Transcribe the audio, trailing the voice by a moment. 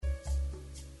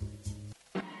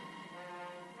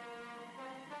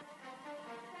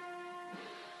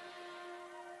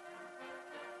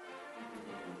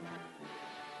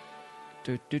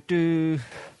Do, do, do.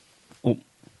 Oh,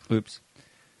 oops.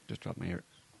 Just dropped my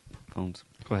earphones.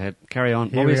 Go ahead. Carry on.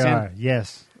 Here What were you we saying? are.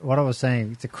 Yes. What I was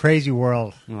saying. It's a crazy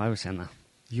world. No, I was saying that.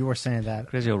 You were saying that.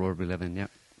 Crazy old world we live in, yeah.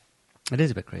 It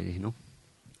is a bit crazy, you know.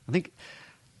 I think...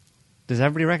 Does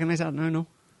everybody recognise that now? No?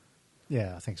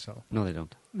 Yeah, I think so. No, they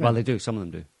don't. No. Well, they do. Some of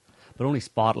them do. But only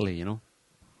spottily, you know.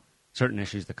 Certain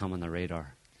issues that come on their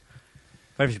radar.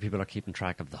 Very few people are keeping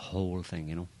track of the whole thing,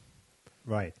 you know.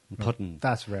 Right. And No, putting...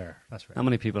 That's rare. That's How rare.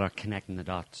 many people are connecting the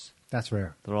dots? That's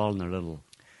rare. They're all in their little...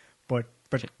 But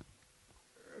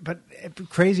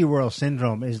crazy world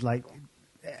syndrome is like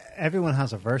everyone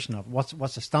has a version of it.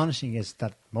 What's astonishing is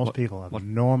that most people have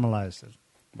normalized it.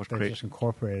 They've just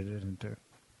incorporated it into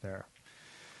their...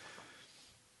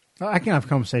 I can have a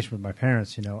conversation with my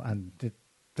parents, you know, and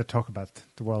they talk about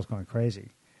the world's going crazy.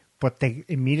 But they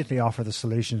immediately offer the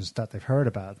solutions that they've heard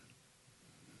about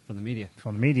From the media.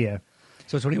 from the media.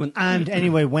 So it's only when... And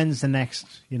anyway, when's the next,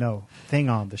 you know, thing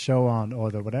on, the show on,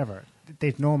 or the whatever?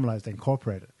 They've normalized, they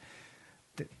incorporate it.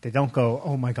 They don't go,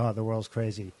 oh my God, the world's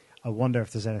crazy. I wonder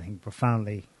if there's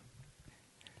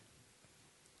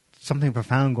something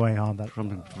profound going on that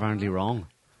Something profoundly wrong.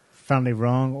 profoundly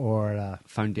wrong, or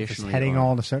it's Foundationally heading or-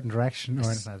 all in a certain direction, or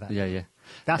anything like that. Yeah, yeah.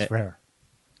 That's rare.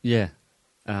 Yeah.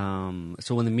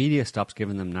 So when the media stops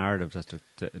giving them narratives as to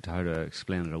how to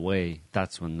explain it away,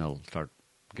 that's when they'll start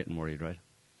getting worried, right?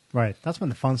 Right. That's when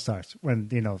the fun starts. When,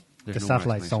 you know, There's the no more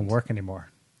satellites don't explanations. work anymore.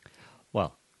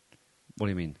 Well, what do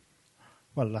you mean?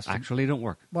 Well, that's Actually don't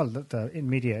work? the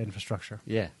media infrastructure.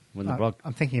 Yeah. When the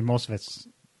I'm thinking most of it's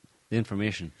the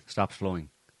information stops flowing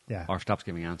yeah. or stops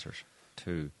giving answers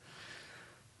to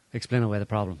explain away the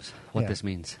problems, what Yeah. this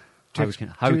means, to,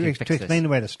 how we can fix to explain this.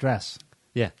 away the stress,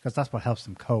 Yeah. because that's what helps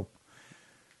them cope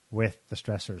with the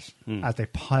stressors Mm. as they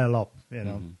pile up. You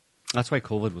know, Mhm. That's why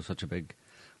COVID was such a big,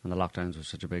 and the lockdowns was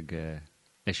such a big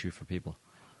issue for people,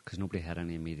 because nobody had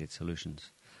any immediate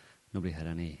solutions. Nobody had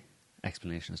any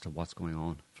explanation as to what's going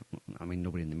on. I mean,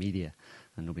 nobody in the media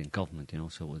and nobody in government, you know,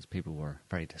 so people were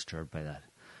very disturbed by that.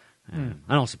 And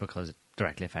also because it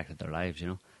directly affected their lives, you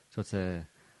know. So it's a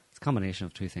combination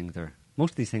of two things there.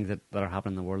 Most of these things that are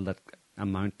happening in the world that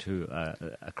amount to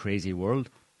a crazy world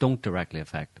don't directly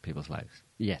affect people's lives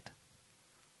yet.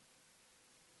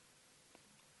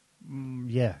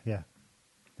 yeah.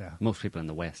 Most people in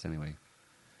the West, anyway.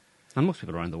 And most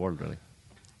people around the world, really.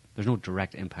 There's no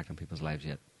direct impact on people's lives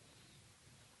yet.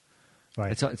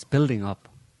 Right. It's building up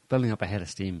a head of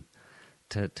steam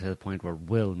to the point where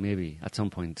will maybe at some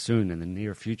point soon in the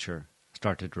near future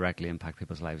start to directly impact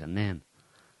people's lives, and then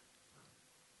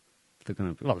they're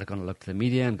going to look to the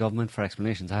media and government for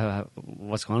explanations. How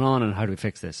what's going on and how do we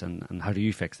fix this and how do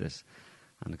you fix this?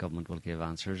 And the government will give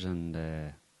answers and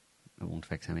it won't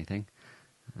fix anything.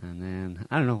 And then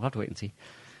I don't know. We'll have to wait and see.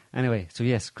 Anyway, so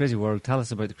yes, crazy world. Tell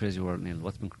us about the crazy world, Neil.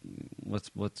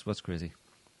 What's crazy?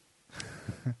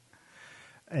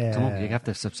 Come on, you have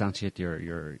to substantiate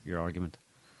your argument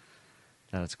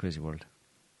that it's a crazy world.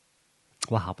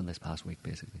 What happened this past week,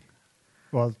 basically?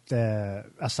 Well, the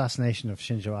assassination of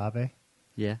Shinzo Abe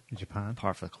Yeah, in Japan,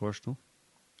 par for the course, no?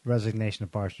 resignation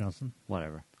of Boris Johnson.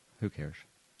 Whatever. Who cares?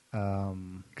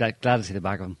 Um, Glad to see the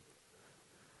back of him.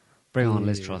 Bring on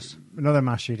Liz Truss. Another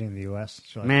mass shooting in the US.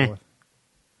 July Meh. 4th.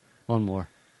 One more.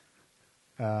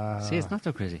 Uh, See, it's not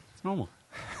so crazy. It's normal.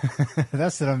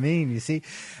 That's what I mean. You see,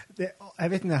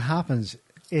 everything that happens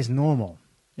is normal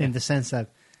in the sense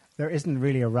that there isn't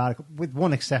really a radical, with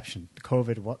one exception,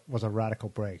 COVID was a radical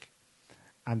break.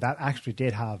 And that actually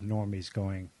did have normies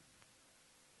going,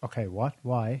 okay, what?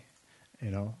 Why?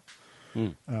 You know?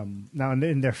 Now,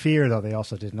 in their fear, though, they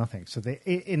also did nothing. So they,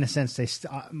 in a sense,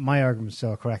 my argument is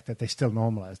still correct that they still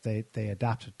normalized. They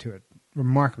adapted to it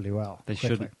remarkably well. They quickly.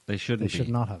 shouldn't. They should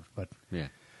not have, but... Yeah.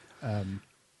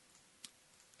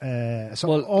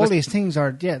 So all these things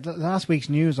are, last week's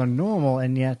news are normal,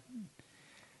 and yet...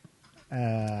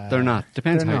 They're not.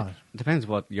 Depends they're how. not. Depends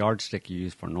what yardstick you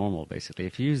use for normal. Basically,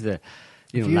 if you use the,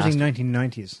 If you're using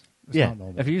 1990s, it's not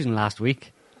normal. if you're using last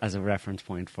week as a reference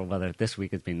point for whether this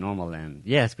week has been normal, then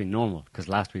yeah, it's been normal because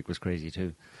last week was crazy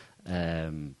too.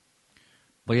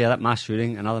 But yeah, that mass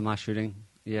shooting, another mass shooting.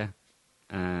 Yeah,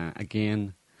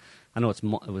 again, I know it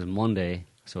was Monday,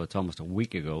 so it's almost a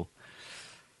week ago,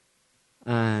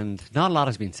 and not a lot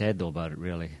has been said though about it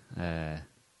really, and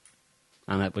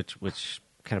that which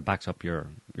kind of backs up your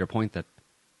point that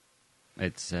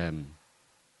it's been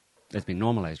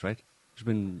normalized, right? There's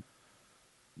been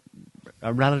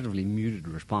a relatively muted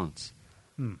response.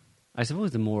 I suppose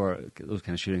the more those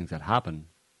kind of shootings that happen,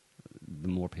 the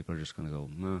more people are just going to go,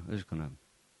 no, they're just going to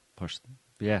push.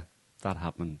 Yeah, that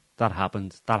happened. That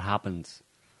happens. That happens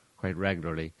quite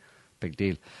regularly. Big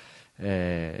deal.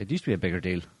 It used to be a bigger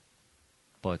deal,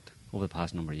 but over the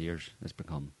past number of years, it's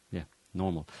become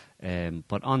normal.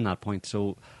 But on that point,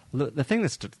 so the thing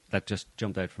that just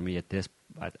jumped out for me at this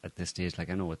stage, like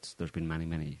I know there's been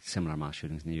many similar mass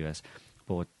shootings in the US,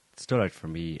 but what stood out for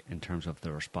me in terms of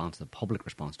the response, the public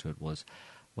response to it, was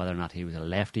whether or not he was a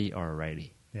lefty or a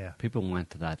righty. Yeah. People went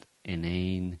to that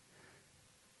inane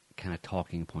kind of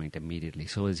talking point immediately.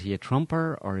 So is he a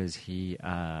Trumper or is he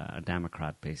a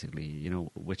Democrat, basically? You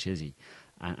know, which is he?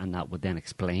 And that would then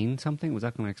explain something. Was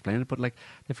that going to explain it? But, like,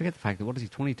 they forget the fact that, what is he,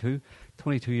 22?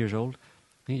 22 years old?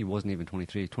 I think he wasn't even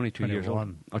 23. 22 years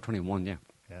old. Or 21, yeah.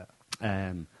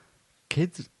 Yeah.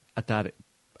 Kids at that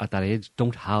age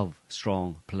don't have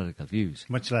strong political views.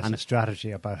 Much less a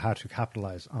strategy about how to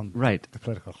capitalise on right. the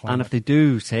political climate. And if they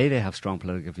do say they have strong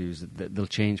political views, they'll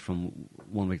change from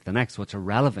one week to the next. So it's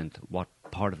irrelevant what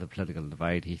part of the political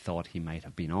divide he thought he might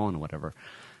have been on or whatever.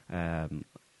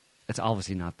 It's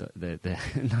obviously not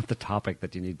not the topic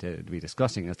that you need to be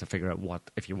discussing, is to figure out what,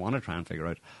 if you want to try and figure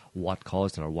out what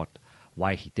caused it or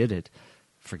why he did it.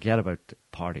 Forget about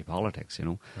party politics, you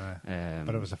know. Right.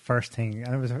 But it was the first thing,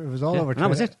 and it was all over Twitter, that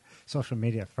was it. Social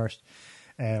media first.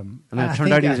 And then it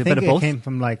turned out he was a bit of both. It came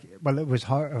from it was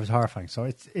horrifying. So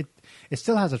it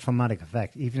still has a traumatic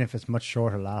effect, even if it's much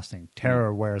shorter lasting.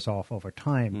 Terror wears off over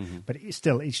time, but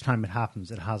still, each time it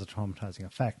happens, it has a traumatizing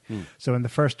effect. So in the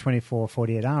first 24,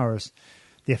 48 hours,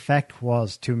 the effect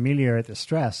was to ameliorate the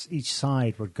stress. Each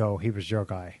side would go, "He was your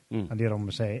guy," and the other one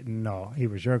would say, "No, he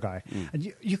was your guy."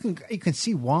 And you can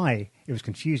see why it was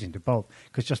confusing to both,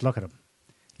 because just look at him.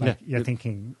 You're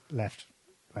thinking left,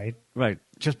 right,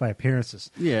 just by appearances.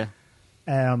 Yeah.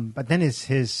 But then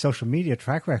his social media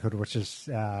track record, which is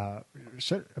a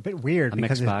bit weird,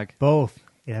 because mixed bag.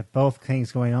 It had both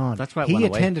things going on. That's why he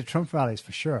attended Trump rallies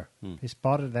for sure. He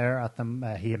spotted there at them.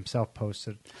 He himself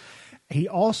posted. He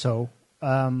also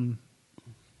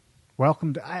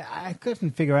welcomed. I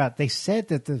couldn't figure out. They said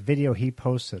that the video he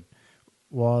posted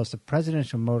was the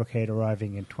presidential motorcade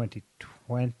arriving in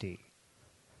 2020,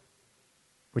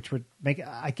 which would make.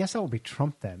 I guess that would be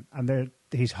Trump then. And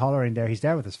he's hollering there. He's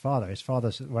there with his father. His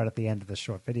father's right at the end of this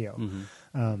short video,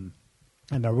 and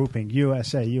they're whooping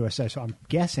 "USA, USA." So I'm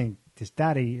guessing his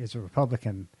daddy is a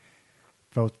Republican,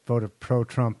 voted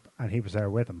pro-Trump, and he was there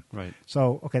with him. Right.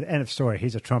 So okay, the end of story.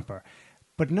 He's a Trumper.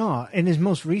 But no, in his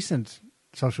most recent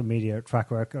social media track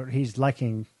record, he's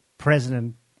liking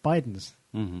President Biden's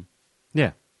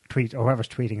tweet, or whoever's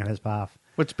tweeting on his behalf.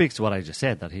 Which speaks to what I just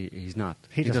said, that he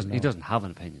doesn't have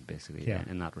an opinion, basically, Yeah.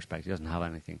 in that respect. He doesn't have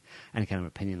any kind of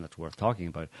opinion that's worth talking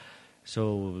about.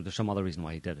 So there's some other reason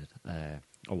why he did it,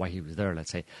 or why he was there,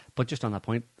 let's say. But just on that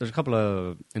point, there's a couple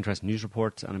of interesting news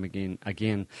reports, and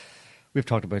again, we've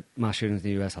talked about mass shootings in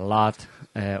the US a lot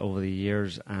over the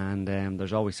years, and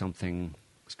there's always something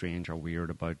strange or weird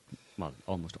about, well,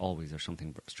 almost always there's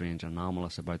something strange and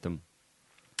anomalous about them.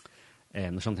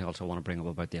 There's something also I want to bring up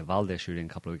about the Uvalde shooting a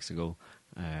couple of weeks ago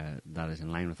that is in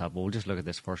line with that. But we'll just look at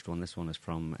this first one. This one is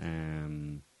from,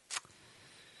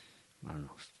 I don't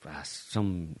know,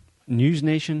 some News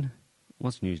Nation.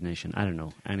 What's News Nation? I don't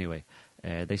know. Anyway,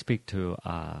 they speak to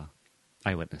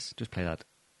eyewitness. Just play that.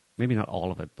 Maybe not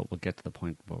all of it, but we'll get to the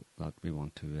point that we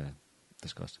want to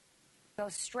discuss. Go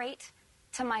straight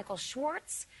to Michael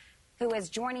Schwartz, who is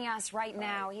joining us right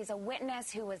now. He's a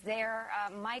witness who was there.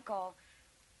 Michael,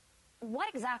 what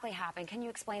exactly happened? Can you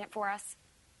explain it for us?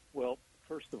 Well,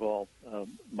 first of all,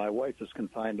 my wife is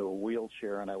confined to a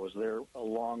wheelchair, and I was there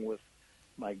along with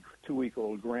my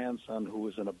 2-week-old grandson, who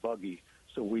was in a buggy.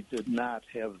 So we did not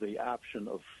have the option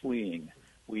of fleeing.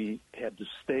 We had to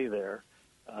stay there,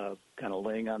 kind of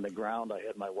laying on the ground. I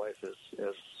had my wife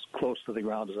as close to the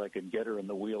ground as I could get her in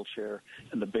the wheelchair.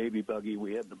 And the baby buggy,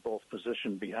 we had them both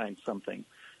positioned behind something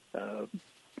that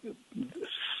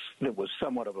was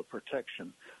somewhat of a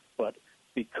protection. But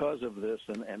because of this,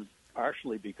 and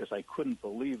partially because I couldn't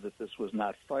believe that this was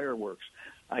not fireworks,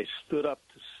 I stood up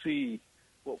to see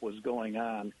what was going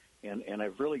on, and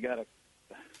I've really got to...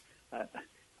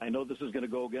 I know this is going to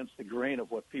go against the grain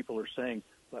of what people are saying,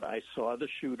 but I saw the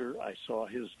shooter. I saw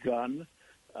his gun.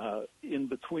 In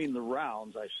between the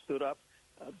rounds, I stood up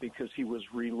because he was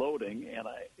reloading, and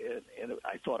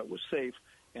I thought it was safe,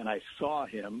 and I saw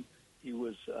him. He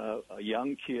was a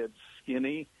young kid,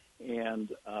 skinny,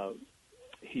 and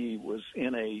he was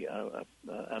in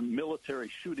a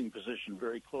military shooting position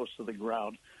very close to the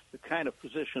ground, the kind of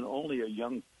position only a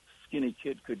young, skinny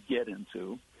kid could get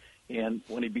into. And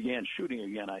when he began shooting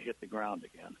again, I hit the ground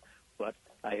again. But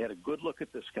I had a good look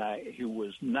at this guy. He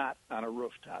was not on a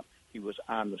rooftop. He was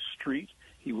on the street.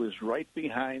 He was right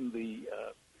behind the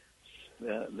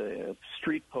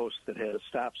street post that had a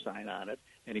stop sign on it,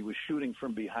 and he was shooting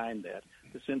from behind that.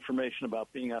 This information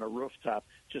about being on a rooftop,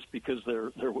 just because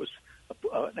there was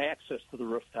an access to the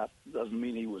rooftop, doesn't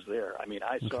mean he was there. I mean,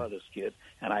 I saw this kid,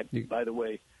 and by the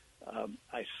way,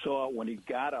 I saw when he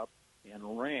got up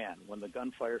and ran, when the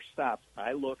gunfire stopped,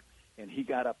 I looked, and he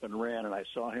got up and ran, and I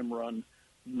saw him run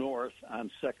north on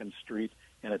 2nd Street.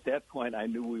 And at that point, I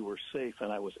knew we were safe,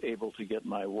 and I was able to get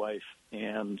my wife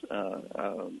and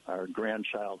our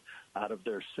grandchild out of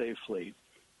there safely.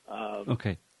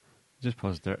 Okay. Just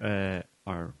pause there,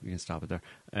 or you can stop it there.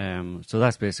 So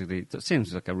that's basically, it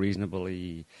seems like a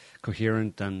reasonably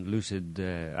coherent and lucid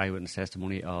eyewitness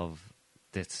testimony of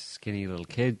this skinny little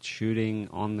kid shooting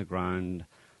on the ground,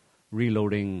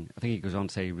 reloading. I think he goes on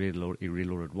to say he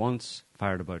reloaded once,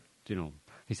 fired about,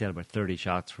 he said about 30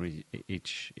 shots for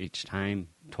each time,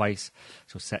 twice.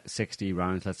 So 60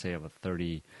 rounds, let's say, of a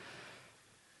 30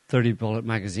 bullet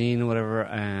magazine or whatever.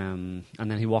 And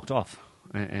then he walked off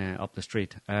up the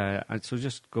street. And so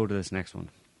just go to this next one.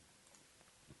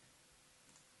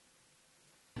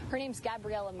 Her name's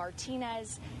Gabriela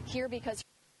Martinez, here because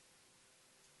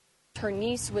her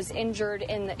niece was injured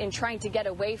in trying to get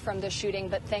away from the shooting,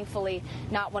 but thankfully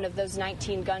not one of those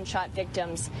 19 gunshot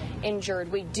victims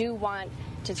injured. We do want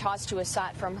to toss to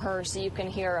Asat from her so you can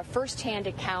hear a first-hand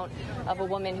account of a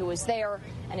woman who was there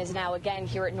and is now again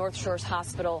here at North Shores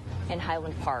Hospital in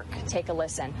Highland Park. Take a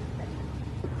listen.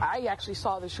 I actually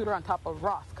saw the shooter on top of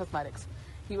Roth Cosmetics.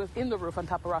 He was in the roof on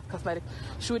top of Roth Cosmetics,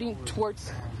 shooting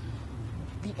towards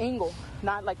the angle,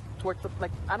 not like towards the,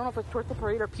 I don't know if it's towards the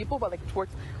parade or people, but like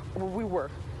towards where we were.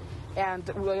 And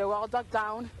we all dug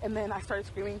down, and then I started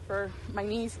screaming for my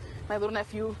niece, my little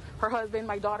nephew, her husband,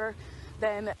 my daughter.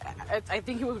 Then I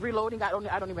think he was reloading. I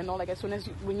don't even know. Like, as soon as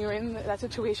when you're in that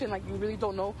situation, like, you really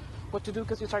don't know what to do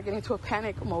because you start getting into a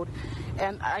panic mode.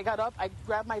 And I got up, I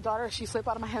grabbed my daughter. She slipped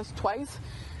out of my hands twice,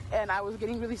 and I was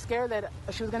getting really scared that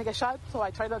she was going to get shot. So I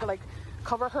tried to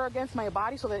cover her against my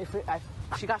body so that if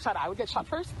she got shot, I would get shot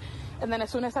first. And then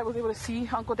as soon as I was able to see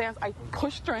Uncle Dan's, I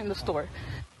pushed her in the store.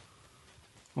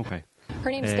 Okay. Her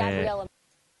name's Gabriela.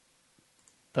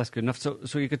 That's good enough.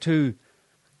 So you get two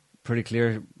pretty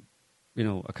clear,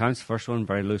 accounts. First one,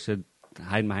 very lucid,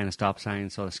 hiding behind a stop sign,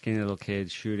 saw the skinny little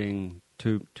kid shooting,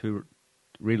 two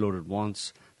reloaded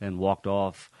once, then walked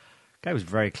off. Guy was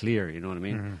very clear, you know what I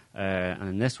mean? Mm-hmm. And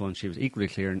in this one, she was equally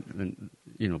clear. And,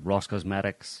 Ross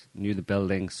Cosmetics, knew the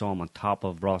building, saw him on top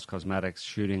of Ross Cosmetics,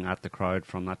 shooting at the crowd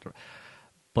from that.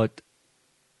 But,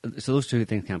 so those two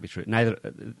things can't be true.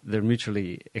 They're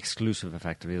mutually exclusive,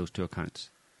 effectively, those two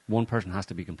accounts. One person has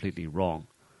to be completely wrong.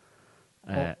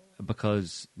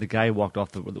 Because the guy walked off,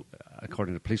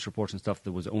 according to police reports and stuff,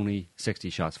 there was only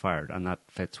 60 shots fired, and that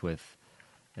fits with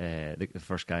the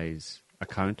first guy's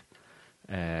account.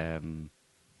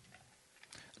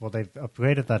 Well, they've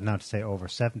upgraded that now to say over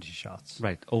 70 shots.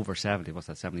 Right, over 70. What's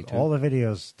that, 72? All the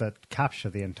videos that capture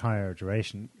the entire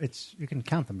duration, you can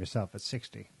count them yourself. It's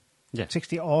 60. Yeah.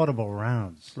 60 audible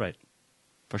rounds. Right,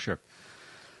 for sure.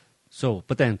 So,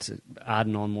 but then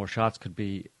adding on more shots could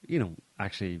be,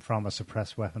 actually... From a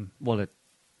suppressed weapon. Well, it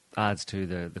adds to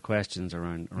the questions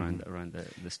around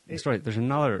the story. There's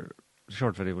another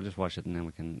short video. We'll just watch it and then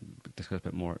we can discuss a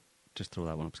bit more. Just throw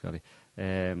that one up, Scotty.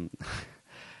 Go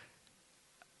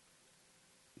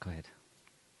ahead.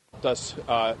 Thus,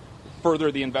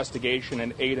 further the investigation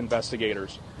and aid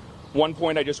investigators. One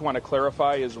point I just want to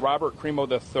clarify is Robert Crimo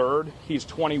III, he's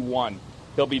 21.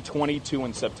 He'll be 22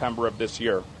 in September of this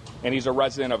year, and he's a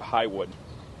resident of Highwood.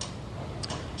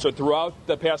 So throughout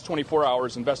the past 24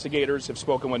 hours, investigators have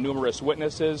spoken with numerous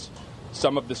witnesses,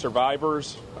 some of the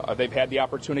survivors. They've had the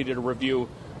opportunity to review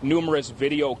numerous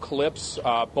video clips,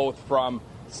 both from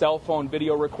cell phone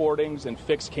video recordings and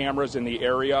fixed cameras in the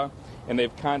area, and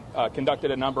they've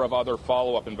conducted a number of other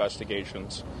follow-up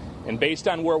investigations. And based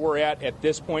on where we're at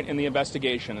this point in the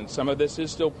investigation, and some of this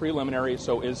is still preliminary,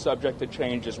 so is subject to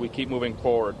change as we keep moving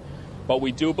forward, but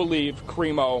we do believe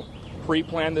Crimo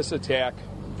pre-planned this attack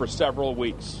for several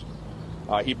weeks.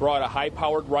 He brought a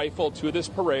high-powered rifle to this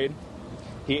parade.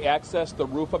 He accessed the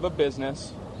roof of a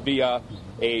business via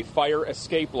a fire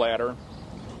escape ladder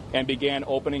and began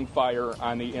opening fire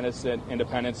on the innocent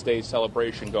Independence Day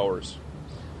celebration goers.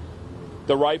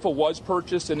 The rifle was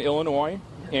purchased in Illinois,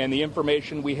 and the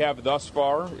information we have thus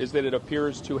far is that it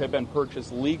appears to have been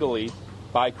purchased legally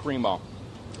by Crimo.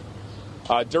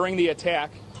 During the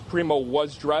attack, Crimo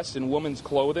was dressed in women's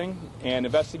clothing, and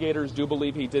investigators do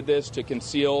believe he did this to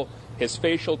conceal his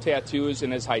facial tattoos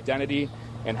and his identity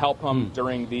and help him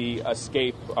during the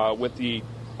escape with the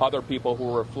other people who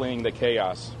were fleeing the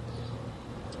chaos.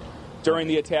 During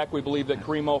the attack, we believe that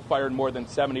Crimo fired more than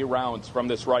 70 rounds from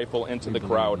this rifle into the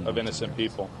crowd of innocent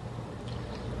people.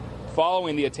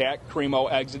 Following the attack,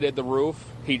 Cremo exited the roof.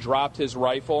 He dropped his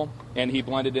rifle, and he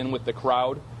blended in with the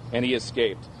crowd, and he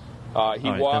escaped.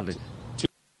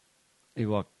 He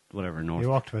walked whatever north. He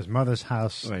walked to his mother's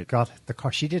house, Right. got the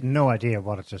car. She did no idea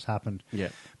what had just happened. Yeah.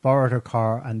 Borrowed her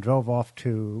car and drove off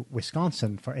to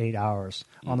Wisconsin for 8 hours.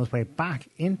 On his way back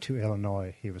into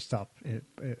Illinois, he was stopped in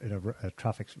a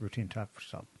routine traffic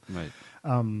stop. Right.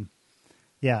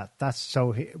 Yeah, that's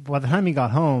so. By the time he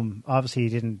got home, obviously he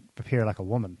didn't appear like a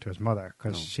woman to his mother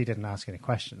because she didn't ask any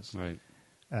questions. Right.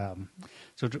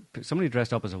 So somebody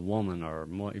dressed up as a woman, or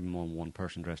even more than one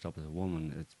person dressed up as a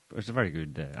woman, it's a very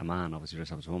good. A man obviously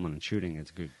dressed up as a woman and shooting. It's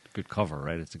a good cover,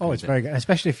 right? It's very good,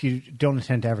 especially if you don't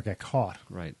intend to ever get caught.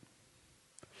 Right.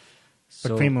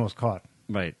 But Cremo was caught,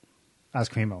 right, as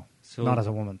Cremo, not as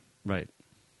a woman. Right.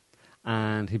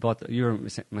 And he bought. You were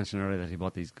mentioning earlier that he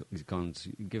bought these guns.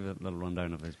 Give a little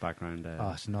rundown of his background.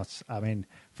 It's nuts. I mean,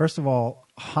 first of all,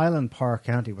 Highland Park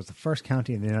County was the first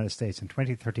county in the United States in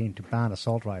 2013 to ban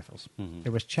assault rifles. Mm-hmm.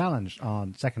 It was challenged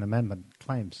on Second Amendment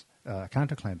claims,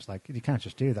 counterclaims. Like, you can't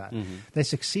just do that. Mm-hmm. They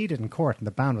succeeded in court, and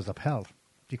the ban was upheld.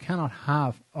 You cannot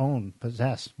have, own,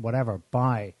 possess, whatever,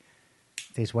 buy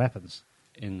these weapons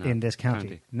in this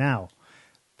county. Now,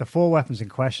 the 4 weapons in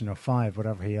question, or 5,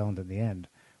 whatever he owned in the end,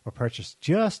 were purchased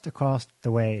just across the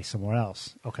way somewhere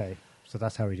else. Okay, so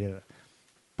that's how he did it.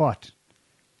 But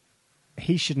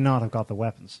he should not have got the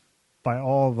weapons by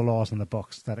all the laws in the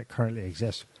books that it currently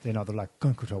exists. You know, they're like,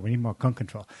 gun control, we need more gun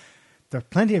control. There are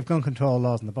plenty of gun control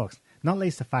laws in the books, not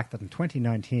least the fact that in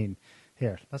 2019,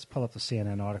 here, let's pull up the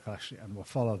CNN article actually, and we'll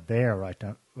follow there right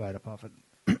up off it.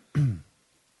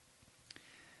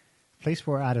 Police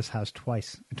were at his house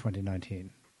twice in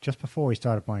 2019, just before he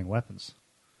started buying weapons.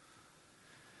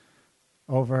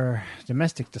 Over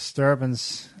domestic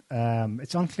disturbance,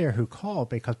 it's unclear who called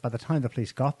because by the time the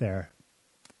police got there,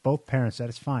 both parents said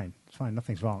it's fine,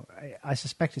 nothing's wrong. I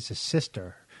suspect it's his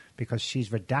sister because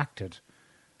she's redacted.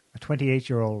 A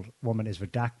 28-year-old woman is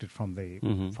redacted from the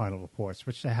final reports,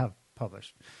 which they have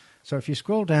published. So if you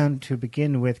scroll down to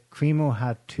begin with, Cremo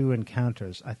had 2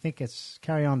 encounters. I think it's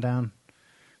carry on down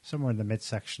somewhere in the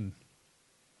midsection.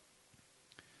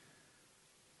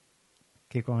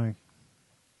 Keep going.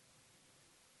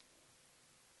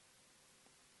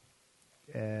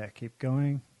 Keep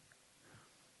going.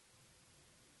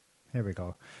 Here we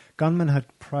go. Gunman had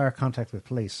prior contact with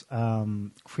police.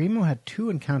 Cremo had 2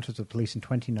 encounters with police in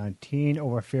 2019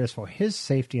 over fears for his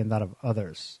safety and that of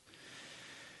others.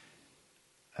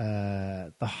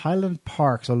 The Highland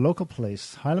Park, so local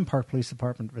police, Highland Park Police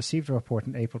Department received a report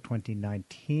in April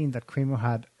 2019 that Cremo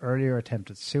had earlier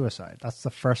attempted suicide. That's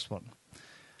the first one.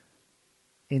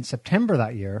 In September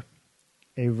that year,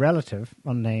 a relative,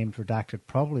 unnamed, redacted,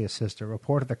 probably a sister,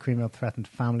 reported that Cremo threatened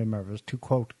family members to,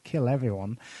 quote, kill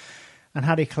everyone, and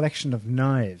had a collection of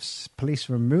knives. Police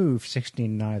removed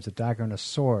 16 knives, a dagger and a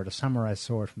sword, a samurai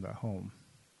sword, from their home.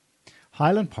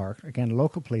 Highland Park, again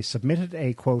local police, submitted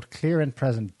a, quote, clear and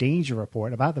present danger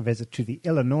report about the visit to the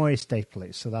Illinois State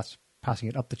Police, so that's passing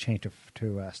it up the chain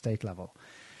to state level.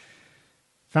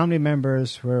 Family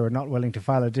members were not willing to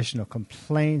file additional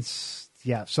complaints.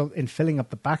 Yeah, so in filling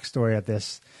up the backstory of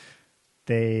this,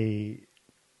 the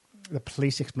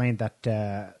police explained that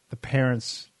the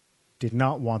parents did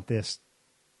not want this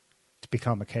to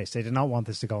become a case. They did not want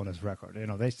this to go on his record. You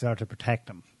know, they started to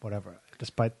protect him, whatever,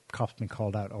 despite cops being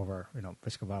called out over,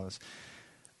 risk of violence.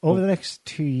 Over the next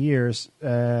 2 years,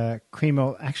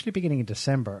 Cremo, actually beginning in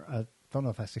December, I don't know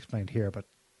if that's explained here, but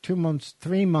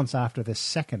 3 months after this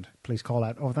second police call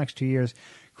out, over the next 2 years,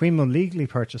 Cremo legally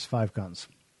purchased 5 guns.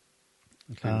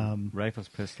 Rifles,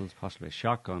 pistols, possibly a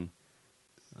shotgun.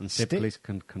 And state police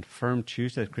can confirm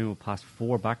Tuesday that Cremo passed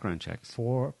 4 background checks.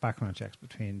 4 background checks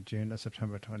between June and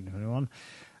September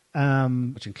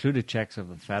 2021. Which included checks of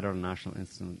the Federal National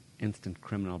Instant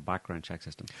Criminal Background Check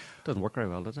System. Doesn't work very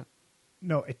well, does it?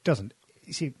 No, it doesn't.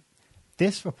 You see,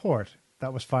 this report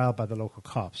that was filed by the local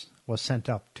cops was sent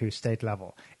up to state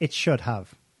level. It should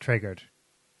have triggered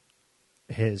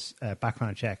his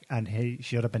background check, and he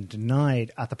should have been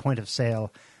denied at the point of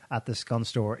sale at this gun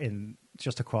store in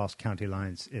just across county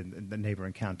lines in the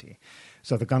neighbouring county.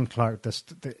 So the gun clerk,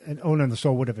 the owner of the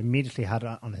store would have immediately had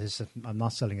it on his system, I'm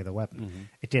not selling you the weapon. Mm-hmm.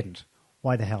 It didn't.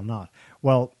 Why the hell not?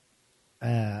 Well,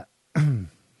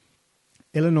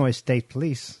 Illinois State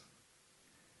Police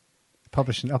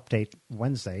published an update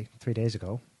Wednesday, 3 days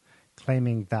ago,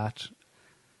 claiming that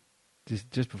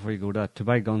Just before you go to that, to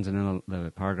buy guns in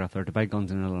the paragraph there, to buy guns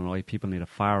in Illinois, people need a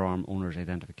firearm owner's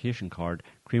identification card.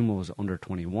 Cremo was under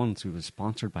 21, so he was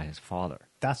sponsored by his father.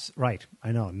 That's right.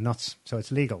 I know, nuts. So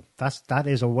it's legal. That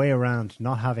is a way around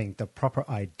not having the proper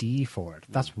ID for it.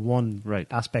 That's one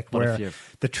aspect But where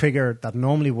the trigger that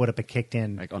normally would have been kicked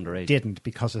in like underage didn't,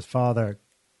 because his father.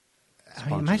 I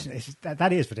mean, imagine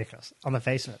that is ridiculous on the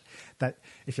face of it. That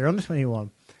if you're under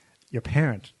 21, your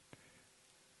parent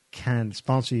can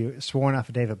sponsor you, sworn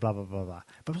affidavit, blah, blah, blah, blah.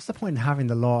 But what's the point in having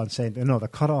the law and saying, no, the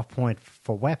cutoff point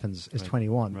for weapons is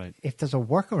 21? Right. If there's a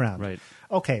workaround. Right.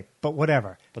 Okay, but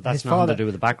whatever. But that's nothing to do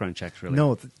with the background checks, really.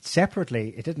 No,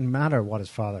 separately, it didn't matter what his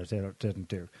father didn't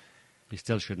do. He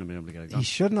still shouldn't have been able to get a gun. He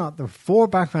should not. The 4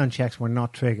 background checks were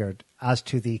not triggered as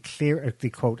to the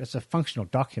quote, it's a functional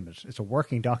document. It's a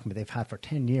working document they've had for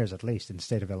 10 years at least in the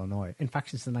state of Illinois. In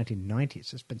fact, since the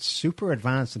 1990s. It's been super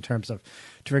advanced in terms of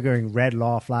triggering red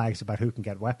law flags about who can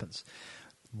get weapons.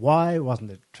 Why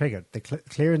wasn't it triggered? The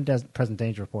clear and present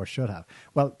danger report should have.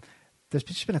 Well, there's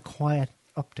just been a quiet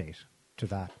update to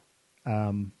that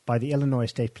by the Illinois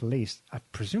State Police,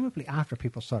 presumably after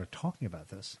people started talking about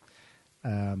this.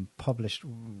 Published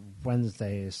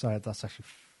Wednesday, sorry, that's actually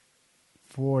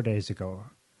 4 days ago.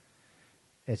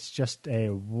 It's just a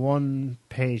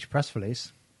 1-page press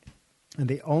release, and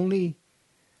the only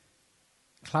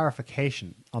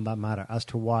clarification on that matter as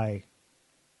to why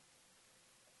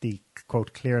the,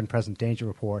 quote, clear and present danger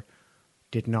report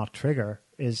did not trigger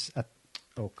is at,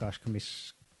 oh gosh,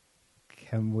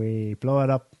 can we blow it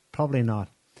up? Probably not.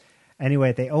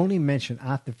 Anyway, they only mention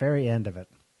at the very end of it,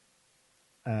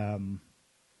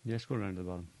 yeah, scroll down to the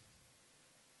bottom.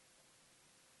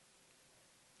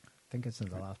 I think it's in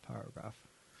the last paragraph.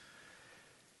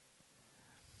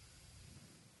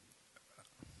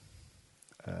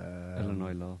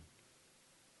 Illinois law.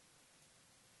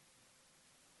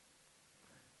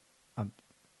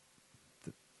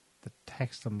 The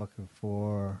text I'm looking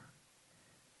for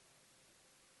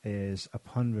is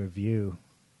upon review.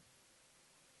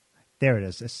 There it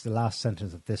is. It's the last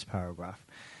sentence of this paragraph.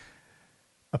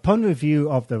 Upon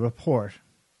review of the report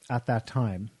at that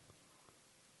time,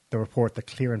 the report, the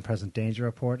clear and present danger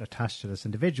report attached to this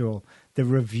individual, the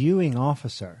reviewing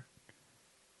officer,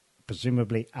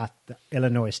 presumably at the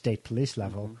Illinois State Police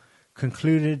level,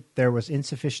 concluded there was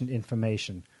insufficient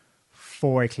information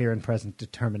for a clear and present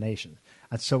determination.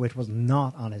 And so it was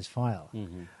not on his file.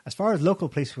 As far as local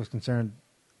police was concerned,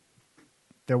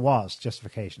 there was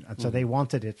justification. And so they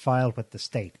wanted it filed with the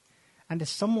state. And if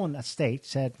someone at state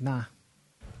said, nah.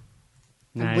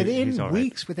 And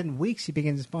within weeks, he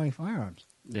begins buying firearms.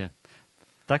 Yeah.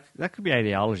 That could be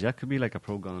ideology. That could be like a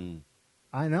pro-gun.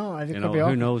 I know. It could know, be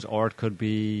who knows? Or it could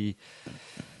be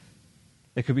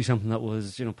something that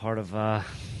was, part of a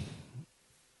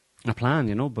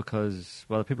plan, because,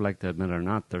 whether people like to admit it or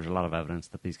not, there's a lot of evidence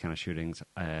that these kind of shootings,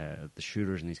 the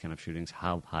shooters in these kind of shootings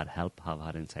have had help, have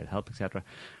had inside help, etc.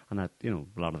 And that, a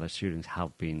lot of the shootings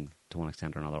have been, to one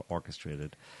extent or another,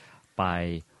 orchestrated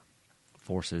by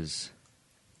forces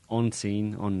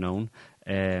unseen, unknown.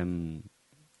 I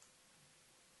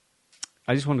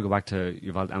just want to go back to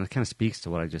Uvalde, and it kind of speaks to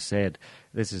what I just said.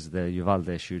 This is the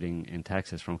Uvalde shooting in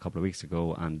Texas from a couple of weeks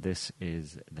ago, and this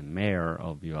is the mayor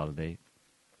of Uvalde.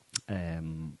 You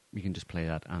can just play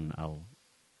that, and I'll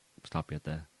stop you at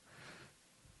the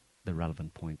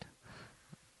relevant point.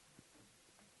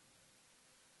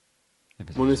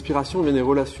 Mon inspiration vient des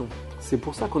relations. C'est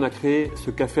pour ça qu'on a créé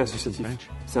ce café associatif.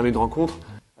 C'est un lieu de rencontre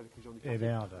avec les gens du quartier.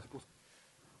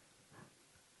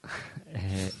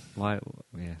 Why?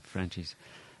 Yeah, Frenchies.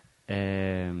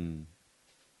 The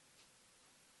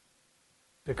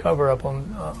cover up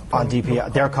on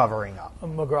DP, they're covering up.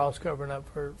 McGraw's covering up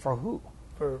for who?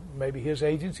 For maybe his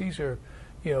agencies, or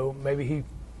maybe he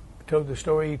told the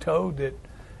story he told that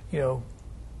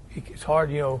it's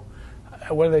hard.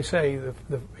 What do they say?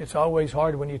 It's always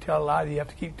hard when you tell a lie. Do you have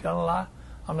to keep telling a lie?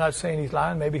 I'm not saying he's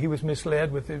lying. Maybe he was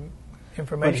misled with the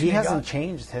information. But he hasn't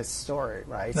changed his story,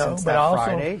 right? No, since but that also,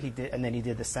 Friday, he did, and then he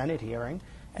did the Senate hearing,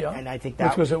 and I think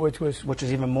that which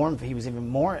was even more. He was even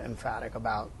more emphatic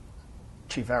about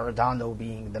Chief Arredondo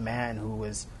being the man who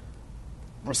was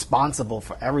responsible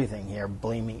for everything here,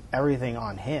 blaming everything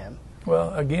on him.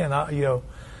 Well, again,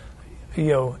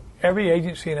 every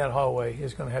agency in that hallway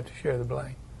is going to have to share the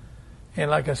blame. And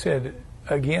like I said,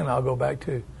 again, I'll go back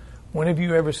to, when have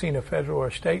you ever seen a federal or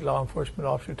state law enforcement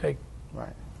officer take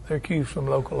their cues from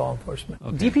local law enforcement?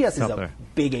 Okay, DPS is a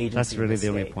big agency. That's really the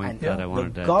only point that I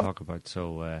wanted to talk about.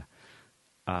 So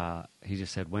he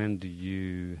just said, when have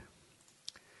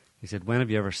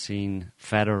you ever seen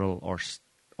federal or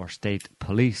state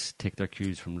police take their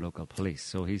cues from local police?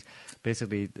 So he's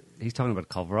talking about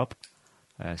cover-up,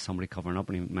 somebody covering up,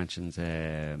 and he mentions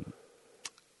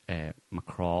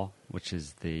McCraw, which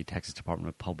is the Texas Department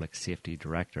of Public Safety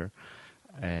Director,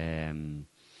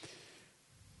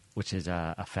 which is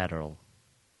a federal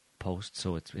post,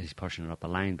 so he's pushing it up a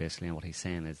line basically, and what he's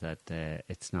saying is that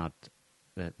it's not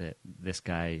that this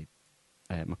guy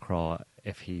McCraw,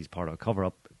 if he's part of a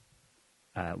cover-up,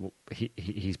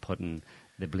 he's putting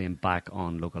the blame back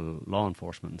on local law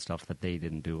enforcement and stuff, that they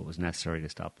didn't do what was necessary to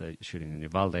stop the shooting in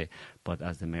Uvalde. But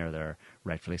as the mayor there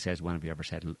rightfully says, when have you ever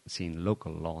seen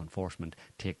local law enforcement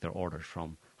take their orders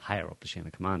from higher up the chain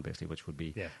of command, basically, which would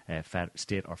be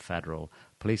state or federal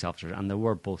police officers? And they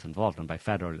were both involved, and by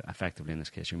federal, effectively in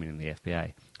this case, you're meaning the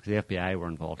FBI. So the FBI were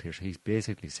involved here. So he's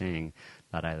basically saying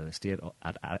that either the state,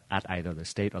 at either the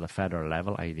state or the federal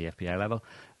level, i.e. the FBI level,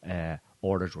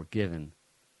 orders were given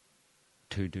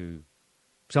to do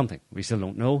something. We still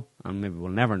don't know, and maybe we'll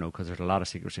never know, because there's a lot of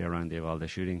secrecy around the Uvalde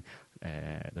shooting.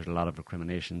 There's a lot of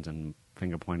recriminations and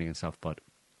finger pointing and stuff, but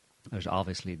there's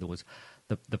obviously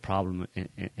the problem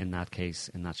in that case,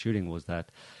 in that shooting, was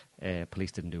that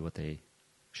police didn't do what they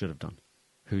should have done.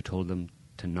 Who told them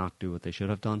to not do what they should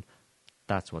have done?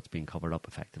 That's what's being covered up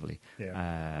effectively.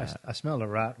 Yeah. I smelled a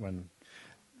rat when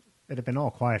it had been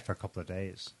all quiet for a couple of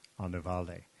days on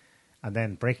Uvalde, and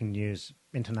then breaking news,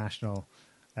 international.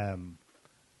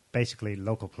 Basically,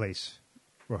 local police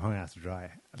were hung out to dry.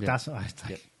 Yeah. That's what I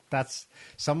think. That's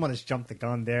someone has jumped the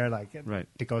gun there,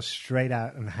 to go straight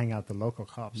out and hang out the local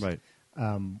cops. Right.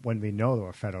 When we know there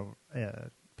were federal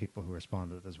people who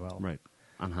responded as well. Right.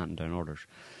 And handing down orders.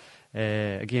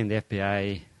 Again, the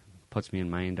FBI puts me in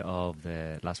mind of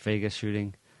the Las Vegas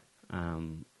shooting,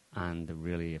 and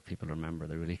if people remember,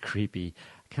 the really creepy.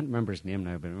 I can't remember his name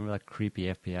now, but remember that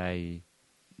creepy FBI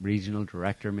regional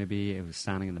director, maybe. It was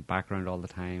standing in the background all the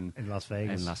time in Las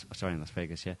Vegas. In Las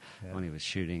Vegas, yeah. When he was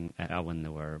shooting, when they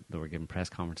were giving press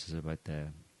conferences about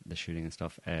the shooting and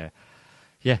stuff. And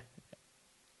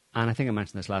I think I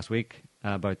mentioned this last week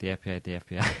about the FBI. The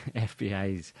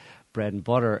FBI's bread and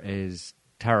butter is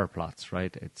terror plots,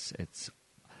 right? It's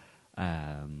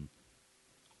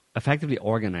effectively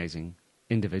organizing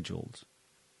individuals,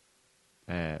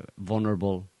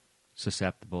 vulnerable,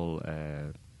 susceptible,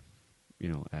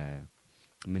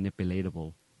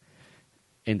 manipulatable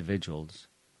individuals,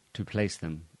 to place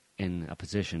them in a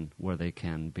position where they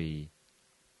can be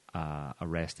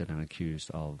arrested and accused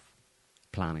of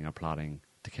planning or plotting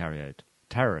to carry out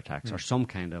terror attacks or some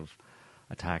kind of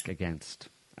attack against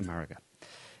America.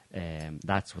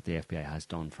 That's what the FBI has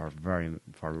done for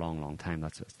a long time.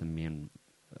 That's the main,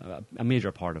 a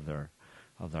major part of their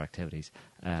activities.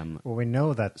 Well, we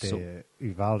know that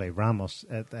Uvalde Ramos,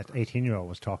 that 18-year-old,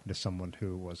 was talking to someone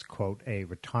who was, quote, a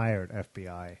retired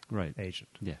FBI agent.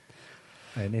 Yeah.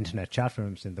 In internet chat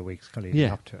rooms in the weeks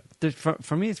leading up to it.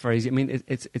 For me, it's very easy. I mean,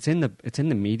 it's in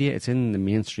the media. It's in the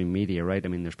mainstream media, right? I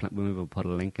mean, maybe we'll put a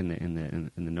link in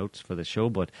the notes for the show,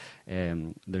 but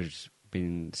there's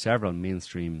been several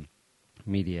mainstream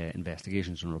media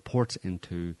investigations and reports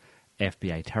into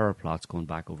FBI terror plots going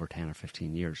back over 10 or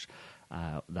 15 years.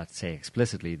 That say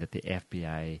explicitly that the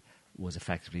FBI was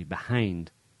effectively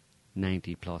behind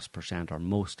 90+% or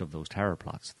most of those terror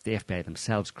plots. The FBI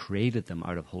themselves created them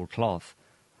out of whole cloth,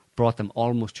 brought them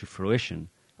almost to fruition,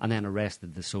 and then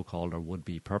arrested the so-called or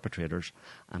would-be perpetrators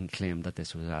and claimed that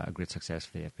this was a great success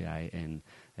for the FBI in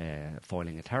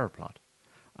foiling a terror plot.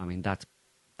 I mean, that's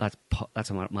a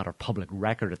matter of public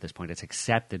record at this point. It's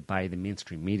accepted by the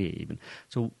mainstream media even.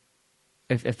 So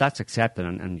if that's accepted,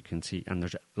 and you can see, and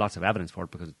there's lots of evidence for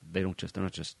it, because they're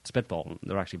not just spitballing,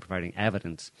 they're actually providing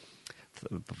evidence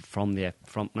from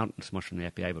not so much from the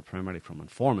FBI, but primarily from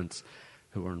informants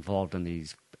who were involved in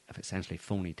these essentially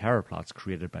phony terror plots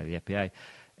created by the FBI.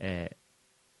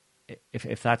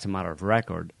 If that's a matter of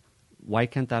record, why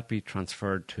can't that be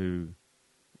transferred to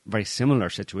very similar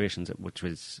situations, which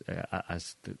was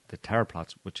as the terror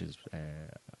plots, which is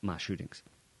mass shootings?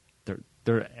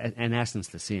 They're in essence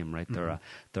the same, right? Mm-hmm.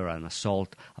 They're an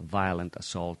assault, a violent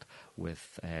assault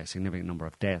with a significant number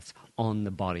of deaths on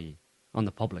the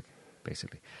public,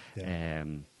 basically. Yeah.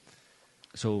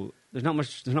 So there's not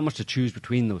much to choose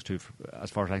between those two, as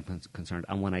far as I'm concerned.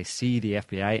 And when I see the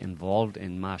FBI involved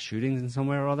in mass shootings in some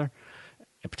way or other,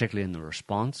 particularly in the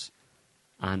response,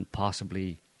 and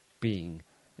possibly being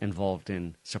involved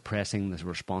in suppressing the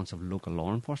response of local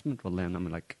law enforcement, well then I'm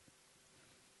like,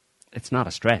 it's not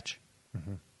a stretch,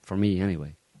 for me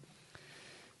anyway.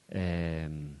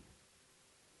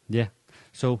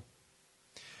 So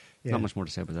not much more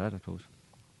to say about that, I suppose.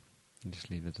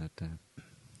 Just leave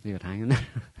it hanging there.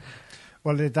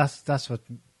 Well, that's why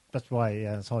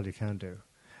that's all you can do.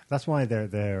 That's why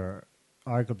they're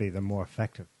arguably the more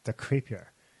effective. They're creepier.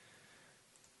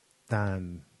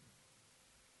 than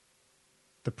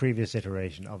the previous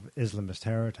iteration of Islamist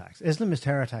terror attacks. Islamist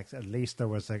terror attacks, at least there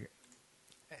was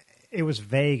it was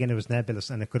vague and it was nebulous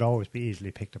and it could always be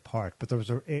easily picked apart. But there was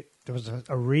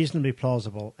a reasonably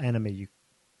plausible enemy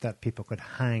that people could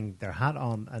hang their hat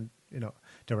on and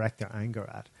direct their anger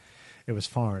at. It was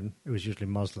foreign. It was usually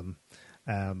Muslim,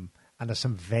 and there's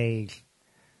some vague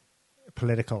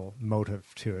political motive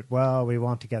to it. Well, we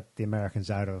want to get the Americans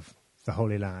out of the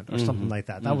Holy Land or something like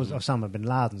that. That was Osama bin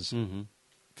Laden's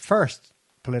first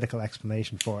political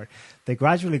explanation for it. They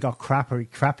gradually got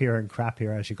crappier and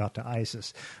crappier as you got to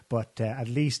ISIS, but at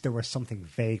least there was something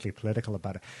vaguely political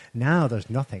about it. Now there's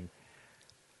nothing.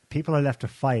 People are left to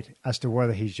fight as to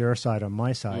whether he's your side or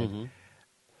my side,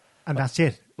 and that's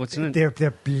it.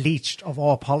 They're bleached of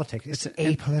all politics. It's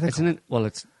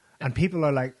apolitical. And people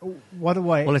are like, oh, what do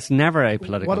I... Well, it's never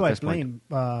apolitical. What do at I this blame?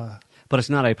 But it's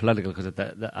not apolitical because at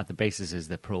the basis is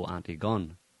the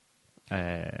pro-anti-gun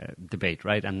debate,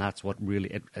 right? And that's what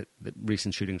really the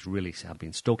recent shootings really have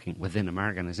been stoking within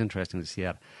America. And it's interesting to see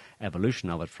that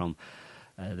evolution of it from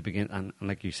the beginning. And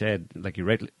like you said, like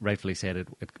you rightfully said,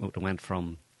 it went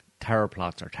from terror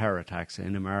plots or terror attacks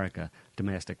in America.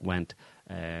 Domestic went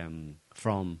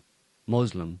from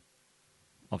Muslim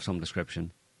of some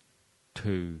description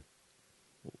to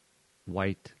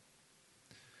white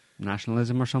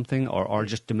nationalism or something, or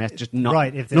just domestic, just not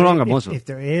right. No longer Muslim. If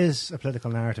there is a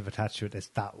political narrative attached to it, it's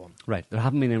that one. Right. There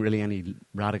haven't been really any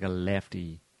radical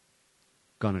lefty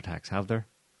gun attacks, have there?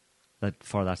 That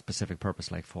for that specific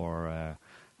purpose, like for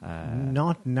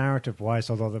not narrative-wise,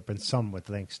 although there've been some with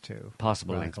links to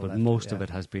possible links, but most of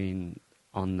it has been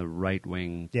on the right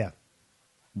wing. Yeah.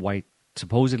 White,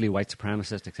 supposedly white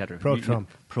supremacist, etc.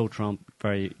 Pro-Trump,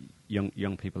 very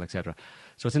young people, etc.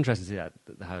 So it's interesting to see that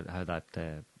how that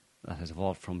has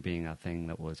evolved from being a thing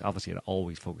that was obviously it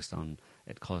always focused on,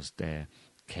 it caused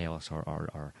chaos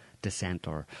or dissent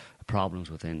or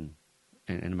problems within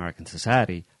in American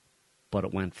society, but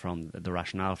it went from the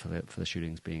rationale for the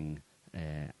shootings being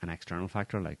an external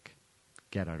factor, like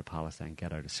get out of Palestine,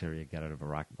 get out of Syria, get out of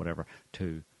Iraq, whatever,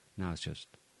 to now it's just,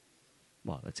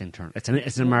 well, it's internal. It's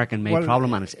an American-made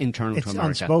problem, and it's internal to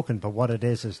America. It's unspoken, but what it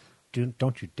is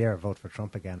don't you dare vote for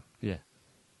Trump again. Yeah.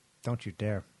 Don't you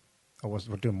dare. Or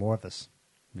we're doing more of this.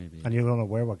 Maybe. And you don't know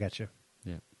where we'll get you.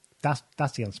 Yeah. That's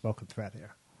the unspoken threat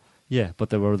here. Yeah, but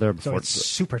they were there before. So it's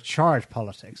supercharged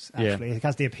politics, actually. Yeah. It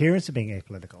has the appearance of being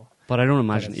apolitical. But I don't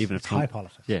imagine even if Trump... high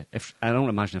politics. Yeah, I don't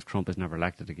imagine if Trump is never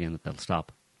elected again that they'll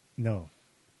stop. No.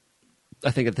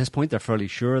 I think at this point they're fairly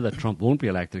sure that Trump won't be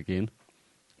elected again,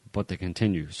 but they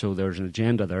continue. So there's an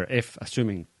agenda there, if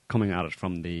assuming coming at it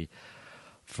from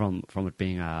it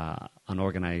being an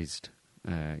organised,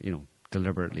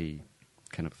 deliberately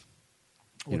kind of.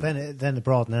 Then to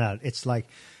broaden it out, it's like,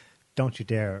 don't you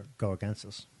dare go against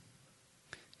us.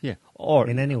 Yeah, or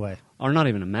in any way, or not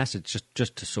even a message,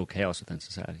 just to sow chaos within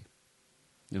society.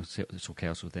 Sow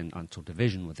chaos within, and sow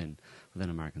division within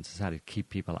American society. Keep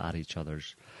people at each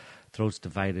other's throats,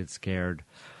 divided, scared.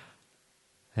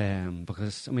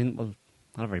 Because on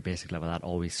a very basic level, that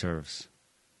always serves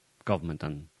government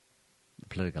and the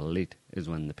political elite. Is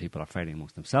when the people are fighting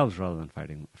amongst themselves rather than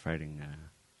fighting,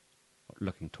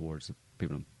 looking towards the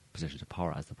people in positions of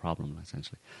power as the problem,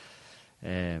 essentially.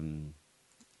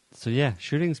 So yeah,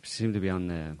 shootings seem to be on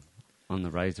the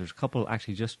rise. There's a couple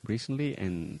actually just recently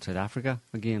in South Africa.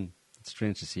 Again, it's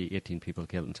strange to see 18 people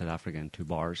killed in South Africa in 2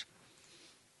 bars.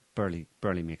 Barely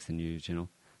makes the news,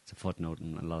 It's a footnote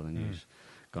in a lot of the news.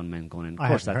 Gunmen going in. Of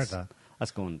course, that's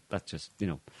just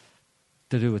to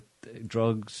do with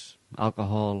drugs,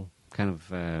 alcohol, kind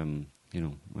of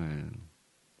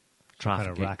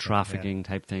trafficking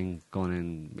type thing, going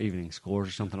in evening scores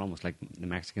or something, almost like the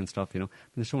Mexican stuff.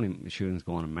 There's so many shootings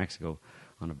going on in Mexico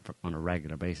on a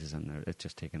regular basis, and it's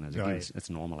just taken as it's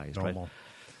normalized, right?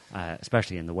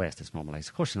 Especially in the West, it's normalized.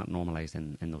 Of course, it's not normalized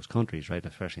in those countries, right?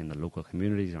 Especially in the local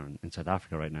communities or in South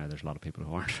Africa right now. There's a lot of people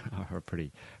who are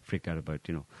pretty freaked out about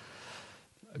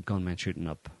gunmen shooting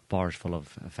up bars full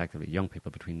of effectively young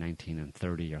people between 19 and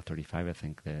 30 or 35. I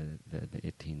think the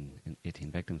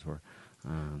 18 victims were.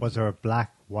 Was there a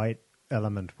black-white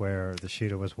element where the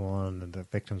shooter was one and the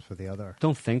victims were the other?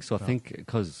 Don't think so. No. I think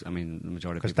because the majority of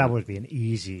people... Because that would be an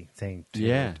easy thing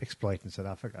to exploit in South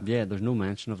Africa. Yeah, there's no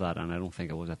mention of that, and I don't think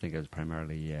it was. I think it was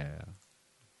primarily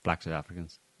black South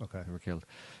Africans who were killed.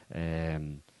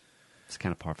 It's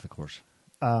kind of par for the course.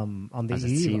 On the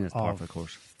eve of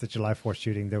the July 4th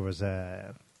shooting, there was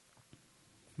a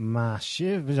mass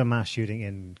shooting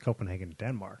in Copenhagen,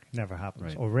 Denmark. Never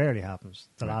happens, or rarely happens.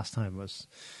 The last time was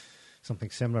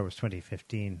something similar. Was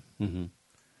 2015. Mm-hmm.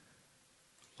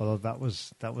 Although that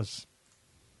was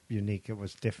unique. It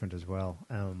was different as well.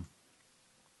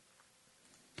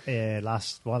 The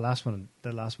last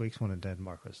week's one in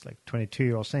Denmark was like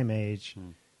 22-year-old, same age,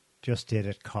 just did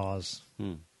it cause.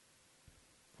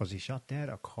 Was he shot dead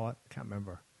or caught? I can't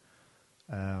remember.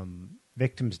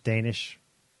 Victims Danish.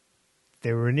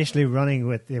 They were initially running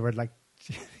with. They were like,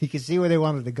 you could see where they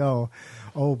wanted to go.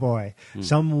 Oh boy,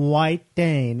 some white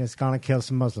Dane is going to kill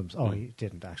some Muslims. Oh, he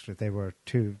didn't actually. They were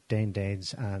two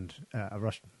Danes and a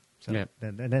Russian. So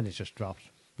and then it just dropped.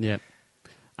 Yeah.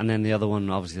 And then the other one,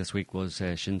 obviously, this week was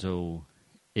Shinzo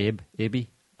Abe.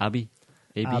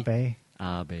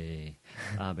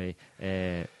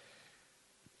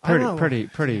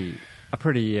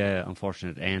 Pretty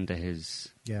unfortunate end to his.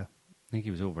 Yeah. I think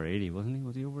he was over 80, wasn't he?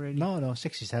 Was he over 80? No,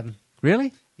 67.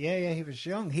 Really? Yeah, he was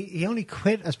young. He only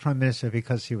quit as prime minister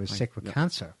because he was sick with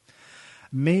cancer.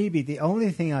 Maybe the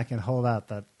only thing I can hold out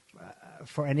that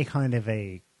for any kind of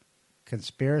a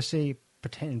conspiracy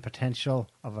potential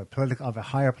of a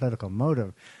higher political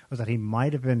motive was that he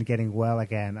might have been getting well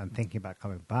again and thinking about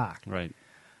coming back. Right.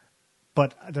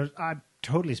 But I'm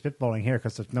totally spitballing here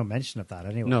because there's no mention of that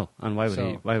anyway. No, and why would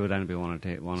anybody want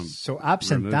to So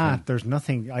absent that, there's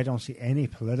nothing. I don't see any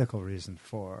political reason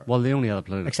for. Well, the only other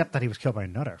political, except that he was killed by a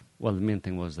nutter. Well, the main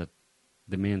thing was that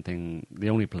the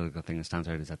only political thing that stands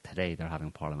out is that today they're having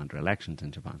parliamentary elections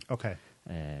in Japan. Okay.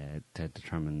 To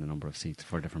determine the number of seats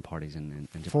for different parties in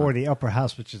Japan. For the upper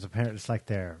house, which is apparently it's like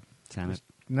their Senate.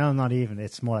 No, not even.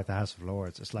 It's more like the House of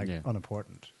Lords. It's like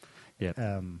unimportant.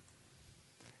 Yeah.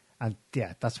 And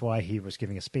yeah, that's why he was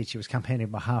giving a speech. He was campaigning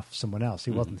on behalf of someone else.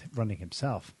 He wasn't running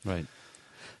himself. Right.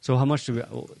 So how much do we...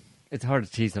 It's hard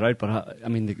to tease it out, but I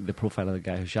mean, the profile of the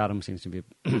guy who shot him seems to be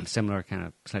a similar kind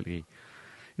of slightly,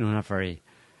 not very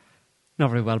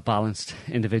well balanced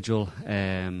individual,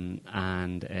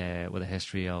 and with a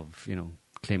history of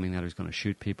claiming that he was going to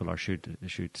shoot people or shoot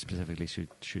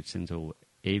Shinzo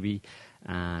Abe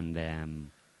and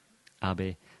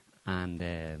Abe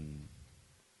and.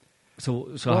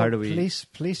 So how do we?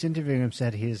 Police interviewing him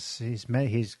said he's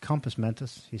compos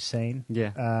mentis. He's sane.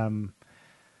 Yeah.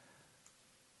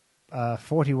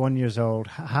 41 years old,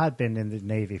 had been in the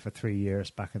Navy for 3 years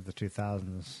back in the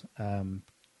 2000s.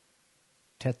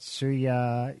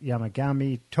 Tetsuya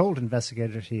Yamagami told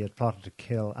investigators he had plotted to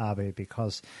kill Abe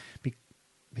because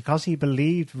he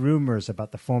believed rumors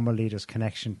about the former leader's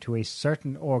connection to a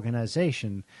certain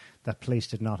organization that police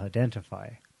did not identify.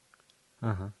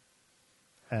 Uh-huh.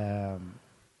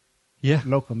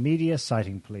 Local media,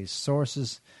 citing police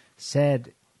sources,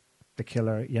 said the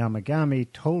killer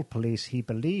Yamagami told police he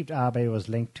believed Abe was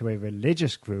linked to a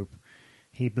religious group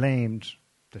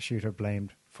the shooter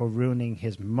blamed for ruining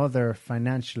his mother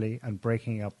financially and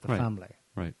breaking up the family.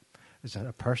 Right. Is that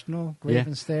a personal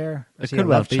grievance there? It could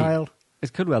well be. Child?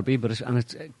 It could well be, but it's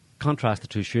contrast the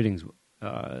two shootings.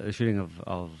 The shooting of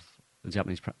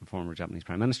the former Japanese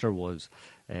Prime Minister was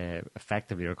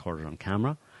effectively recorded on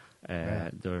camera.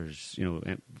 There's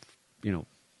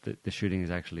the shooting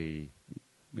is actually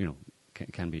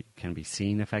can be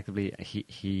seen effectively.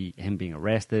 Him being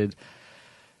arrested.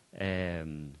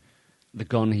 The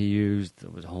gun he used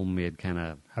was homemade kind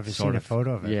of. Have you seen a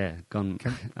photo of it? Yeah, gun.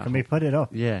 Can we put it up?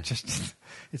 Yeah.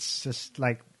 It's just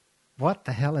like, what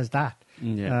the hell is that?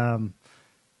 Yeah.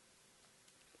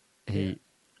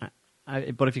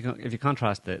 But if you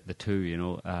contrast the two,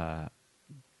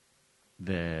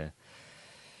 the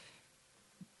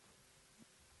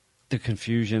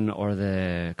confusion or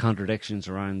the contradictions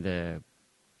around the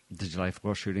July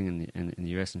 4th shooting in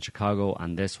the US in Chicago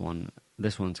and this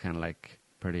one's kind of like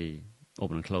pretty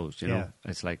open and closed.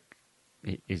 It's like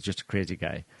he's just a crazy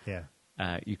guy. Yeah.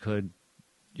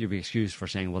 You'd be excused for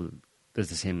saying, well, there's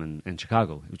the same in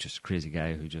Chicago. He was just a crazy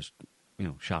guy who just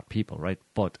shot people, right?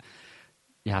 But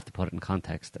you have to put it in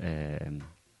context. You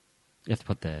have to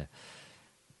put the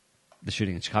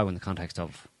shooting in Chicago in the context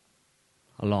of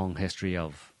a long history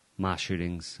of mass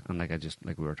shootings, and like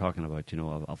we were talking about,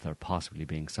 of there possibly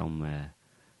being some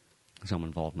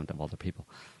involvement of other people.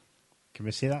 Can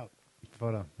we see that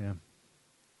photo? Yeah.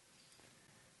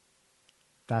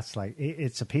 That's like,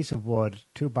 it's a piece of wood,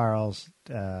 2 barrels,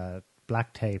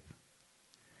 black tape.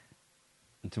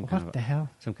 And what the hell?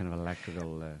 Some kind of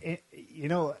electrical...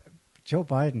 Joe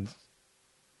Biden,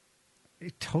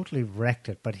 he totally wrecked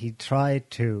it, but he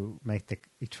tried to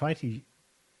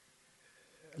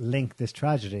link this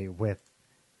tragedy with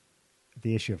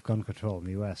the issue of gun control in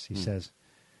the US. He says,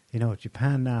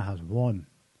 Japan now has won.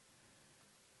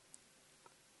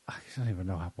 I don't even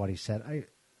know what he said.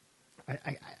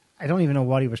 I don't even know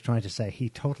what he was trying to say. He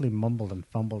totally mumbled and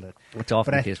fumbled it. It's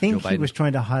often but the I case think for Joe he Biden. was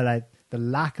trying to highlight the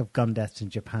lack of gun deaths in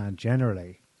Japan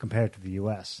generally compared to the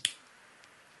US.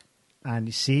 And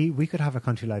you see, we could have a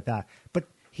country like that. But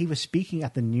he was speaking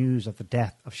at the news of the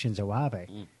death of Shinzo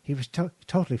Abe. He was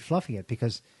totally fluffing it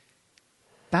because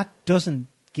that doesn't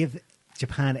give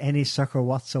Japan any succor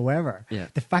whatsoever. Yeah.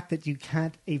 The fact that you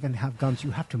can't even have guns,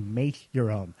 you have to make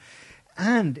your own.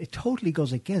 And it totally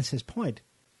goes against his point.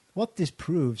 What this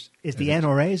proves is the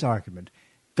NRA's argument.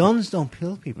 Guns don't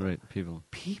kill people. Right, people.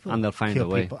 People and they'll find kill a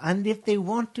way. people. And if they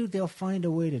want to, they'll find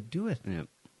a way to do it. Yeah.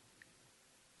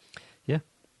 Yeah.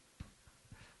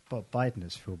 But Biden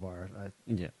is foobar.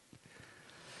 Yeah.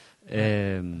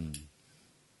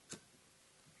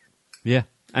 Yeah.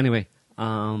 Anyway,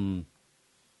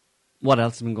 what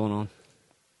else has been going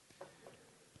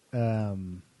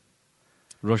on?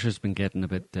 Russia's been getting a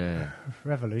bit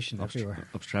revolution everywhere.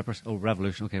 Obstreperous. Oh,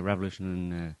 revolution. Okay, revolution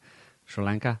in Sri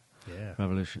Lanka. Yeah.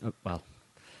 Revolution.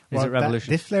 Is it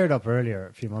revolution? This flared up earlier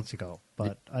a few months ago,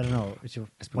 but I don't know. It's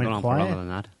been going on for longer than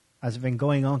that. Has it been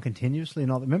going on continuously?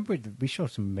 And all? Remember, we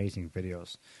showed some amazing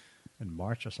videos in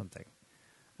March or something.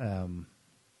 I've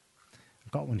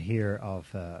got one here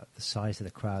of the size of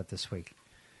the crowd this week.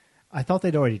 I thought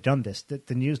they'd already done this.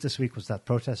 The news this week was that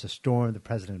protesters stormed the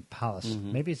President's Palace.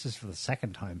 Mm-hmm. Maybe it's just for the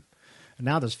second time. And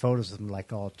now there's photos of them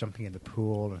like all jumping in the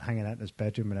pool and hanging out in his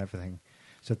bedroom and everything.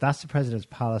 So that's the President's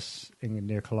Palace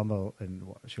near Colombo in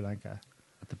Sri Lanka.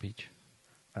 At the beach.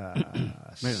 Right on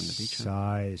the beach.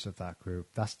 Size of that group.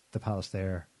 That's the palace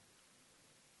there.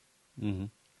 Mm-hmm.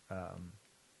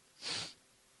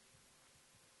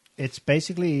 It's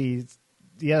basically,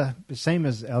 the same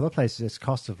as other places. It's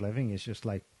cost of living. It's just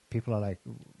like people are like,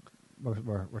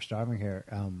 we're starving here.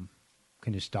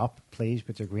 Can you stop, please,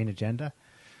 with your green agenda?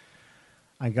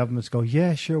 And governments go,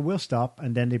 yeah, sure, we'll stop.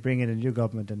 And then they bring in a new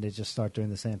government and they just start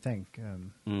doing the same thing.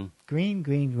 Green,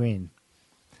 green, green.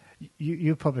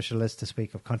 You published a list this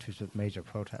week of countries with major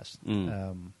protests. Did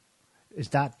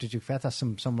you get that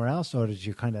somewhere else, or did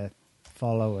you kind of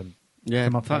follow and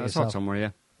come up with it yourself? I saw it somewhere, yeah.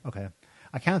 Okay.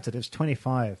 I counted, it was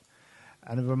 25.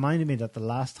 And it reminded me that the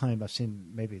last time I've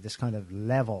seen maybe this kind of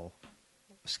level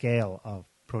scale of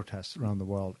protests around the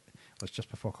world was just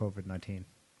before COVID-19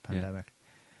 pandemic. Yeah.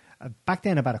 Back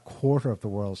then, about a quarter of the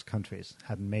world's countries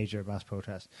had major mass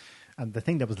protests. And the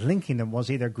thing that was linking them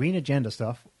was either green agenda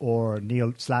stuff or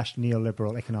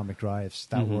neoliberal economic drives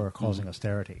that were causing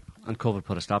austerity. And COVID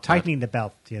put a stop to tightening the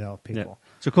belt, people. Yeah.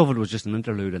 So COVID was just an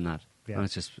interlude in that. Yeah.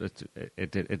 And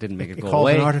it didn't make it go caused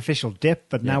away. An artificial dip,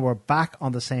 but now we're back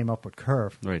on the same upward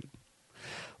curve. Right.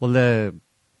 Well,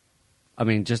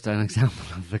 just an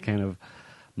example of the kind of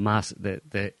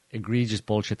the egregious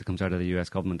bullshit that comes out of the US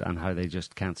government and how they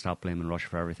just can't stop blaming Russia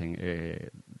for everything.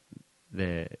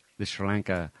 The Sri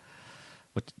Lanka,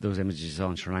 those images you saw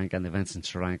in Sri Lanka and the events in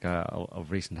Sri Lanka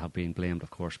of recent have been blamed, of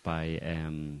course, by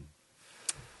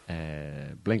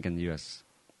Blinken, the US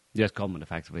government,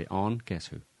 effectively on guess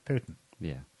who? Putin.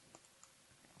 Yeah.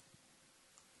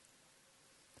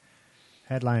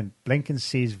 Headline: Blinken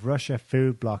sees Russia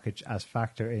food blockage as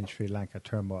factor in Sri Lanka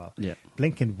turmoil. Yeah.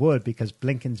 Blinken would because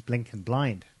Blinken's blinking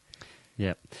blind.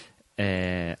 Yeah.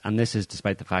 And this is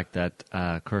despite the fact that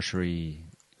a cursory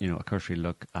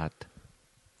look at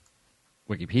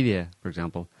Wikipedia, for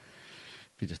example,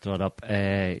 if you just throw it up,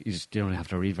 you don't have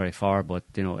to read very far, but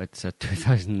it's a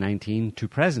 2019 to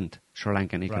present Sri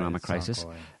Lankan economic crisis.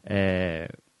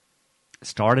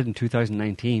 Started in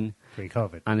 2019.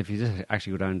 Pre-COVID. And if you just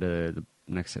actually go down to the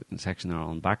next section there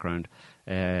on background,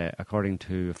 according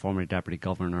to a former deputy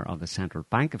governor of the Central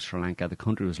Bank of Sri Lanka, the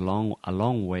country was a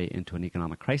long way into an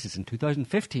economic crisis in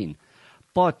 2015.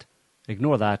 But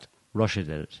ignore that, Russia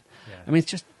did it. Yeah. I mean,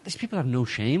 it's just, these people have no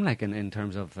shame, like in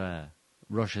terms of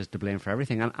Russia's to blame for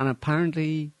everything. And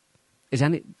apparently,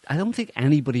 I don't think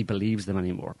anybody believes them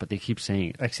anymore, but they keep saying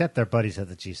it. Except their buddies at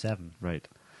the G7. Right.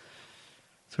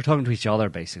 So we're talking to each other,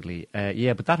 basically.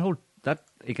 But that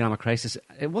economic crisis,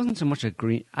 it wasn't so much I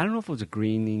don't know if it was a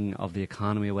greening of the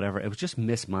economy or whatever. It was just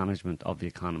mismanagement of the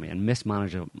economy and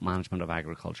mismanagement of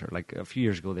agriculture. Like a few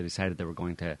years ago, they decided they were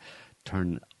going to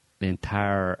turn the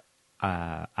entire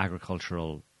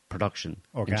agricultural production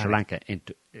in Sri Lanka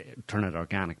turn it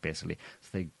organic, basically.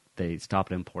 So they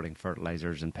stopped importing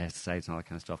fertilizers and pesticides and all that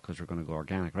kind of stuff because we're going to go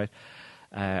organic, right?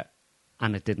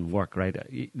 And it didn't work, right?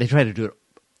 They tried to do it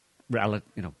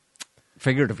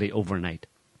figuratively overnight,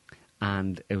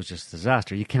 and it was just a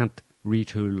disaster. You can't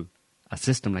retool a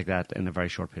system like that in a very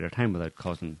short period of time without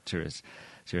causing serious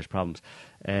problems.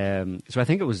 So I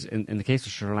think it was in the case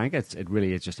of Sri Lanka, it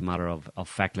really is just a matter of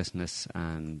fecklessness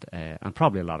and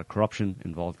probably a lot of corruption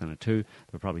involved in it too.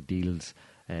 There were probably deals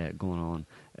going on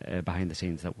behind the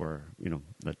scenes that were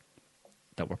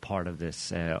that were part of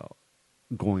this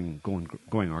going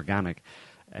organic.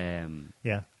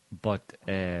 Yeah. But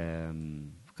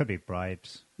because Could be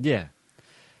bribes. Yeah.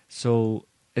 So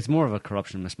it's more of a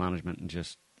corruption, mismanagement, and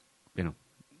just,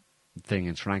 thing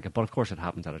in Sri Lanka. But of course it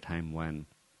happens at a time when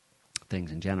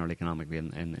things in general, economically,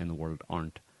 in the world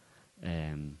aren't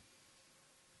in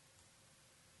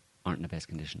the best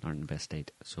condition, aren't in the best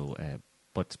state. So,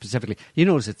 but specifically, you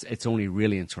notice it's only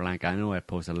really in Sri Lanka. I know I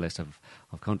posted a list of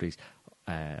countries,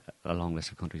 a long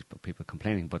list of countries, but people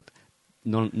complaining, but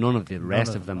none of the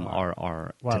rest of them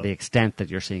are to the extent that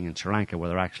you're seeing in Sri Lanka, where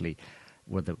they're actually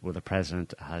where the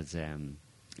president has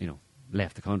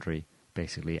left the country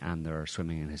basically, and they're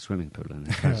swimming in his swimming pool in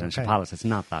his presidential palace. It's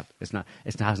not that.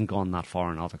 It hasn't gone that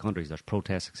far in other countries. There's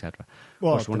protests, etc.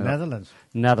 Well, the Netherlands.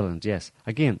 Netherlands, yes.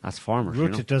 Again, as farmers,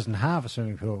 Rutte doesn't have a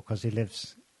swimming pool because he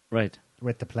lives right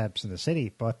with the plebs in the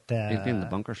city. But he'll be in the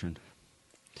bunker soon.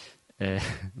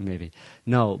 Maybe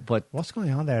no, but what's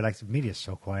going on there? Like, the media's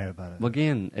so quiet about it. Well,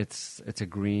 again, it's a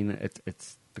green.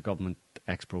 It's the government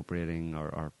expropriating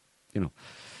or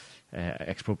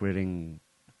expropriating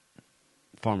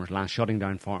farmers' land, shutting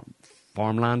down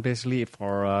farmland, basically,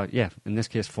 for in this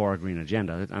case, for a green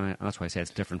agenda. And that's why I say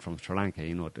it's different from Sri Lanka.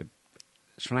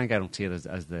 Sri Lanka, I don't see it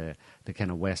as the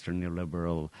kind of Western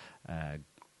neoliberal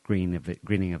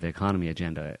greening of the economy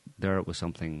agenda. There it was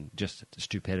something, just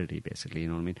stupidity, basically, you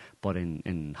know what I mean? But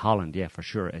in Holland, yeah, for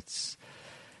sure, it's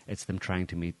them trying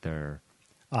to meet their...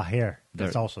 here,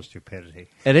 it's also stupidity.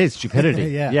 It is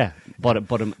stupidity, yeah.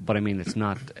 But I mean, it's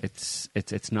not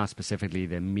specifically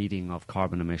the meeting of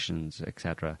carbon emissions,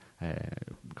 etc.,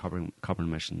 carbon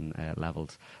emission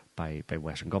levels by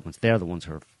Western governments. They're the ones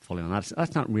who are fully on that.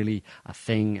 That's not really a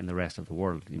thing in the rest of the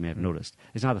world. You may have noticed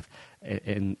it's not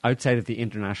outside of the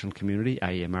international community,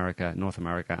 i.e., America, North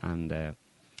America,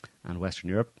 and Western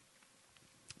Europe.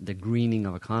 The greening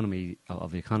of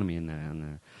the economy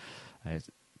and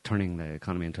turning the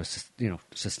economy into a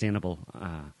sustainable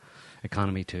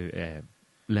economy to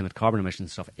limit carbon emissions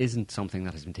and stuff isn't something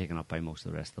that has been taken up by most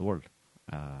of the rest of the world.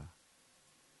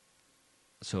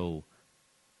 So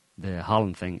the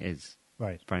Holland thing is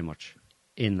very much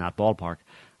in that ballpark.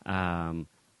 And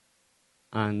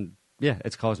yeah,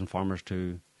 it's causing farmers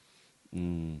to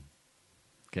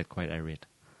get quite irate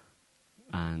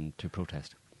and to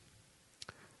protest.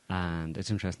 And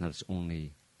it's interesting that it's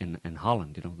only in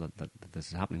Holland, that this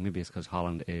is happening. Maybe it's because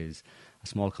Holland is a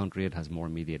small country. It has more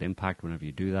immediate impact whenever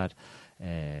you do that.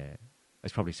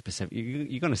 It's probably specific.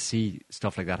 You're going to see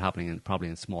stuff like that happening probably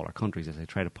in smaller countries as they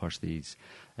try to push this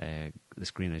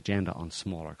green agenda on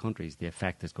smaller countries. The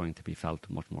effect is going to be felt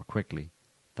much more quickly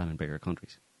than in bigger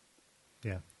countries.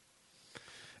 Yeah.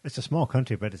 It's a small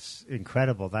country, but it's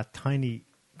incredible. That tiny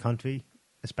country,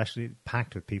 especially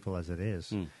packed with people as it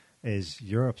is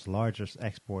Europe's largest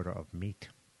exporter of meat.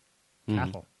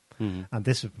 Cattle, and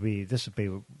this would be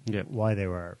why they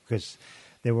were, because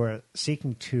they were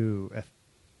seeking to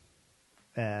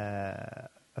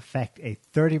affect a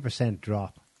 30%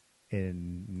 drop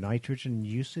in nitrogen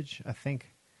usage, I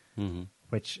think,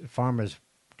 which farmers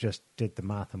just did the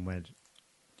math and went,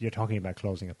 "You're talking about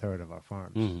closing a third of our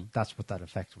farms." That's what that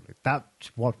effectively.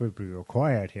 That's what would be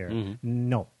required here.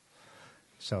 No,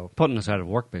 so putting us out of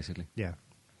work, basically. Yeah,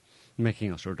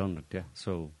 making us redundant. Yeah,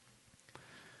 so.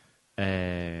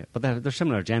 But there's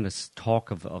similar agendas,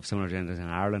 talk of similar agendas in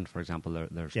Ireland, for example.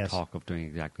 There's talk of doing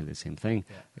exactly the same thing.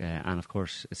 Yeah. And of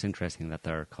course, it's interesting that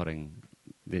they're cutting,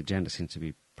 the agenda seems to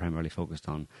be primarily focused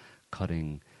on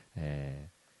cutting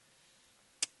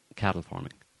cattle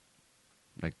farming,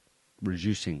 like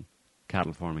reducing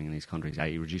cattle farming in these countries,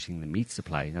 i.e. reducing the meat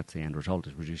supply. That's the end result,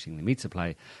 is reducing the meat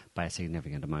supply by a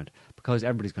significant amount, because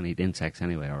everybody's going to eat insects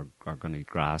anyway, or going to eat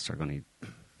grass, or going to eat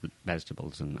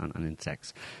vegetables and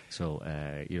insects, so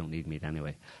you don't need meat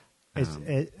anyway. It's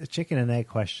a chicken and egg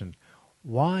question.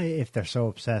 Why, if they're so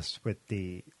obsessed with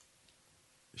the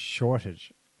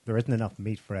shortage, there isn't enough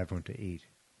meat for everyone to eat,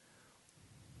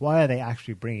 why are they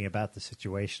actually bringing about the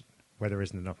situation where there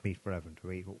isn't enough meat for everyone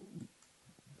to eat?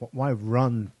 Why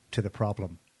run to the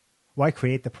problem? Why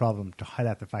create the problem to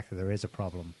highlight the fact that there is a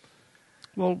problem?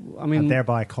 Well, I mean, and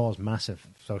thereby cause massive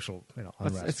social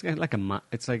unrest. It's like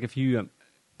it's like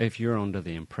if you're under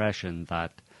the impression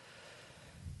that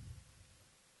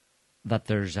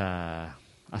there's a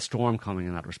storm coming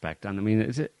in that respect, and I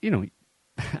mean,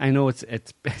 I know it's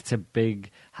a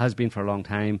big, has been for a long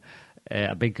time,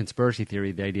 a big conspiracy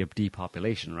theory, the idea of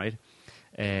depopulation, right?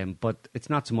 But it's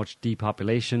not so much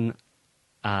depopulation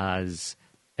as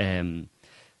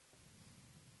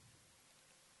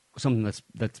something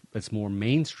that's more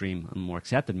mainstream and more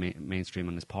accepted mainstream,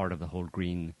 and is part of the whole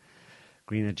green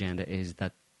agenda, is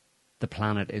that the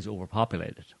planet is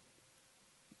overpopulated,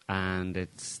 and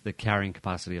it's the carrying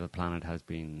capacity of the planet has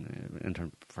been, in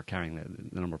terms for carrying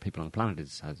the number of people on the planet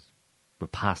we're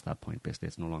past that point. Basically,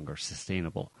 it's no longer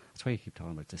sustainable. That's why you keep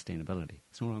talking about sustainability.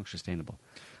 It's no longer sustainable.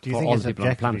 Do you think it's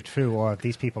objectively true, or have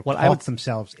these people talked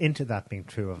themselves into that being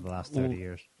true over the last 30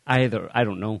 years? Either, I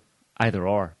don't know. Either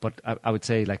or. But I would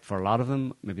say, like, for a lot of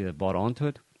them, maybe they've bought onto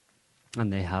it,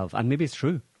 and they have, and maybe it's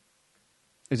true.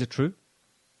 Is it true?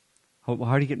 How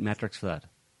do you get metrics for that?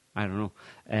 I don't know.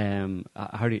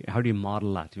 How do you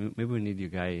model that? Maybe we need your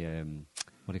guy,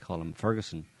 what do you call him,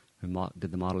 Ferguson, who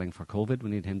did the modelling for COVID. We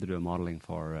need him to do a modelling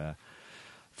for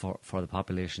the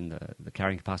population, the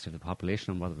carrying capacity of the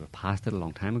population, and whether we've passed it a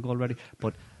long time ago already.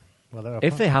 But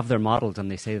if they have their models and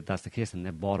they say that that's the case, and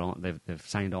they've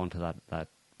signed on to that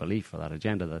belief or that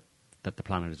agenda that the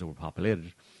planet is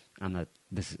overpopulated, and that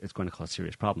it's going to cause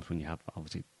serious problems when you have,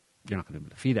 obviously, you're not going to be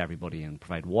able to feed everybody and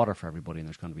provide water for everybody, and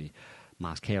there's going to be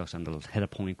mass chaos, and it'll hit a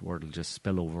point where it'll just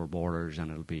spill over borders, and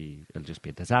it'll just be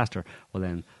a disaster. Well,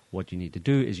 then what you need to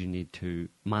do is you need to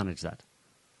manage that.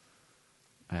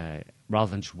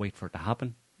 Rather than just wait for it to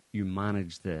happen, you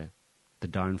manage the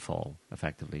downfall,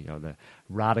 effectively, or the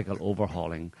radical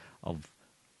overhauling of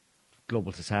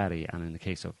global society, and in the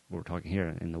case of, we're talking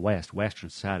here in the West, Western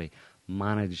society,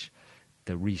 manage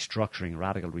the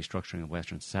radical restructuring of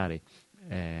Western society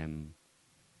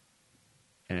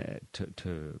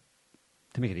to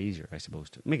make it easier, I suppose,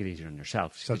 to make it easier on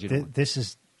yourself. So this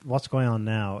is what's going on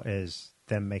now, is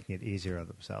them making it easier on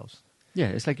themselves. Yeah,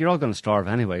 it's like you're all going to starve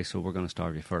anyway, so we're going to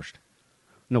starve you first.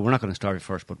 No, we're not going to starve you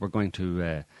first, but we're going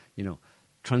to,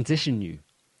 transition you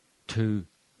to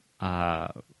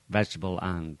vegetable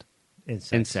and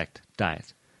insect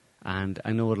diet. And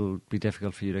I know it'll be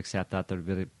difficult for you to accept that. There'll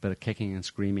be a bit of kicking and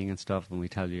screaming and stuff when we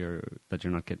tell you that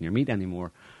you're not getting your meat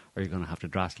anymore, or you're going to have to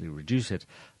drastically reduce it,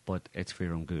 but it's for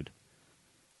your own good.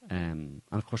 And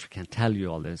of course we can't tell you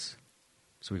all this,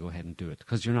 so we go ahead and do it,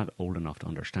 because you're not old enough to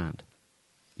understand.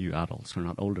 You adults are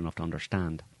not old enough to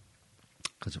understand,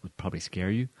 because it would probably scare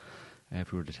you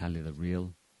if we were to tell you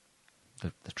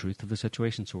the truth of the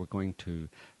situation. So we're going to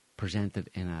present it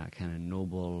in a kind of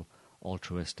noble,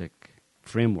 altruistic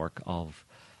framework of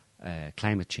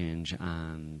climate change,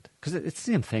 and because it's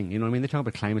the same thing, you know what I mean? They talk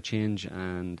about climate change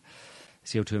and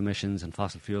CO2 emissions and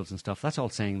fossil fuels and stuff. That's all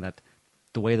saying that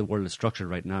the way the world is structured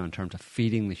right now in terms of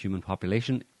feeding the human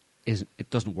population it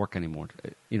doesn't work anymore.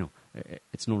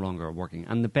 It's no longer working.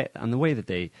 And the way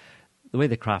they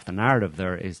craft the narrative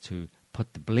there is to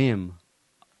put the blame,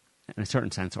 in a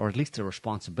certain sense, or at least the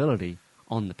responsibility,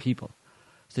 on the people.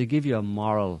 So they give you a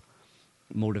moral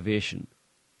motivation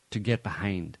to get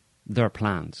behind their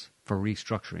plans for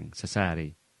restructuring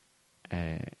society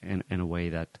in a way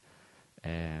that,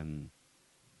 the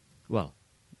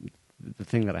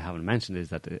thing that I haven't mentioned is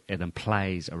that it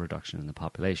implies a reduction in the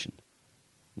population,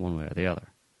 one way or the other.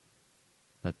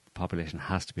 That the population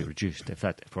has to be reduced. If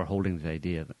we're holding the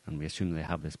idea, and we assume they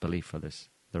have this belief for this,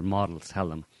 their models tell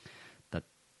them that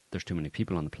there's too many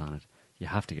people on the planet, you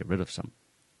have to get rid of some.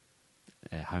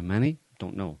 How many?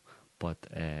 Don't know, but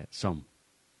some.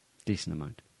 Decent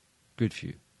amount. Good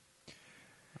few.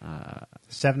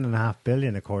 7.5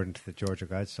 billion according to the Georgia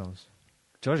Guidestones.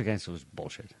 Georgia Guidestones was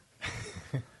bullshit.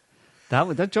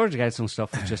 That Georgia Guidestone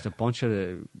stuff was just a bunch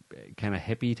of kind of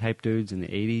hippie type dudes in the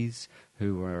 80s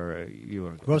who were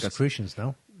Rosicrucians,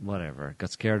 no? Whatever.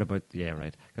 Got scared about the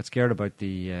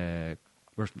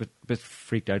were a bit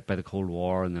freaked out by the Cold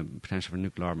War and the potential for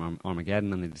nuclear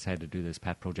Armageddon, and they decided to do this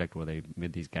pet project where they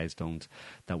made these Guidestones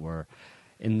that were,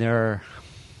 in their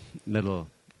little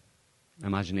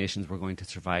imaginations, were going to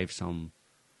survive some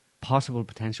possible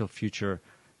potential future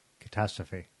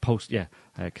catastrophe,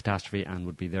 catastrophe, and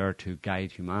would be there to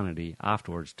guide humanity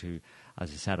afterwards to,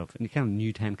 as a set of kind of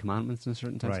new 10 commandments in a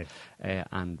certain sense. Right.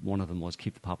 And one of them was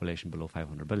keep the population below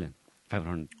 500 million.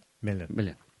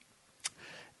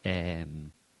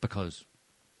 Because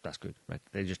that's good, right?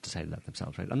 They just decided that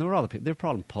themselves, right? And there were other people. They were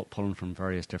probably pulling from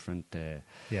various different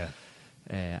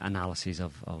analyses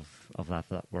of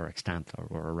that were extant or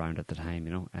were around at the time,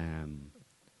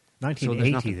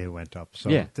 1980 they went up.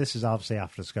 So this is obviously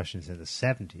after discussions in the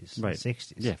 70s, right. and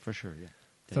 60s. Yeah, for sure, yeah.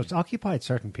 So it's occupied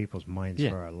certain people's minds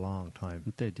for a long time.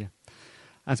 It did, yeah.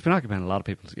 And it's been occupying a lot of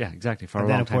people's, exactly, for a long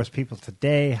time. And then, of course, people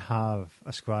today have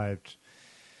ascribed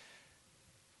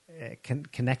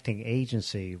connecting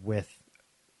agency with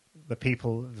the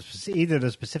people, either the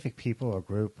specific people or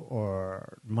group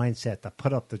or mindset that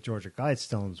put up the Georgia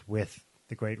Guidestones with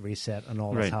the Great Reset and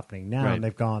all that's happening now. Right. And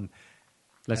they've gone,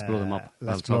 let's blow them up.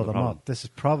 Let's blow them up. This is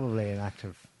probably an act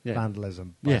of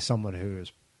vandalism by someone who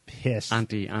is pissed.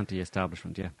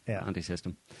 Anti-establishment,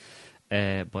 anti-system.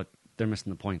 But they're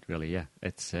missing the point, really,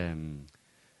 It's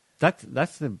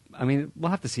that's the. I mean,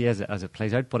 we'll have to see as it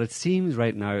plays out. But it seems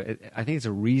right now, I think it's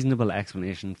a reasonable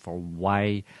explanation for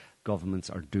why governments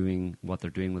are doing what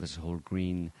they're doing with this whole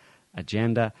green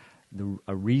agenda.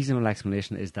 A reasonable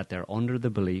explanation is that they're under the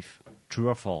belief, true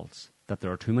or false, that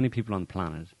there are too many people on the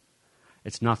planet.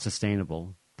 It's not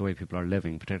sustainable the way people are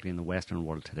living, particularly in the Western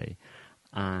world today,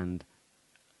 and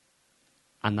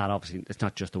that obviously it's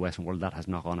not just the Western world, that has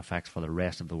knock-on effects for the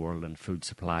rest of the world and food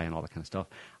supply and all that kind of stuff,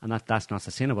 and that's not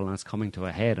sustainable, and it's coming to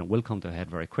a head and will come to a head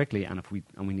very quickly, and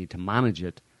we need to manage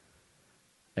it,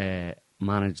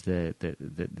 manage the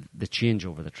change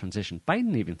over the transition.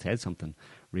 Biden even said something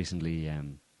recently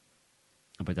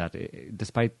about that,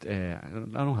 despite I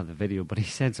don't have the video, but he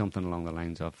said something along the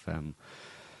lines of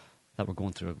that we're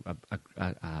going through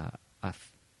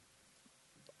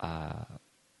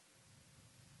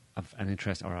an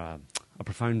interest or a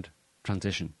profound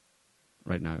transition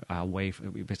right now away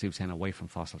from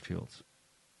fossil fuels.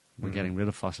 We're getting rid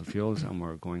of fossil fuels and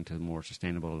we're going to more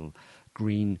sustainable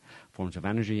green forms of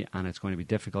energy, and it's going to be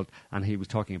difficult. And he was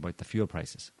talking about the fuel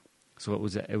prices. So it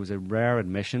was a rare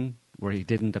admission where he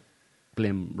didn't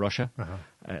blame Russia,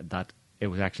 that it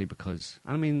was actually because,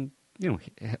 I mean, you know,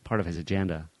 part of his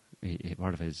agenda,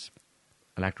 part of his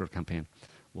electoral campaign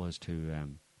was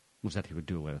that he would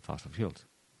do away with fossil fuels.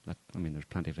 There's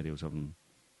plenty of videos of him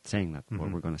saying that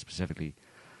we're going to specifically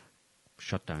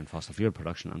shut down fossil fuel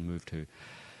production and move to.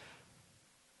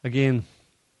 Again,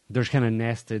 there's kind of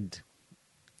nested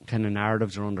kind of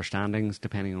narratives or understandings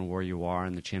depending on where you are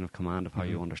in the chain of command of how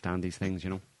you understand these things. You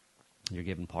know, you're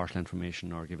given partial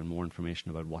information or given more information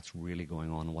about what's really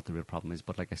going on and what the real problem is.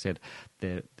 But like I said,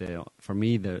 for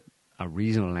me, a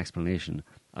reasonable explanation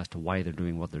as to why they're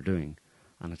doing what they're doing,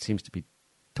 and it seems to be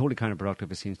totally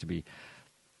counterproductive. It seems to be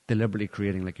deliberately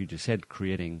creating, like you just said,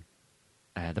 the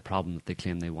problem that they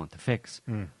claim they want to fix.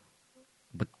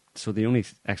 But so the only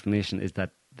explanation is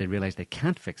that they realize they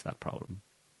can't fix that problem.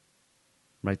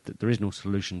 Right? That there is no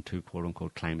solution to quote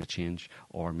unquote climate change,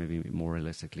 or maybe more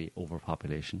realistically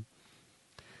overpopulation.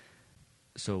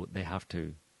 So they have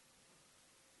to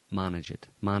manage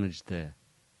the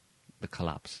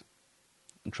collapse,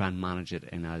 and try and manage it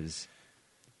in as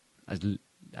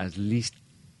least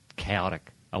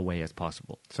chaotic a way as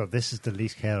possible. So this is the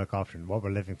least chaotic option. What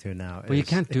we're living through now. But you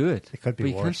can't do it. It could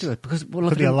be worse. You can't do it because it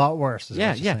could be a lot worse.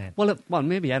 Yeah. Saying. Well,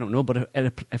 maybe I don't know. But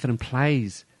if it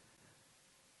implies,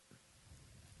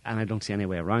 and I don't see any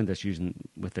way around this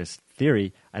with this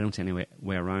theory, I don't see any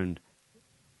way around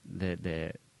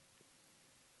the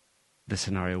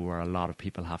scenario where a lot of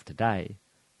people have to die.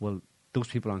 Well, those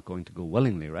people aren't going to go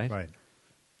willingly, right? Right.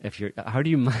 How do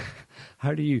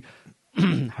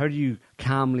you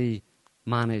calmly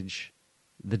manage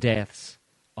the deaths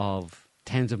of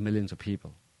tens of millions of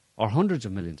people or hundreds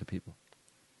of millions of people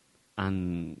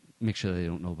and make sure they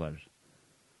don't know about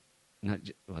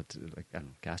it? Like, I don't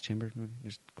know, gas chambers, maybe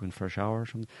just going for a shower or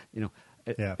something. You know,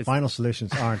 final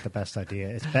solutions aren't the best idea.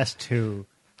 It's best to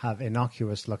have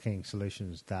innocuous-looking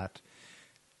solutions that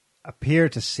appear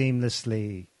to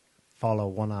seamlessly follow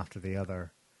one after the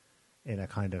other in a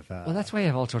kind of... well, that's why you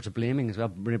have all sorts of blaming as well.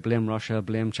 Blame Russia,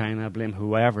 blame China, blame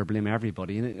whoever, blame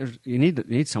everybody. And you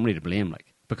need somebody to blame,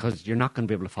 because you're not going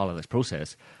to be able to follow this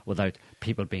process without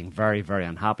people being very, very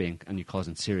unhappy and you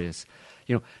causing serious...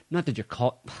 You know, not that you're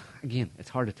caught... Again, it's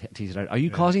hard to tease it out. Are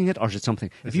you causing it, or is it something...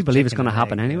 If you believe it's going to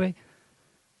happen anyway,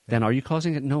 then are you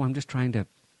causing it? No, I'm just trying to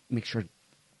make sure,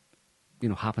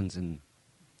 happens in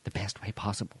the best way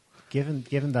possible. Given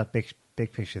that big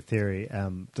picture theory,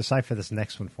 decipher this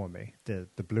next one for me. The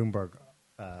Bloomberg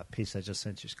piece I just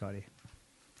sent you, Scotty.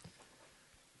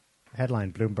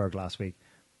 Headline Bloomberg last week: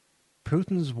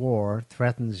 Putin's war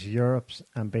threatens Europe's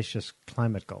ambitious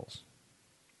climate goals.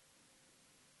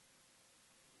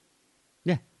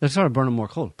 Yeah, they're sort of burning more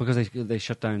coal because they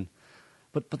shut down.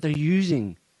 But they're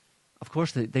using, of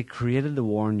course, they created the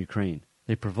war in Ukraine.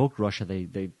 They provoked Russia.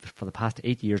 They for the past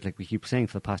 8 years, like we keep saying,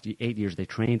 for the past 8 years, they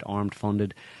trained, armed,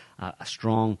 funded a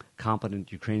strong,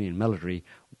 competent Ukrainian military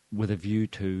with a view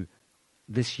to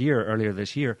earlier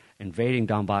this year, invading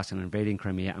Donbass and invading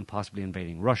Crimea and possibly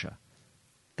invading Russia.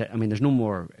 There's no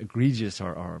more egregious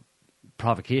or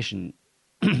provocation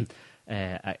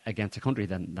against a country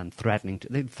than threatening.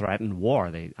 They threatened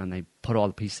war. They put all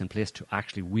the pieces in place to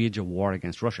actually wage a war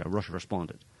against Russia. Russia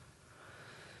responded.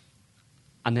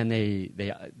 And then they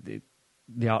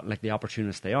like the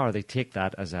opportunists they are, they take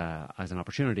that as an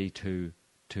opportunity to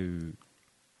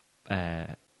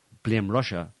blame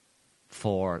Russia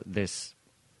for this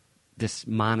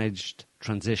managed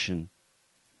transition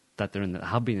that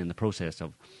have been in the process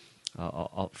of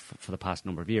for the past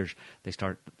number of years, it's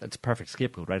a perfect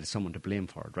scapegoat, right? It's someone to blame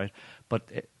for it, right? But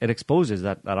it exposes,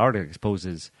 that article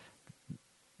exposes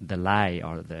the lie,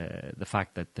 or the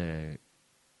fact that the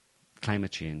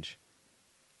climate change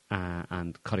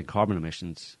and cutting carbon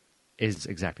emissions is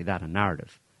exactly that, a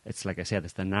narrative. It's like I said,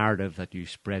 it's the narrative that you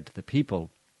spread to the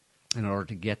people in order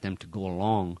to get them to go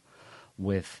along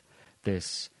with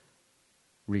this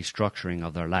restructuring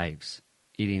of their lives,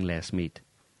 eating less meat,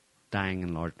 dying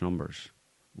in large numbers,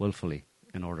 willfully,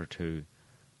 in order to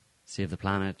save the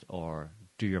planet or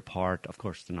do your part. Of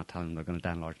course, they're not telling them they're going to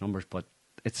die in large numbers, but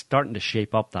it's starting to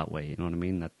shape up that way, you know what I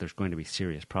mean, that there's going to be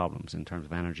serious problems in terms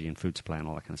of energy and food supply and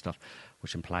all that kind of stuff,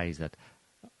 which implies that,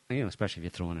 you know, especially if you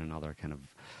throw in another kind of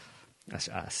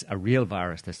a real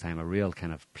virus this time, a real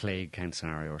kind of plague kind of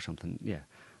scenario or something, yeah.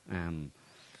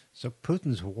 So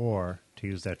Putin's war, to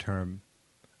use that term,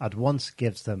 at once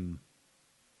gives them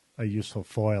a useful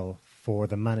foil for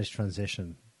the managed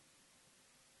transition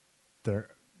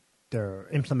they're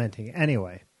implementing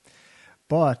anyway.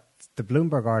 But the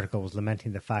Bloomberg article was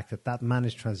lamenting the fact that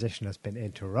managed transition has been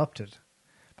interrupted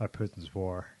by Putin's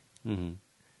war in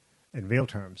real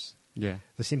terms. Yeah.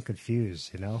 They seem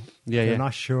confused, you know? Yeah, They're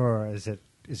not sure, is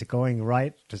it going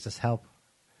right? Does this help?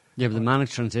 Yeah, but the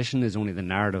managed transition is only the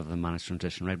narrative of the managed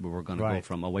transition, right? Where we're going to go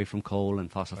from away from coal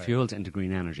and fossil fuels into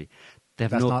green energy.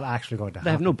 That's not actually going to happen.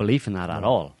 They have no belief in that at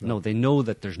all. No, they know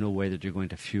that there's no way that you're going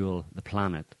to fuel the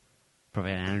planet,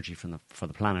 provide energy for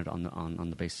the planet on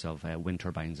the basis of wind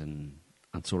turbines and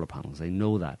solar panels. They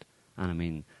know that. And I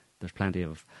mean, there's plenty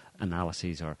of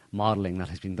analyses or modelling that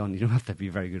has been done. You don't have to be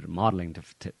very good at modelling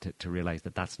to realise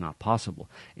that that's not possible.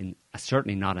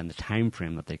 Certainly not in the time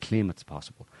frame that they claim it's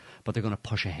possible. But they're going to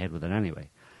push ahead with it anyway.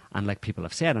 And like people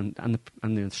have said, and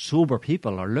the sober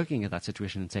people are looking at that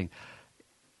situation and saying,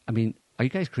 I mean, are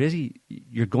you guys crazy?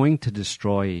 You're going to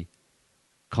destroy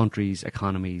countries,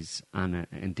 economies, and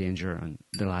endanger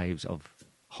the lives of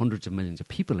hundreds of millions of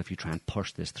people if you try and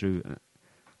push this through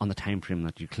on the time frame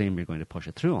that you claim you're going to push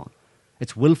it through on.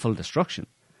 It's willful destruction.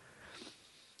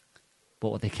 But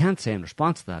what they can't say in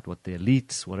response to that, what the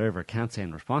elites, whatever, can't say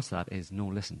in response to that is, no,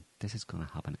 listen, this is going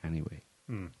to happen anyway.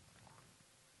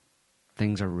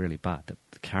 Things are really bad. The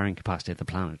carrying capacity of the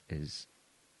planet is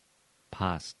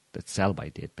past its sell-by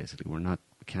date, basically. We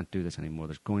can't do this anymore.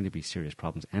 There's going to be serious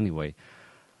problems anyway.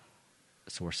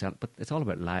 So we're selling, but it's all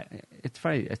about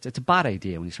it's a bad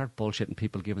idea when you start bullshitting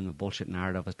people, giving them a bullshit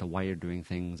narrative as to why you're doing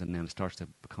things, and then it starts to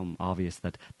become obvious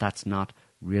that that's not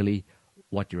really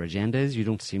what your agenda is. You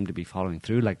don't seem to be following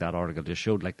through, like that article just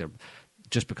showed. Like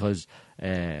just because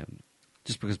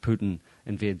Putin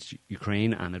invades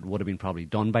Ukraine, and it would have been probably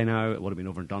done by now, it would have been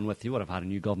over and done with. You would have had a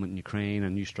new government in Ukraine, a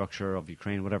new structure of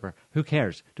Ukraine, whatever. Who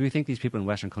cares? Do we think these people in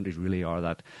Western countries really are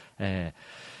that?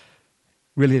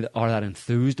 Really are that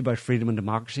enthused about freedom and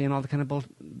democracy and all the kind of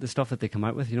the stuff that they come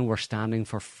out with? You know, we're standing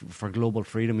for global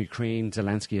freedom. Ukraine,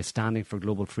 Zelensky is standing for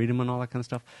global freedom and all that kind of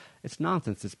stuff. It's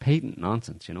nonsense. It's patent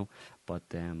nonsense, you know. But,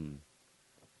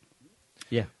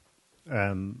 yeah.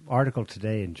 Article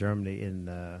today in Germany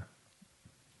in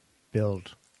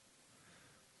Bild,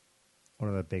 one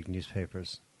of the big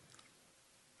newspapers.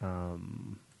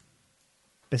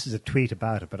 This is a tweet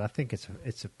about it, but I think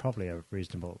it's probably a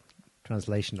reasonable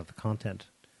translation of the content.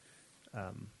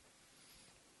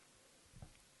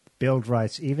 Bild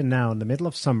writes, even now in the middle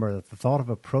of summer, the thought of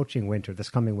approaching winter,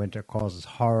 this coming winter, causes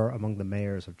horror among the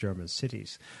mayors of German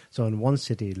cities. So in one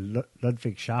city,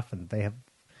 Ludwigshafen, they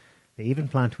even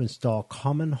plan to install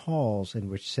common halls in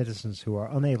which citizens who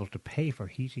are unable to pay for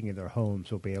heating in their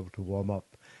homes will be able to warm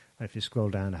up. And if you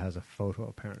scroll down, it has a photo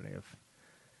apparently of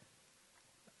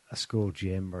a school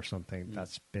gym or something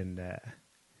that's been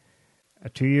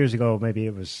 2 years ago. Maybe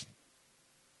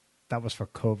that was for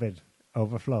COVID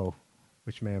overflow,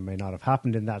 which may or may not have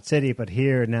happened in that city. But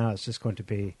here now, it's just going to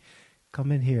be,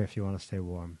 come in here if you want to stay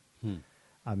warm.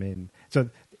 I mean, so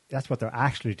that's what they're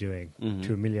actually doing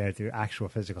to ameliorate the actual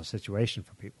physical situation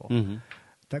for people,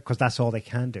 because that's all they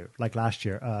can do. Like last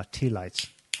year, tea lights.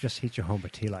 Just heat your home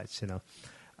with tea lights. You know,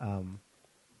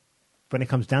 when it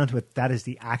comes down to it, that is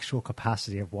the actual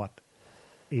capacity of what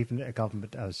even a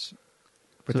government as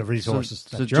with the resources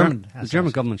that the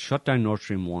German government shut down Nord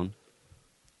Stream 1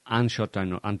 and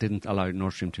didn't allow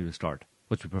Nord Stream 2 to start,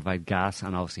 which would provide gas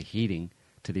and obviously heating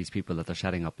to these people that they're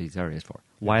setting up these areas for.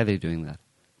 Why are they doing that?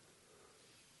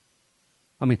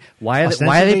 I mean, why are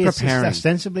they preparing?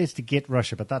 Ostensibly, it's to get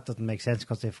Russia, but that doesn't make sense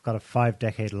because they've got a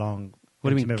 5-decade-long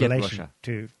relation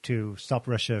to stop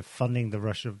Russia funding the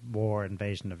Russia war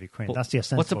invasion of Ukraine. Well, that's the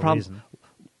ostensible reason.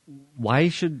 Why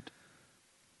should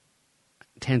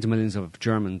tens of millions of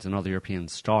Germans and other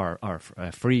Europeans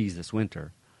freeze this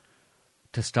winter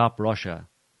to stop Russia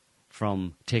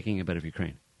from taking a bit of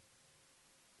Ukraine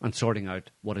and sorting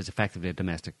out what is effectively a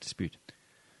domestic dispute?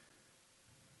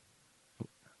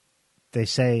 They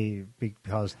say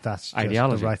because that's just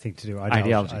ideology. the right thing to do.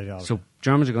 Ideology. So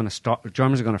Germans are going to stop.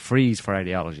 Germans are going to freeze for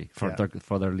ideology,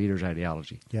 for their leader's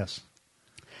ideology. Yes,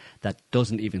 that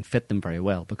doesn't even fit them very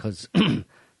well because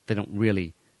they're not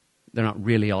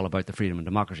really all about the freedom and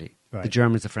democracy. Right. The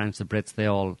Germans, the French, the Brits, they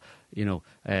all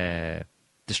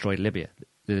destroyed Libya.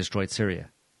 They destroyed Syria.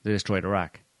 They destroyed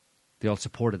Iraq. They all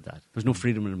supported that. There was no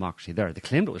freedom and democracy there. They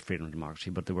claimed it was freedom and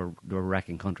democracy, but they were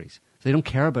wrecking countries. So they don't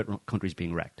care about countries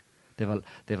being wrecked. They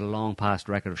have a long past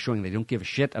record of showing they don't give a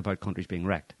shit about countries being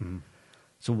wrecked. Mm-hmm.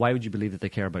 So why would you believe that they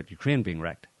care about Ukraine being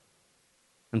wrecked?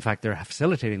 In fact, they're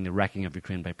facilitating the wrecking of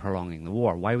Ukraine by prolonging the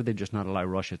war. Why would they just not allow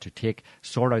Russia to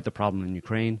sort out the problem in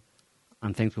Ukraine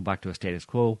and things go back to a status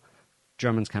quo?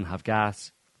 Germans can have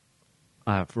gas,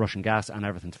 Russian gas, and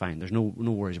everything's fine. There's no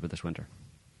worries about this winter.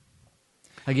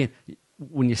 Again,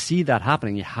 when you see that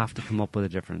happening, you have to come up with a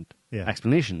different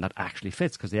explanation that actually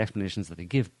fits, because the explanations that they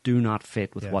give do not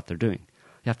fit with what they're doing.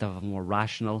 You have to have a more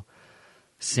rational,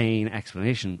 sane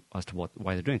explanation as to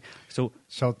why they're doing. So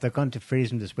they're going to freeze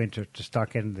them this winter to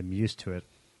start getting them used to it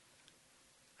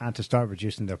and to start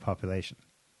reducing their population.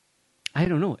 I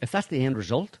don't know. If that's the end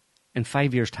result, in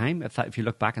 5 years' time, if you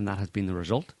look back and that has been the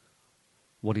result,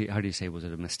 how do you say, was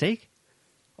it a mistake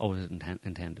or was it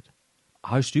intended?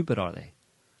 How stupid are they?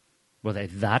 Were they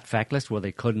that feckless where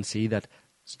they couldn't see that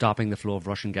stopping the flow of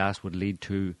Russian gas would lead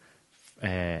to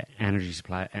energy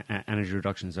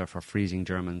reductions there for freezing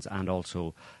Germans and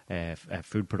also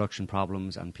food production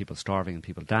problems and people starving and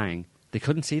people dying? They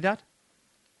couldn't see that?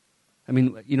 I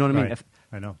mean, you know what I mean? Right.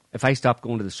 I know. If I stop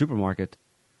going to the supermarket,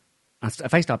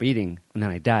 if I stop eating and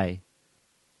then I die...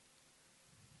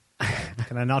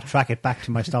 Can I not track it back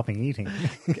to my stopping eating?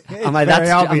 Am I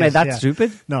that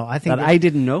stupid? No, I think... I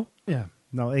didn't know? Yeah.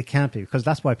 No, it can't be, because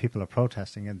that's why people are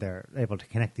protesting, and they're able to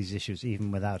connect these issues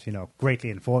even without, greatly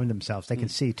informing themselves. They can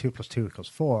see 2 + 2 =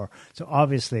 4. So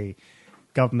obviously,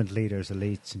 government leaders,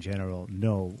 elites in general,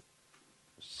 know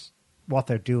what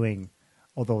they're doing,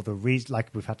 although the reason,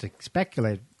 like we've had to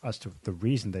speculate as to the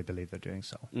reason they believe they're doing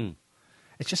so. Mm.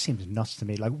 It just seems nuts to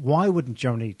me. Like, why wouldn't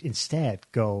Germany instead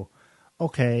go,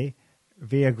 okay,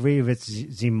 we agree with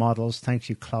the models, thank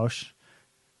you, Klaus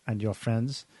and your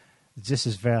friends, this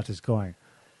is where it is going.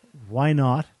 Why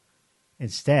not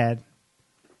instead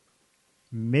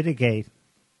mitigate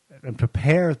and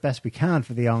prepare as best we can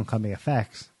for the oncoming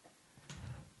effects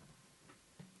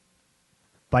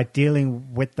by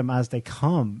dealing with them as they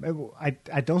come? I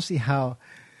don't see how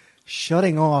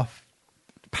shutting off,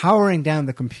 powering down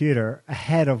the computer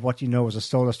ahead of what is a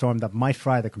solar storm that might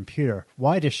fry the computer,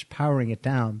 why does powering it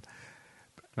down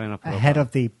ahead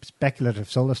of the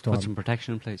speculative solar storm? Put some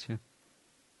protection in place, yeah.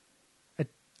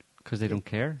 Because they don't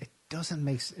care. It doesn't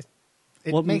make sense.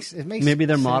 Maybe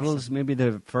their models, maybe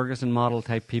the Ferguson model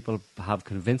type people have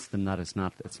convinced them that it's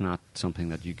not something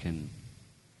that you can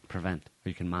prevent or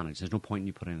you can manage. There's no point in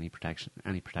you putting any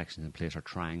protections in place or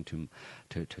trying to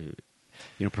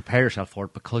prepare yourself for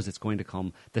it, because it's going to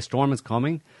come. The storm is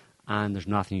coming, and there's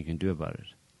nothing you can do about it.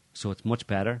 So it's much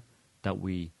better that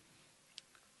we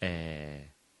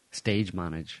stage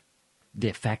manage the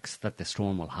effects that the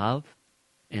storm will have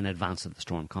in advance of the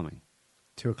storm coming.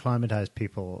 To acclimatize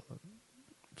people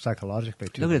psychologically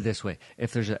too. Look at it this way.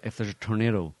 If there's a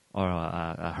tornado or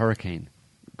a hurricane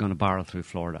going to barrel through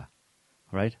Florida,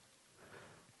 right?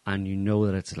 And you know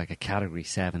that it's like a category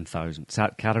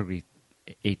category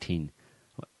 18,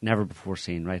 never before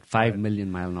seen, right? 5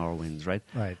 million mile an hour winds, right?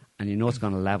 Right. And you know it's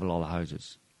going to level all the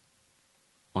houses.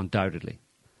 Undoubtedly.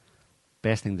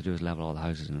 Best thing to do is level all the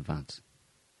houses in advance.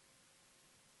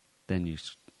 Then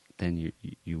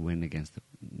you win against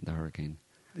the hurricane.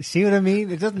 See what I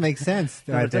mean? It doesn't make sense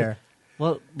right there.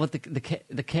 Well, but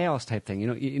the chaos type thing,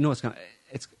 it's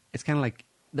kind of like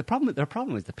their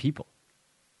problem is the people.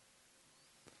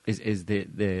 Is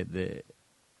the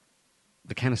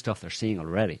kind of stuff they're seeing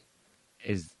already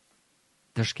is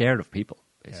they're scared of people.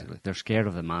 Basically, they're scared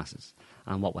of the masses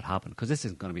and what would happen, because this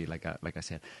isn't going to be like I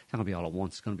said, it's not going to be all at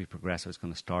once. It's going to be progressive. It's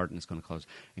going to start, and it's going to cause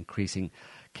increasing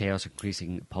chaos,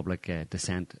 increasing public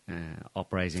dissent,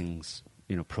 uprisings,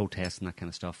 protests and that kind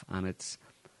of stuff. And it's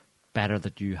better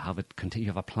that you have you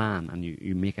have a plan and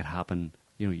you make it happen.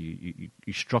 You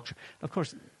structure. Of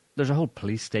course, there's a whole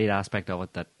police state aspect of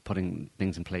it, that putting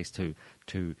things in place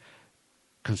to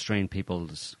constrain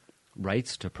people's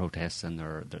rights to protest and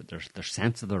their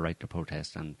sense of the right to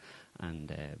protest and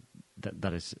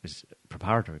that is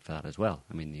preparatory for that as well.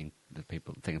 I mean, the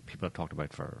people have talked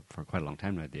about for quite a long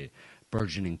time now, the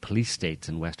burgeoning police states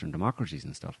in Western democracies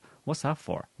and stuff. What's that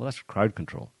for? Well, that's for crowd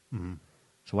control. Mm-hmm.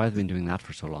 So why have they been doing that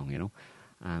for so long, you know?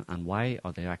 And why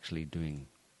are they actually doing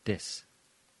this?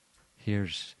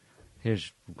 Here's we're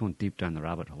going deep down the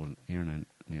rabbit hole here now,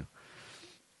 you know.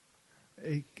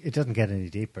 It doesn't get any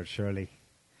deeper, surely.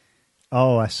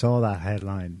 Oh, I saw that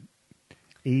headline.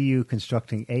 EU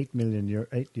constructing €8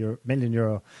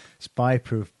 million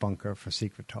spy-proof bunker for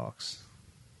secret talks.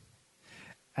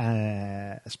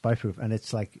 Spy-proof, and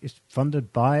it's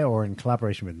funded by or in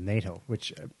collaboration with NATO,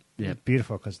 which is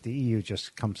beautiful because the EU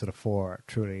just comes to the fore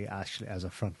truly actually as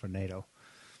a front for NATO.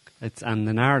 And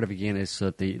the narrative again is so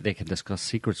that they can discuss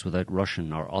secrets without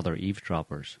Russian or other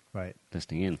eavesdroppers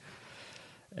listening in.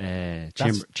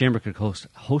 Chamber could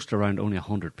host around only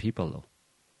 100 people, though.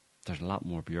 There's a lot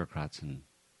more bureaucrats in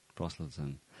Brussels,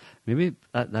 and maybe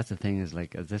that's the thing is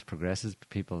as this progresses,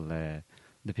 the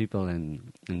people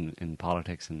in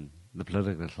politics and the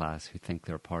political class who think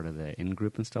they're part of the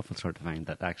in-group and stuff will start to find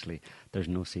that actually there's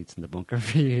no seats in the bunker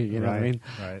for you, you know what I mean?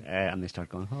 Right. And they start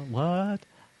going, oh, what?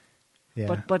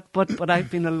 Yeah. But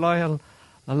I've been a loyal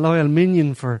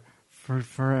minion for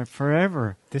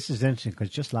forever. This is interesting because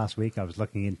just last week I was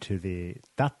looking into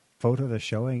that photo they're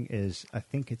showing is, I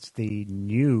think it's the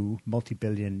new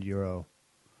multi-billion euro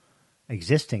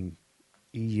existing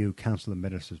EU Council of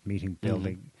Ministers meeting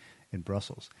building in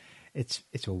Brussels. It's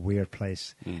a weird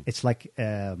place. It's like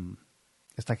from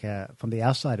the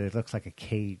outside it looks like a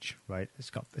cage, right?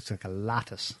 It's like a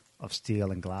lattice of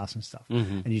steel and glass and stuff.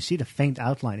 And you see the faint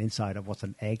outline inside of what's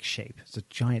an egg shape. It's a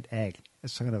giant egg.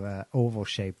 It's sort of an oval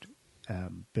shaped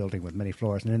building with many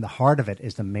floors, and in the heart of it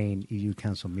is the main EU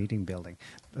Council meeting building.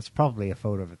 That's probably a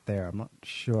photo of it there. I'm not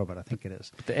sure, but I think it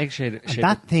is. But the egg shape,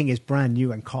 that thing is brand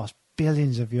new and cost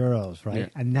billions of euros, right? Yeah.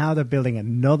 And now they're building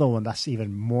another one that's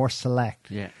even more select.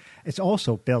 Yeah. It's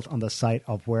also built on the site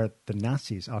of where the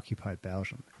Nazis occupied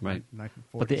Belgium. Right. In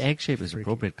 1940s. But the egg shape is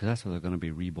appropriate because that's where they're going to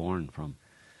be reborn from.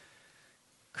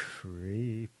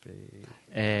 Creepy.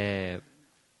 I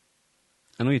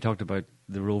know you talked about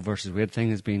the Roe versus Wade thing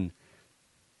has been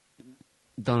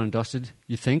done and dusted,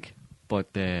 you think,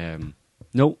 but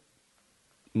no.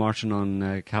 Marching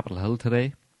on Capitol Hill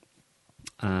today,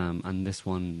 and this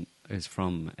one is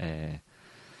from the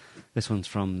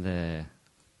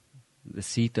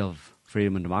seat of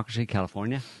freedom and democracy,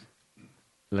 California.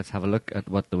 Let's have a look at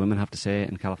what the women have to say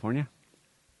in California.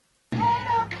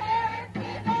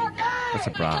 That's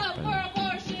a bra.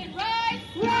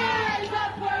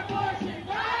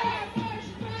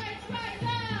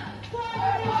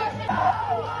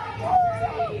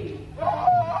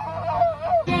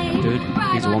 Dude,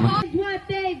 he's a woman. What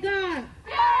they got.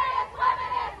 Furious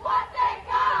women is what they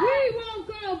got. We won't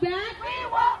go back. We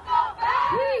won't go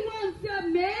back. We won't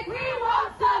submit. We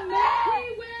won't submit. We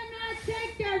will not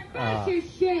take their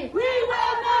fascist shit. We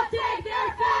will not take their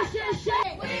fascist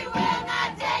shit. We will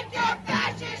not take their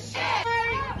fascist shit.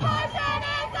 Abortion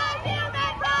is a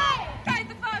human right. Right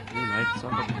the fuck now. Right the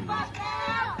fuck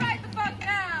now. Right the fuck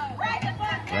now. Right the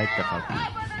fuck now. Right the fuck now.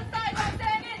 Up on the sidewalks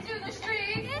and into the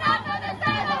street. Up on the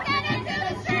sidewalks and into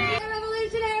the street.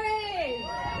 Revolutionaries.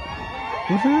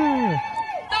 Woohoo!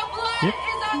 The blood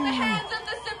is on the hands of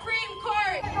the Supreme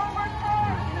Court.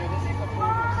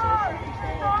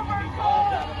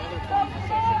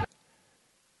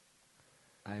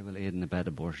 I will aid and abet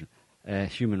abortion.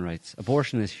 Human rights.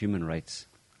 Abortion is human rights.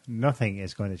 Nothing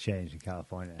is going to change in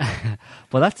California.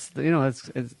 Well, that's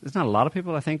it's not a lot of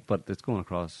people, I think, but it's going on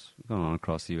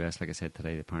across the US. Like I said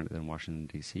today, apparently in Washington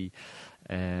DC.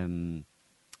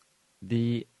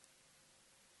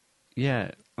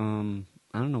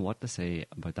 I don't know what to say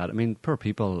about that. I mean, poor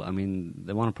people. I mean,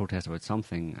 they want to protest about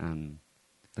something, and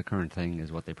the current thing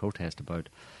is what they protest about.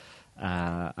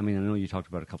 I mean, I know you talked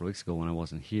about it a couple of weeks ago when I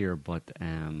wasn't here, but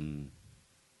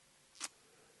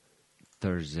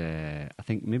there's I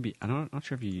think maybe I'm not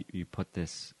sure if you put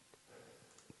this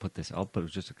up, but it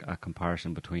was just a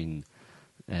comparison between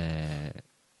the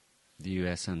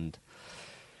US and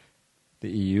the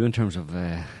EU in terms of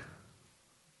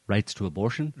rights to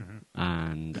abortion,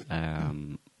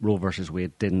 and Roe versus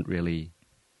Wade didn't really.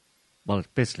 Well, it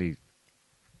basically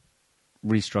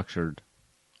restructured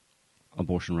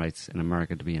abortion rights in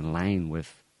America to be in line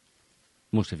with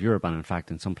most of Europe, and in fact,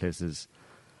 in some places,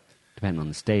 depending on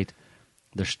the state,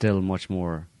 there's still much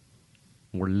more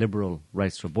liberal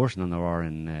rights to abortion than there are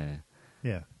in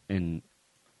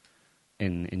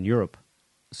Europe.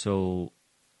 So,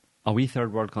 are we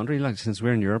third world country? Like, since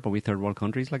we're in Europe, are we third world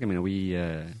countries? Like, I mean, are we?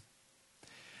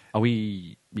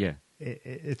 Yeah.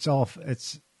 It's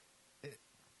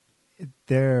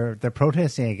they're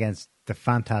protesting against the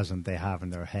phantasm they have in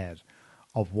their head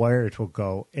of where it will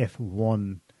go if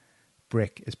one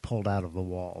brick is pulled out of the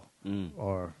wall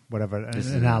or whatever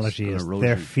analogy is.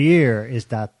 Their fear is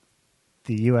that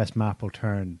the US map will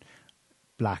turn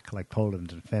black like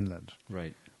Poland and Finland,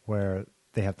 right, where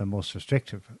they have the most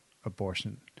restrictive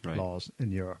abortion laws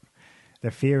in Europe. Their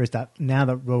fear is that now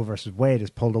that Roe versus Wade is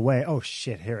pulled away, oh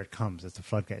shit, here it comes. It's the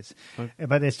floodgates. Right.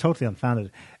 But it's totally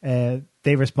unfounded.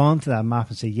 They respond to that map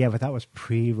and say, yeah, but that was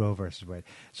pre-Roe versus Wade.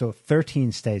 So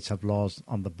 13 states have laws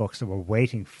on the books that were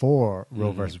waiting for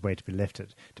Roe versus Wade to be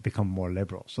lifted, to become more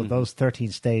liberal. So those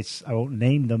 13 states, I won't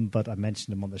name them, but I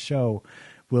mentioned them on the show,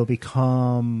 will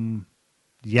become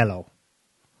yellow.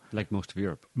 Like most of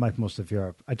Europe. Like most of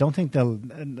Europe. I don't think they'll...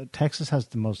 Texas has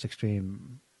the most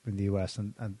extreme in the US,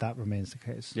 and that remains the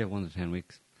case. Yeah, 1 to 10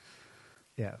 weeks.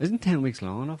 Yeah. Isn't 10 weeks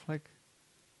long enough, like?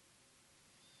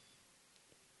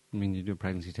 I mean, you do a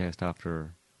pregnancy test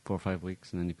after 4 or 5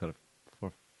 weeks, and then you've got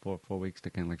 4 weeks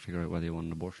to kind of like figure out whether you want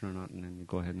an abortion or not, and then you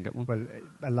go ahead and get one. Well,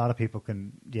 a lot of people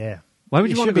can, yeah. Why would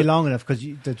you want to be long enough? Because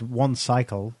there's one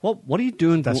cycle. What are you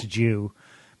doing? That's due.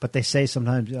 But they say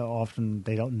sometimes, often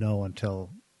they don't know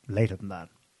until later than that.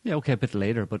 Yeah, okay, a bit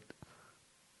later, but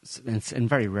it's in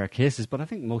very rare cases. But I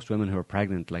think most women who are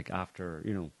pregnant, like after,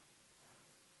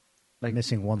 like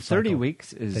missing one cycle, 30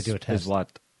 weeks they do a test. Is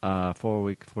what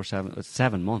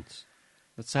 7 months.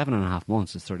 That's 7.5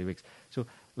 months is 30 weeks. So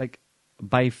like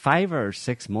by 5 or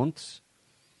 6 months,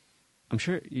 I'm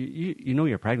sure you know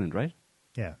you're pregnant, right?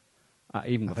 Yeah.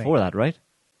 Even before that, right?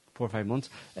 4 or 5 months.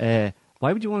 Why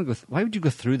would you want to go? Why would you go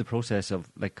through the process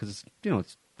of because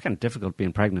it's kind of difficult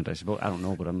being pregnant, I suppose. I don't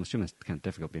know, but I'm assuming it's kind of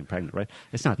difficult being pregnant, right?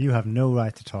 It's not. You have no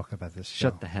right to talk about this.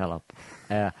 Shut the hell up.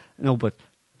 No, but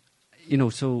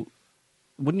so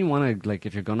wouldn't you want to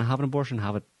if you're going to have an abortion,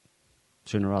 have it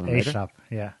sooner rather than later? ASAP,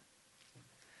 yeah.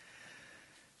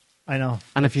 I know.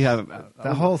 And if you have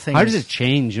the whole thing, how does it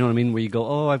change? You know what I mean? Where you go,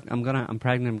 oh, I'm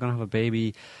pregnant, I'm gonna have a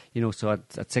baby. So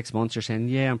at 6 months you're saying,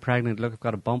 yeah, I'm pregnant. Look, I've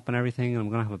got a bump and everything, and I'm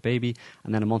gonna have a baby.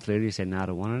 And then a month later you say, nah, I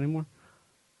don't want it anymore.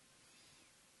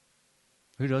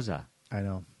 Who does that? I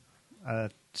know.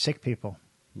 Sick people.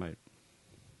 Right.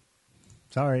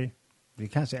 Sorry, you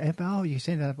can't say. Hey, you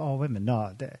say that of all women?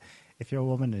 No. If you're a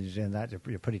woman and you're doing that,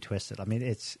 you're pretty twisted. I mean,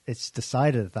 it's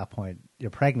decided at that point. You're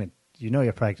pregnant. You know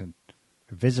you're pregnant.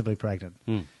 Visibly pregnant.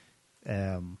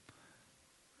 Do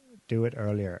it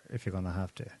earlier if you're going to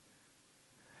have to.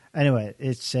 Anyway,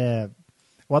 it's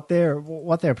what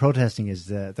they're protesting is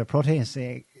they're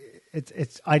protesting.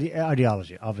 It's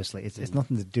ideology. Obviously, it's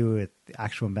nothing to do with the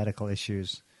actual medical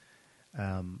issues,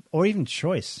 or even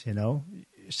choice.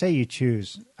 Say you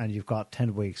choose and you've got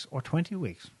 10 weeks or 20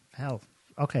 weeks. Hell,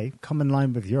 okay, come in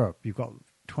line with Europe. You've got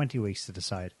 20 weeks to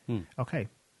decide. Okay,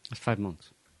 that's 5 months.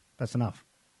 That's enough.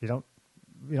 You don't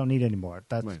need any more.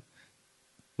 That's right.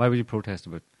 Why would you protest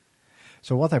about?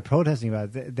 So what they're protesting about,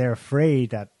 they're afraid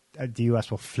that the US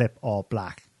will flip all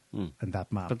black in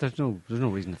that map. But there's no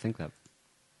reason to think that.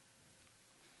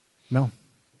 No,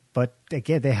 but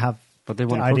again, they have. But they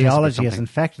want the ideology has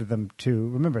infected them to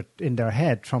remember in their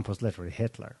head Trump was literally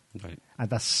Hitler, right? And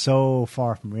that's so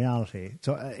far from reality.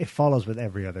 So it follows with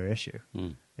every other issue,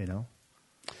 All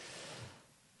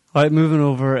right, moving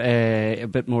over a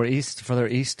bit more further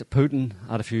east, Putin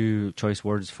had a few choice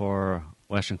words for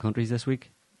Western countries this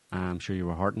week. I'm sure you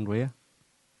were heartened, were you?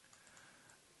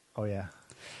 Oh, yeah.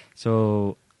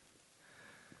 So,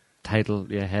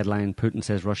 headline, Putin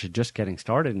says Russia just getting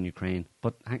started in Ukraine.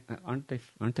 But aren't they,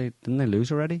 didn't they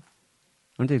lose already?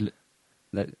 Aren't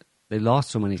they lost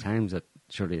so many times that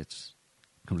surely it's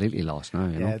completely lost now,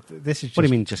 you know? This is what do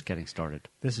you mean just getting started?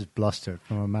 This is bluster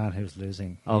from a man who's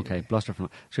losing. Okay, bluster from...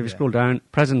 So if you scroll down,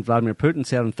 President Vladimir Putin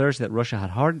said on Thursday that Russia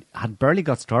had barely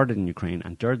got started in Ukraine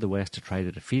and dared the West to try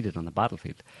to defeat it on the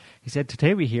battlefield. He said,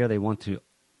 today we hear they want to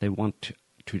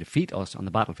defeat us on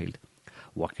the battlefield.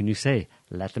 What can you say?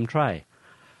 Let them try.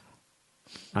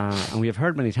 And we have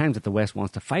heard many times that the West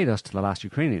wants to fight us to the last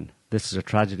Ukrainian. This is a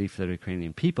tragedy for the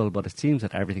Ukrainian people, but it seems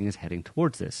that everything is heading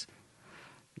towards this.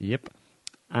 Yep.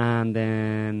 And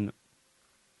then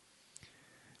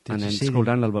scroll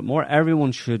down a little bit more.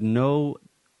 Everyone should know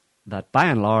that by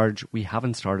and large, we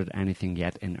haven't started anything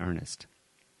yet in earnest.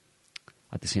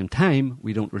 At the same time,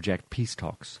 we don't reject peace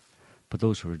talks. But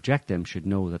those who reject them should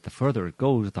know that the further it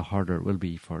goes, the harder it will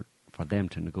be for them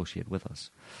to negotiate with us.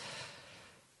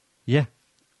 Yeah.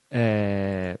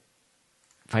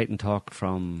 Fight and talk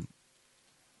from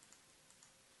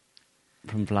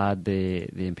Vlad the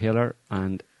Impaler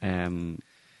and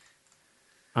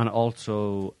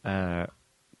also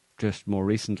just more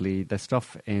recently the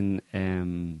stuff in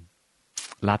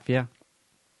Latvia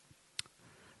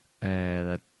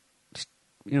that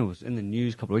was in the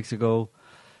news a couple of weeks ago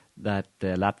that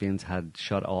the Latvians had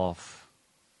shut off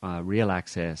rail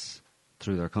access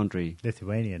through their country.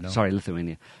 Lithuania, no. Sorry,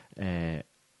 Lithuania.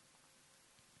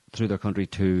 Through their country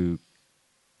to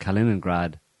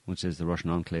Kaliningrad, which is the Russian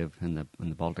enclave in the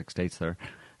Baltic states there.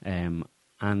 And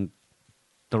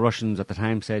the Russians at the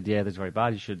time said, yeah, that's very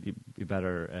bad, you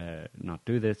better not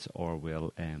do this, or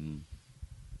we'll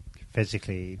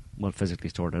physically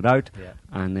sort it out. Yeah.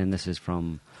 And then this is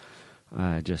from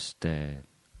just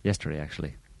yesterday,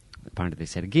 actually. Apparently they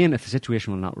said, again, if the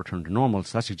situation will not return to normal,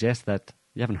 so that suggests that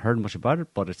you haven't heard much about it,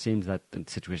 but it seems that the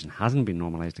situation hasn't been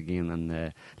normalised again, and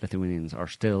the Lithuanians are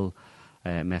still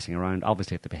messing around,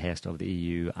 obviously at the behest of the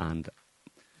EU and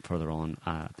further on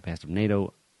at the behest of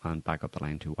NATO, and back up the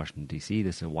line to Washington, D.C.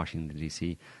 This is Washington,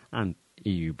 D.C. and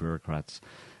EU bureaucrats'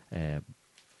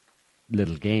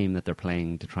 little game that they're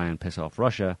playing to try and piss off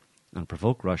Russia and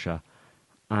provoke Russia.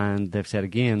 And they've said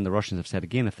again, the Russians have said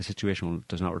again, if the situation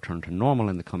does not return to normal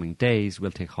in the coming days,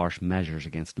 we'll take harsh measures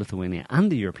against Lithuania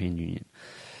and the European Union.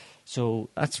 So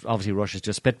that's obviously Russia's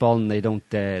just spitballing. They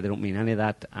don't mean any of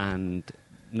that, and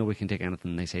nobody can take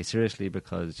anything they say seriously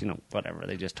because, whatever,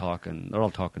 they just talk, and they're all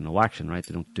talking, no action, right?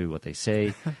 They don't do what they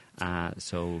say.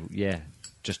 So, yeah,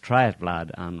 just try it,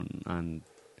 Vlad, and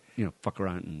fuck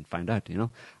around and find out,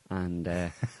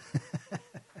 And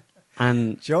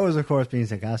and Joe is, of course, being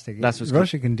sarcastic.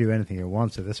 Russia can do anything it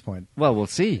wants at this point. Well, we'll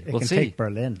see. It can take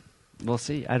Berlin. We'll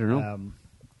see. I don't know.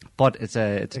 But it's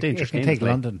a dangerous game. It can take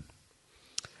London.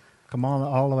 Come on,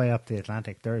 all the way up the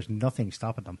Atlantic. There is nothing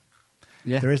stopping them.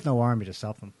 Yeah. There is no army to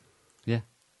stop them. Yeah.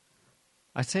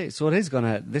 I say, so it is going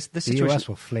to... This the situation... US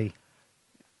will flee.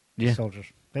 Yeah. Soldiers.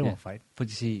 They won't fight. But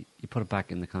you see, you put it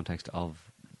back in the context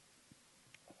of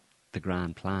the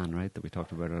grand plan, right, that we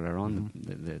talked about earlier on.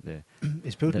 Mm-hmm.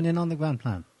 Is Putin in on the grand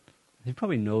plan? He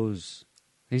probably knows.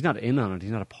 He's not in on it.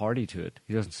 He's not a party to it.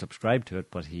 He doesn't subscribe to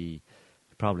it, but he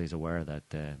probably is aware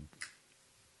that...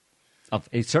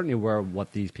 he's certainly aware of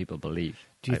what these people believe.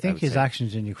 Do you think his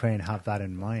actions in Ukraine have that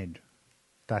in mind?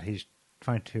 That he's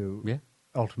trying to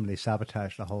ultimately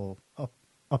sabotage the whole...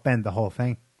 upend the whole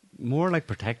thing? More like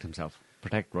protect himself.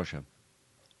 Protect Russia.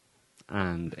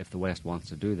 And if the West wants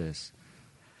to do this...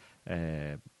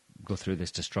 go through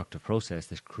this destructive process,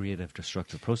 this creative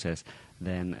destructive process,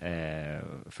 then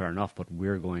fair enough, but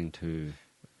we're going to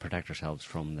protect ourselves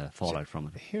from the fallout from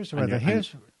it. Here's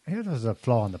a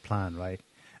flaw in the plan, right?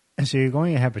 And so you're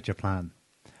going ahead with your plan.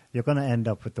 You're going to end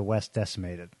up with the West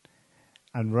decimated.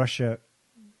 And Russia,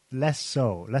 less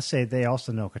so. Let's say they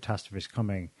also know catastrophe is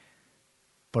coming,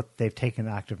 but they've taken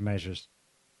active measures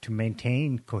to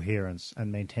maintain coherence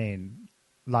and maintain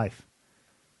life.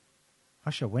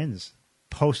 Russia wins.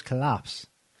 Post-collapse.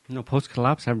 No,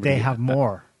 post-collapse, everybody... They have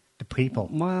more. The people.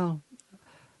 Well,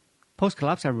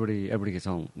 post-collapse, everybody gets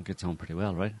on pretty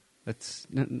well, right? It's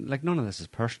like none of this is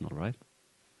personal, right?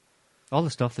 All the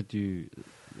stuff that the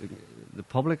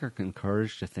public are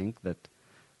encouraged to think that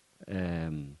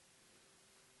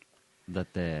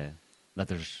that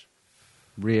there's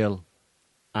real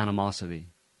animosity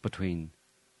between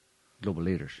global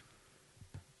leaders,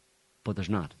 but there's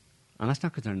not. And that's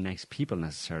not because they're nice people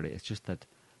necessarily. It's just that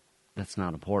that's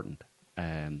not important.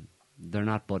 They're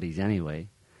not buddies anyway.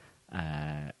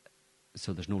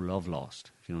 So there's no love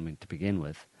lost, if you know what I mean, to begin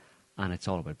with. And it's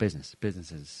all about business.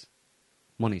 Business is...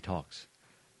 Money talks.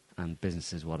 And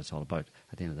business is what it's all about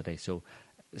at the end of the day. So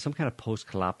some kind of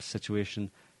post-collapse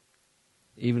situation,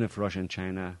 even if Russia and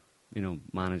China,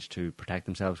 manage to protect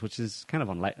themselves, which is kind of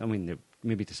unlikely. I mean,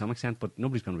 maybe to some extent, but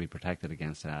nobody's going to be protected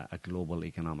against a global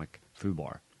economic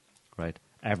foobar. Right,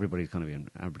 everybody's going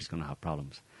to have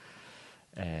problems.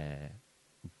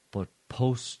 But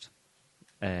post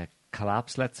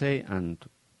collapse, let's say, and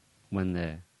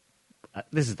when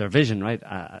this is their vision, right?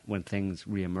 When things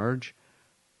re-emerge,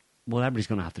 well, everybody's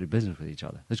going to have to do business with each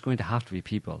other. There's going to have to be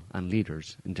people and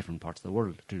leaders in different parts of the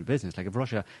world to do business. Like if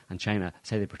Russia and China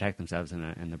say they protect themselves in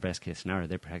their best case scenario,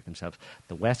 they protect themselves.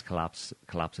 The West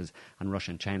collapses, and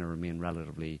Russia and China remain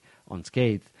relatively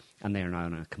unscathed, and they are now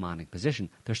in a commanding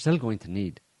position. They're still going to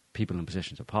need people in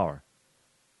positions of power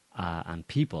and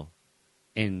people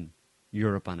in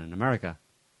Europe and in America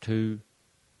to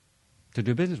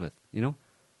do business with,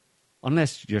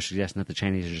 Unless you're suggesting that the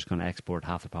Chinese are just going to export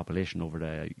half the population over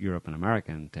to Europe and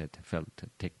America and to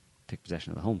take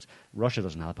possession of the homes. Russia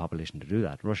doesn't have the population to do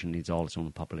that. Russia needs all its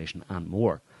own population and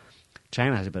more.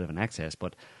 China has a bit of an excess,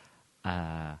 but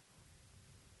I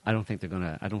don't think they're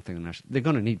going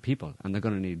to need people, and they're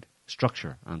going to need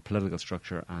structure and political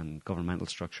structure and governmental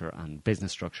structure and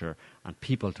business structure and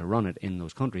people to run it in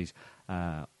those countries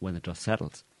when the dust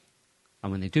settles.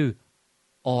 And when they do,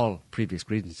 all previous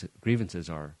grievances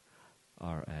are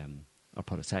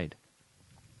put aside.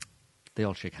 They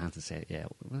all shake hands and say, yeah,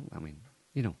 well, I mean,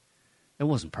 you know, it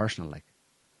wasn't personal, like,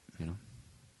 you know.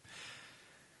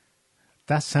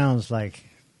 That sounds like,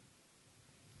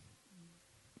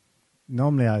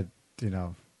 normally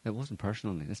it wasn't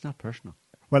personal. It's not personal.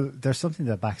 Well, there's something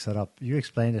that backs that up. You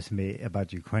explained it to me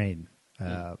about Ukraine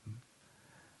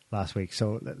last week.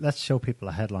 So let's show people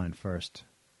a headline first.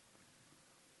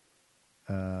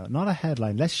 Not a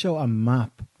headline. Let's show a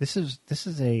map. This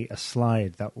is a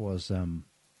slide that was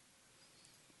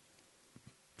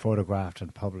photographed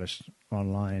and published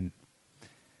online.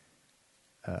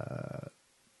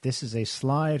 This is a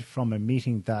slide from a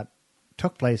meeting that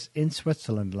took place in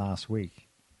Switzerland last week,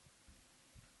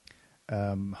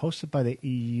 hosted by the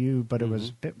EU, but it was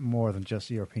a bit more than just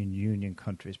European Union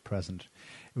countries present.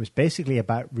 It was basically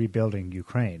about rebuilding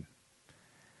Ukraine.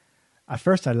 At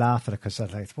first I laughed at it because I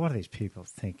was like, what are these people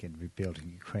thinking,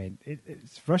 rebuilding Ukraine?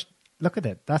 It's first, look at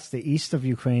it. That's the east of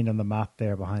Ukraine on the map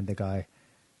there behind the guy,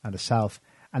 and the south.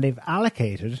 And they've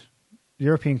allocated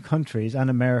European countries and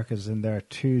Americas in there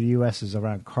to the US's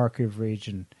around Kharkiv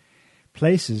region,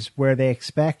 places where they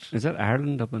expect... Is that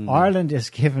Ireland up in... Ireland is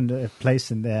given a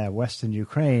place in western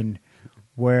Ukraine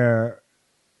where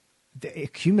they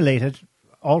accumulated,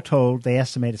 all told, they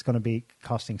estimate it's going to be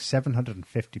costing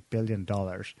 $750 billion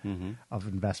of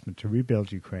investment to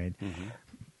rebuild Ukraine.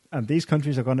 And these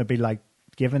countries are going to be like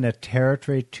given a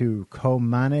territory to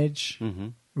co-manage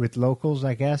with locals,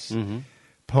 I guess,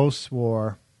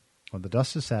 post-war, when the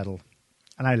dust has settled.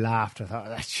 And I laughed. I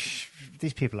thought,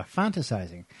 these people are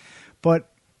fantasizing.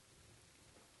 But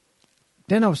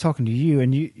then I was talking to you,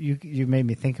 and you made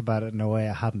me think about it in a way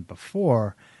I hadn't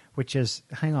before, which is,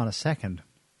 hang on a second.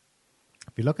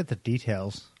 If you look at the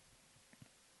details,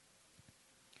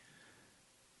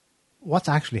 what's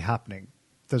actually happening?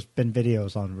 There's been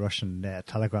videos on Russian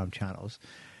Telegram channels.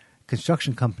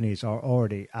 Construction companies are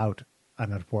already out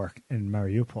and at work in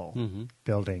Mariupol,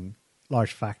 building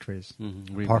large factories,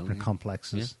 apartment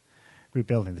complexes,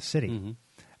 rebuilding the city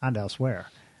and elsewhere.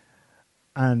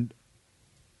 And,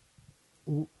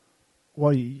 well,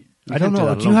 I don't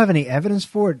know. Do you have any evidence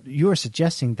for it? You are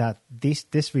suggesting that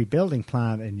this rebuilding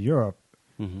plan in Europe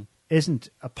isn't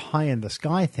a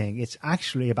pie-in-the-sky thing. It's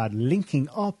actually about linking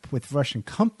up with Russian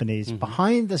companies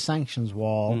behind the sanctions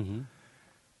wall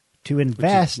to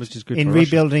invest which is good in for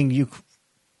rebuilding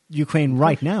Ukraine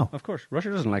right now. Of course. Russia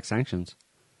doesn't like sanctions.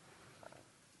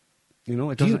 You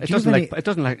know, it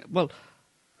doesn't like... Well,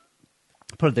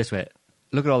 put it this way.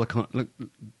 Look at all the...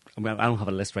 Well, I don't have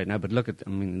a list right now, but look at... I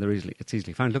mean, it's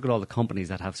easily found. Look at all the companies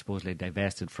that have supposedly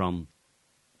divested from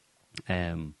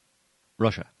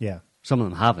Russia. Yeah. Some of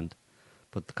them haven't,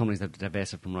 but the companies that have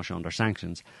divested from Russia under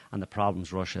sanctions and the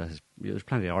problems Russia has... There's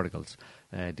plenty of articles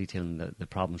detailing the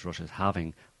problems Russia is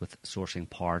having with sourcing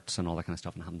parts and all that kind of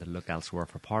stuff and having to look elsewhere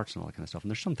for parts and all that kind of stuff.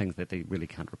 And there's some things that they really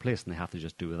can't replace and they have to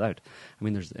just do without. I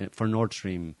mean, there's for Nord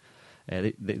Stream,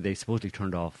 they supposedly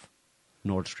turned off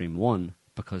Nord Stream 1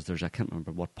 because I can't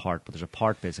remember what part, but there's a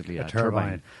part basically, a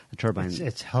turbine. A turbine.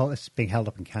 It's being held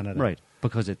up in Canada. Right,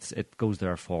 because it goes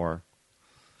there for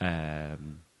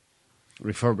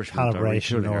refurbishment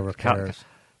calibration or repairs.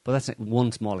 But that's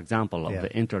one small example of the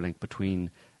interlink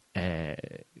between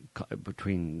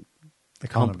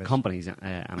companies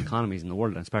and economies in the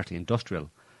world, and especially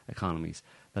industrial economies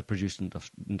that produce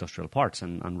industrial parts,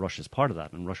 and Russia's part of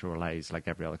that. And Russia relies, like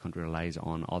every other country, relies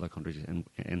on other countries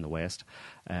in the West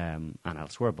and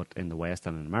elsewhere, but in the West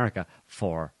and in America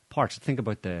for parts. Think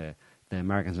about the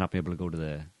Americans not being able to go to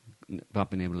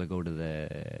the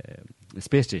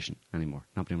space station anymore,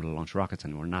 not being able to launch rockets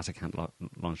anymore. NASA can't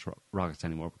launch rockets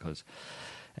anymore because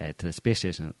to the space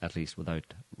station, at least,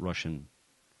 without Russian,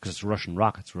 because it's Russian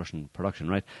rockets, Russian production,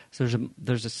 right? So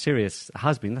there's a serious,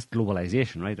 that's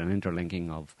globalization, right? An interlinking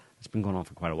of, it's been going on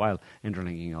for quite a while,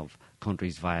 interlinking of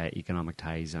countries via economic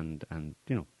ties and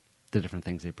you know, the different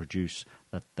things they produce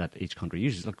that each country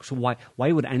uses. Like, so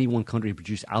why would any one country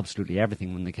produce absolutely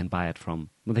everything when they can buy it from...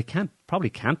 Well, they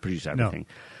probably can't produce everything. No.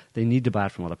 They need to buy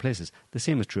it from other places. The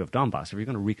same is true of Donbass. If you're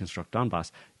going to reconstruct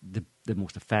Donbass, the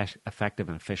most effective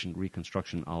and efficient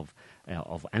reconstruction of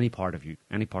any parts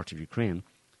of Ukraine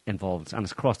involves, and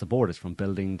it's across the board, it's from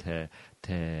building to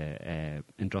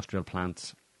industrial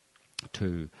plants,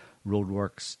 to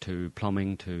roadworks, to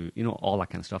plumbing, to, you know, all that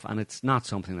kind of stuff. And it's not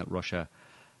something that Russia...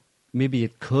 Maybe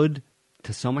it could,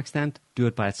 to some extent, do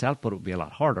it by itself, but it would be a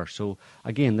lot harder. So,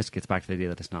 again, this gets back to the idea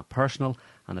that it's not personal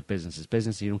and that business is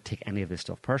business. You don't take any of this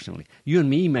stuff personally. You and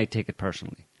me might take it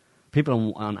personally.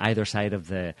 People on either side of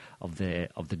the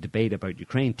debate about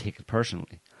Ukraine take it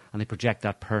personally, and they project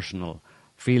that personal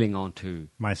feeling onto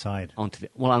my side, onto the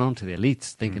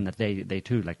elites, thinking that they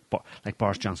too, like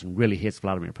Boris Johnson really hates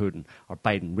Vladimir Putin, or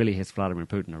Biden really hates Vladimir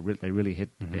Putin, or they really hate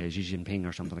Xi Jinping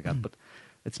or something like that. But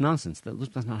it's nonsense.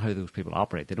 That's not how those people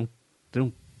operate. They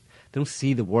don't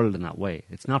see the world in that way.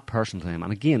 It's not personal to them.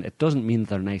 And again, it doesn't mean that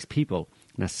they're nice people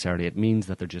necessarily. It means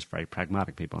that they're just very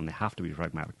pragmatic people, and they have to be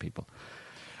pragmatic people.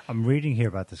 I'm reading here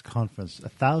about this conference.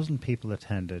 1,000 people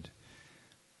attended.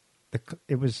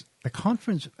 The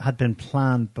conference had been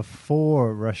planned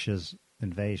before Russia's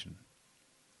invasion,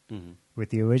 with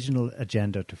the original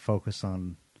agenda to focus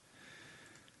on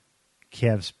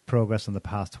Kiev's progress on the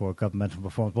path toward governmental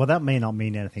reform. Well, that may not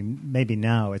mean anything. Maybe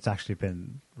now it's actually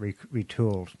been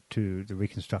retooled to the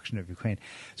reconstruction of Ukraine.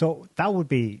 So that would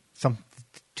be something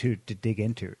to dig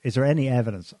into. Is there any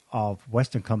evidence of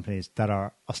Western companies that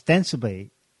are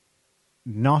ostensibly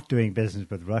not doing business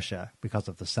with Russia because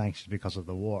of the sanctions, because of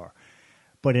the war,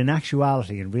 but in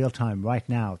actuality, in real time, right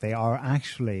now, they are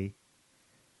actually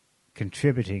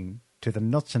contributing to the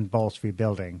nuts and bolts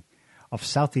rebuilding of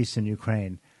southeastern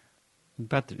Ukraine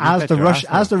as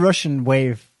the Russian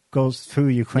wave goes through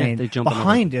Ukraine?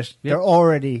 Behind it, they're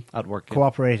already at work,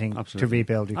 cooperating to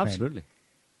rebuild Ukraine. Absolutely,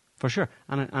 for sure,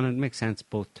 and it makes sense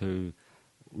both to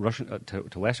Russian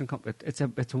to Western companies.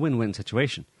 It's a win-win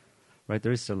situation. Right,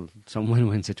 there is still some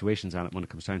win-win situations on it when it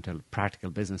comes down to practical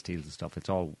business deals and stuff.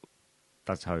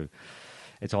 That's how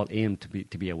it's all aimed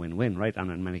to be a win-win, right? And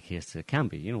in many cases it can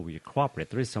be. You know, where you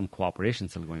cooperate. There is some cooperation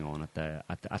still going on at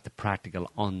the practical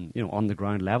on the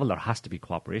ground level. There has to be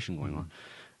cooperation going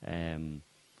on,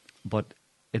 but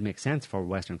it makes sense for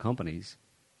Western companies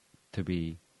to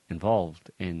be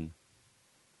involved in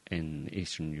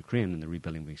eastern Ukraine, in the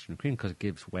rebuilding of eastern Ukraine, because it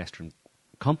gives Western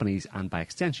companies, and by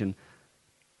extension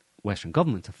Western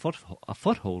governments, a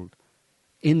foothold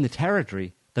in the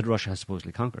territory that Russia has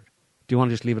supposedly conquered. Do you want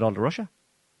to just leave it all to Russia,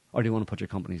 or do you want to put your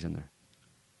companies in there?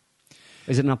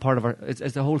 Is it not part of our...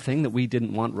 Is the whole thing that we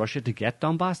didn't want Russia to get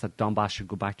Donbass, that Donbass should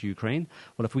go back to Ukraine?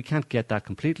 Well, if we can't get that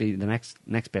completely, the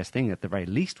next best thing at the very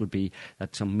least would be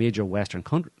that some major Western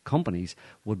companies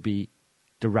would be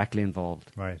directly involved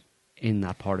in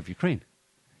that part of Ukraine.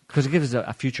 Because it gives us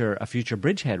a future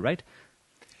bridgehead, right?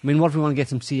 I mean, what if we want to get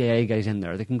some CIA guys in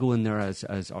there? They can go in there as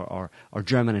or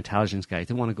German intelligence guys.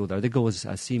 They want to go there. They go as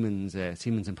Siemens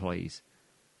employees.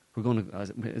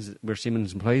 We're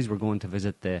Siemens employees. We're going to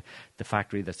visit the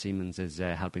factory that Siemens is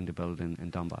helping to build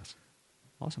in Donbass.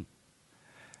 Awesome.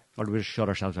 Or do we just shut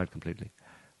ourselves out completely?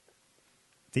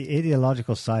 The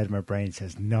ideological side of my brain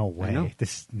says, no way.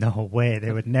 No way.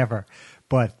 They would never.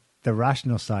 But the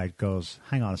rational side goes,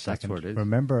 hang on a second. That's what it is.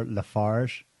 Remember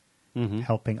Lafarge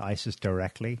helping ISIS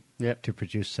directly to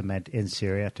produce cement in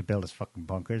Syria to build its fucking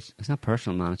bunkers? It's not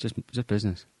personal, man. It's just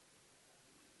business.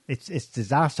 It's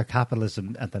disaster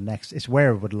capitalism at the next. It's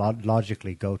where it would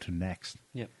logically go to next.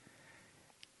 Yeah.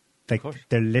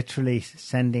 They're literally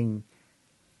sending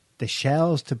the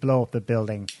shells to blow up the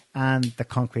building and the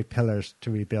concrete pillars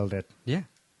to rebuild it. Yeah.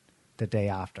 The day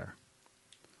after.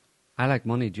 I like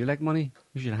money. Do you like money?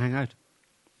 We should hang out.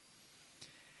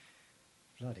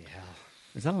 Bloody hell.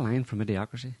 Is that a line from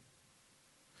Idiocracy?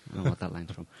 I don't know what that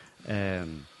line's from.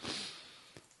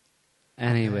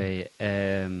 Anyway,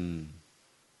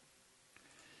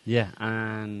 yeah,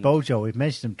 and... Bojo, we've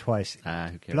mentioned him twice. Who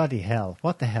cares? Bloody hell.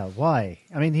 What the hell? Why?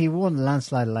 I mean, he won a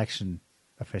landslide election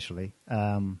officially,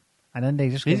 and then they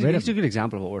just got rid of him. He's a good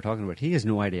example of what we're talking about. He has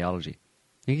no ideology.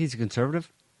 I think he's a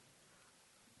conservative.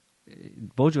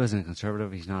 Bojo isn't a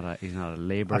conservative. He's not a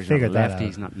Labour. He's not a lefty.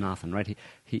 He's not nothing, right?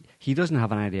 He doesn't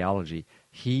have an ideology.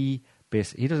 He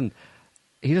doesn't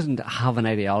have an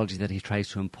ideology that he tries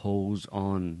to impose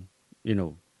on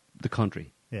the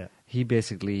country. Yeah. He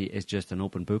basically is just an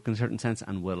open book in a certain sense,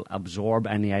 and will absorb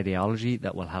any ideology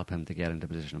that will help him to get into a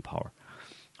position of power,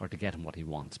 or to get him what he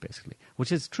wants, basically.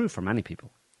 Which is true for many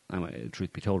people.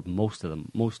 Truth be told,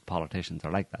 most politicians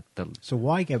are like that. So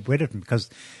why get rid of him? Because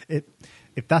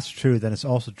if that's true, then it's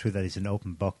also true that he's an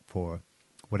open book for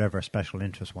whatever special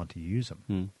interests want to use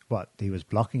him. What, he was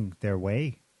blocking their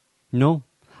way? No,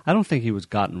 I don't think he was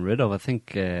gotten rid of. I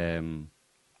think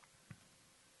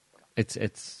it's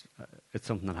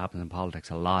something that happens in politics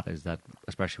a lot, is that,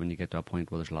 especially when you get to a point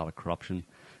where there's a lot of corruption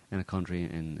in a country,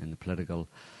 in the political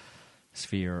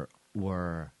sphere,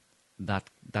 where that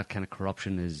kind of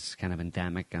corruption is kind of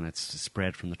endemic, and it's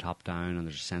spread from the top down, and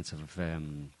there's a sense of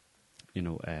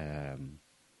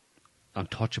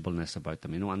untouchableness about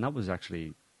them, and that was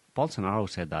actually Bolsonaro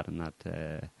said that in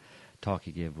that talk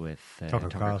he gave with Tucker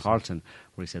Carlson,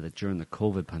 where he said that during the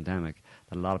COVID pandemic,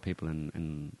 that a lot of people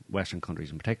in Western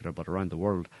countries in particular, but around the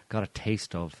world, got a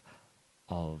taste of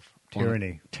of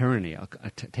tyranny,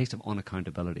 a taste of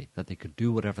unaccountability, that they could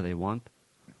do whatever they want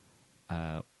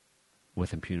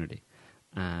with impunity.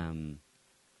 And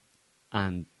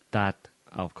that,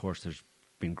 of course, there's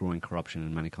been growing corruption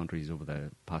in many countries over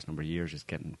the past number of years. It's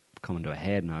coming to a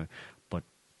head now, but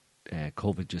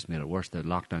COVID just made it worse. The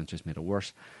lockdowns just made it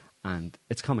worse. And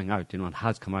it's coming out, it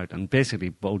has come out. And basically,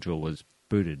 Bojo was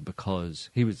booted because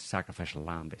he was a sacrificial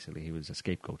lamb, basically. He was a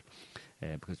scapegoat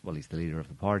because, well, he's the leader of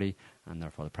the party and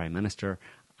therefore the Prime Minister.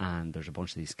 And there's a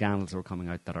bunch of these scandals that are coming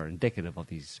out that are indicative of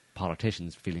these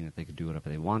politicians feeling that they could do whatever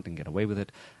they want and get away with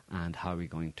it. And how are we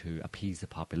going to appease the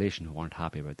population who aren't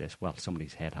happy about this? Well,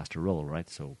 somebody's head has to roll, right?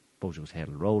 So Bojo's head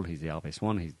will roll. He's the obvious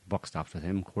one. He's buck stops with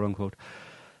him, quote unquote.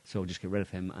 So just get rid of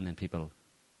him, and then people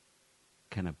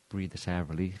kind of breathe a sigh of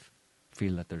relief,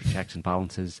 feel that there's checks and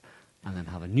balances, and then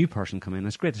have a new person come in.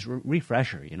 It's great. It's a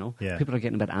refresher, Yeah. People are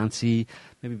getting a bit antsy,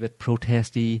 maybe a bit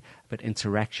protesty, a bit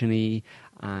insurrection-y,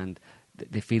 and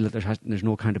they feel that there's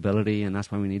no accountability, and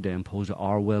that's why we need to impose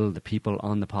our will, the people,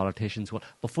 on the politicians. Well,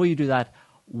 before you do that,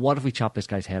 what if we chop this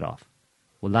guy's head off?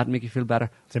 Will that make you feel better?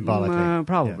 Symbolically.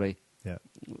 Probably. Yeah.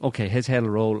 Okay, his head will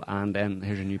roll, and then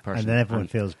here's a new person. And then everyone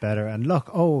feels better. And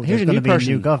look, here's there's going to be a new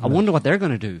person. government. I wonder what they're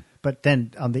going to do. But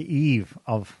then on the eve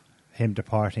of him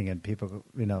departing and people,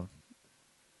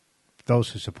 those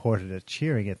who supported it,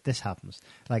 cheering it, this happens.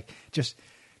 Like, just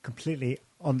completely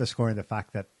underscoring the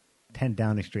fact that 10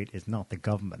 Downing Street is not the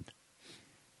government.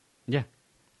 Yeah.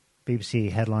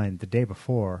 BBC headline the day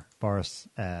before Boris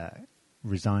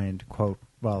resigned, quote,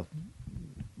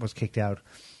 was kicked out.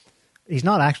 He's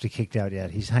not actually kicked out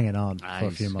yet. He's hanging on for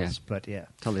a few months. Yeah. But yeah.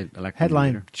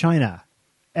 Headline, later. China.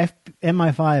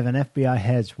 MI5 and FBI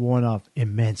heads warn of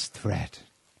immense threat.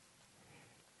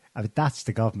 I mean, that's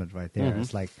the government right there. Mm-hmm.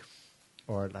 It's like,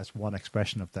 or that's one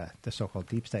expression of the so-called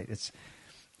deep state.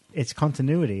 It's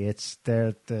continuity. It's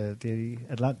the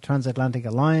Transatlantic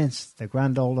Alliance, the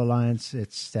Grand Old Alliance.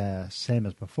 It's same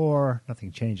as before.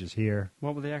 Nothing changes here.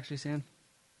 What were they actually saying?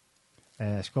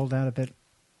 Scroll down a bit.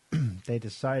 They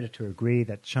decided to agree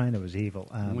that China was evil.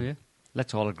 Yeah.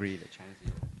 Let's all agree that China's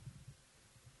evil.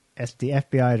 It's the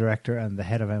FBI director and the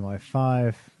head of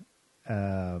MI5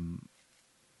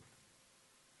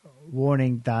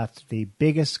 warning that the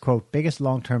biggest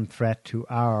long-term threat to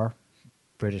our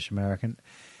British-American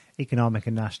economic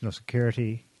and national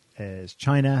security is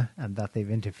China, and that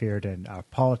they've interfered in our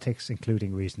politics,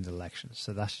 including recent elections.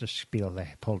 So that's the spiel they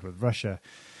pulled with Russia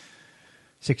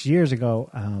 6 years ago,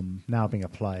 now being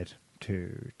applied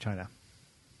to China.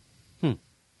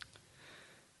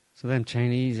 So them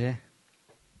Chinese,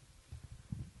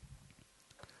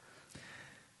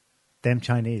 Them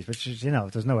Chinese, which is,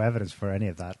 there's no evidence for any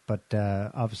of that. But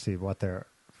obviously what they're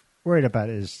worried about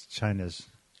is China's...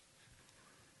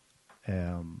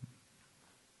 I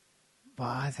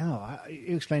don't know.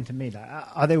 You explain to me that.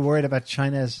 Are they worried about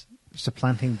China's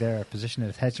supplanting their position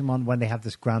as hegemon when they have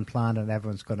this grand plan and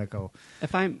everyone's going to go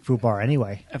food bar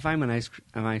anyway? If I'm an ice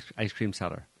cream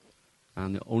seller,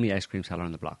 and the only ice cream seller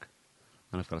on the block,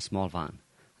 and I've got a small van,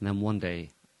 and then one day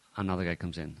another guy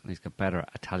comes in and he's got better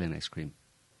Italian ice cream.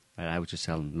 Right, I was just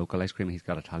selling local ice cream, he's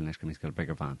got Italian ice cream, he's got a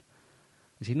bigger van.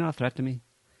 Is he not a threat to me?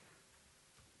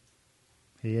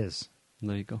 He is.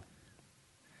 There you go.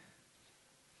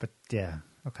 But yeah,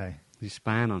 okay. He's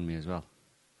spying on me as well.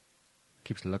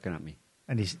 Keeps looking at me.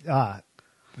 And he's the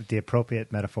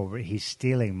appropriate metaphor. He's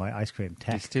stealing my ice cream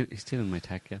tech. He's stealing my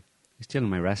tech. Yeah, he's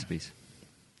stealing my recipes.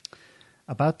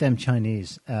 About them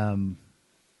Chinese,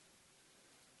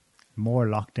 more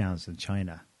lockdowns in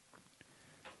China.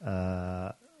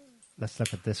 Let's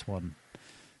look at this one.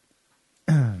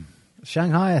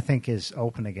 Shanghai, I think, is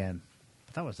open again.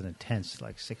 But that was an intense,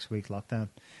 6-week lockdown.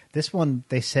 This one,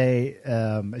 they say,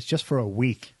 it's just for a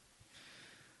week.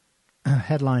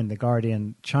 Headline, The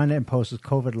Guardian, China imposes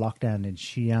COVID lockdown in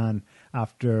Xi'an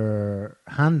after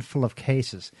handful of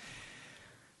cases.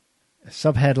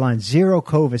 Subheadline, Zero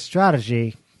COVID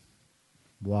strategy.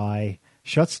 Why?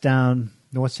 Shuts down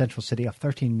North Central city of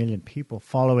 13 million people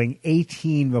following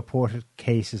 18 reported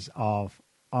cases of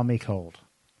Omicron.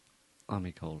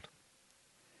 Omicron.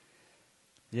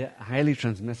 Yeah, a highly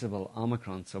transmissible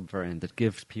Omicron subvariant that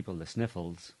gives people the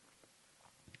sniffles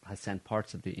has sent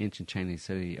parts of the ancient Chinese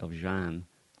city of Xi'an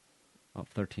of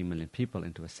 13 million people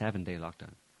into a 7-day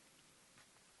lockdown.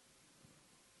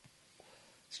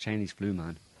 It's Chinese flu,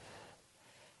 man.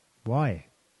 Why?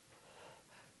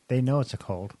 They know it's a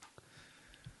cold.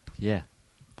 Yeah.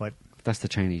 But that's the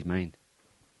Chinese mind.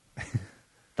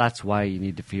 That's why you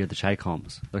need to fear the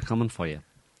Chi-Coms. They're coming for you.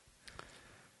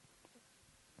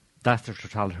 That's their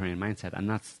totalitarian mindset, and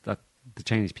that's that. The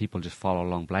Chinese people just follow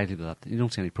along blindly with that. You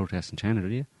don't see any protests in China, do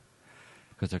you?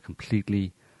 because they're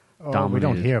completely we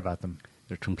don't hear about them.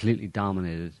 They're completely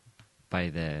dominated by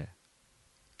the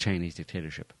Chinese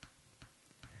dictatorship.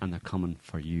 And they're coming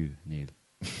for you, Neil.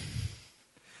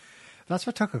 That's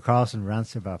what Tucker Carlson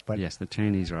rants about. But yes, the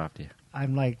Chinese are after you.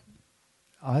 I'm like,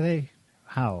 are they?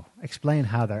 How? Explain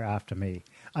how they're after me.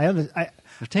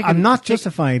 I'm not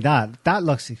justifying that. That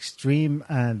looks extreme,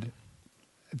 and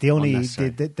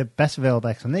the best available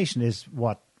explanation is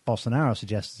what Bolsonaro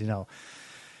suggests.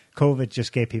 COVID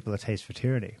just gave people a taste for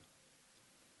tyranny.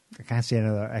 I can't see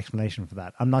another explanation for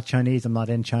that. I'm not Chinese. I'm not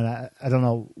in China. I don't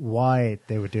know why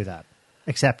they would do that,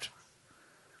 except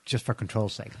just for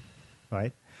control's sake,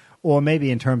 right? Or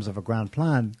maybe in terms of a grand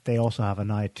plan, they also have an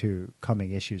eye to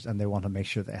coming issues, and they want to make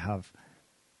sure they have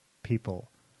people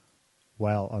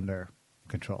well under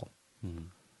control.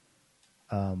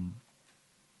 Mm-hmm.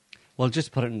 Well,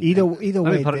 just put it in either way.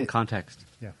 Let me put it in context.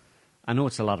 Yeah, I know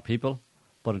it's a lot of people,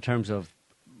 but in terms of,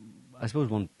 I suppose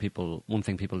one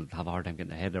thing people have a hard time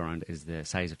getting their head around is the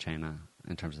size of China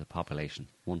in terms of the population.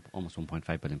 Almost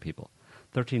 1.5 billion people.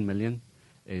 13 million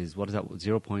is, what is that?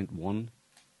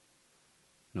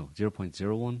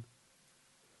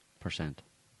 0.1%.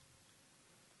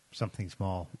 Something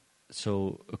small.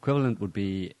 So equivalent would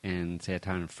be in, say, a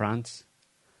town in France,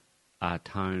 a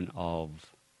town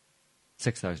of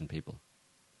 6,000 people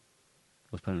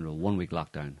was put into a 1-week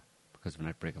lockdown because of an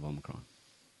outbreak of Omicron.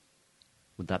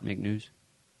 Would that make news?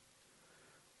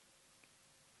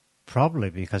 Probably,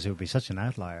 because it would be such an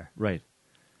outlier. Right.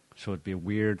 So it'd be a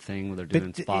weird thing where they're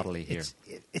doing spottily here.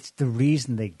 It's the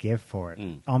reason they give for it.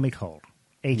 Omicron,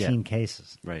 18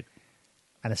 cases. Right.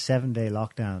 And a 7-day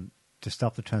lockdown to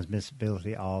stop the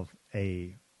transmissibility of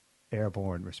a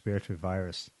airborne respiratory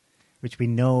virus, which we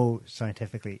know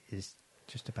scientifically is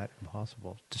just about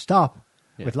impossible to stop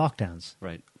with lockdowns.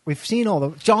 Right. We've seen all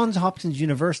the Johns Hopkins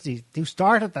University who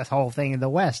started that whole thing in the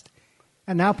West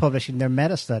and now publishing their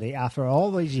meta-study after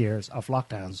all these years of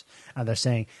lockdowns, and they're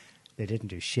saying they didn't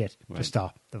do shit to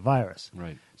stop the virus.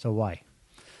 Right. So why?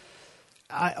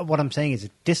 What I'm saying is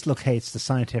it dislocates the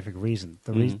scientific reason,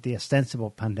 the ostensible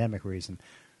pandemic reason,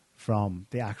 from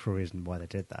the actual reason why they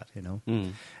did that,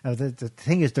 The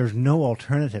thing is, there's no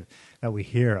alternative that we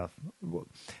hear of.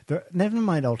 Never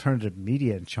mind alternative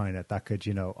media in China that could,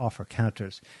 offer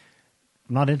counters.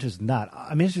 I'm not interested in that.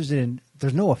 I'm interested in,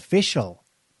 there's no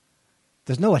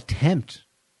attempt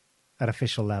at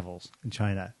official levels in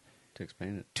China to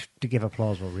explain it, to give a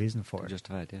plausible reason for it.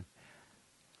 Justify it, yeah.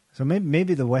 So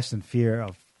maybe the Western fear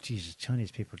of, Jesus,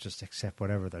 Chinese people just accept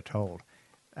whatever they're told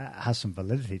has some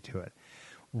validity to it.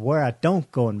 Where I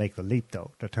don't go and make the leap,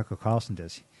 though, that Tucker Carlson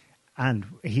does, and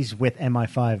he's with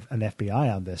MI5 and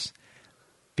FBI on this,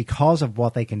 because of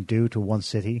what they can do to one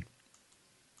city,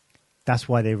 that's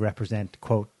why they represent,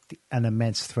 quote, an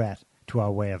immense threat to our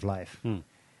way of life.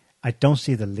 I don't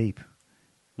see the leap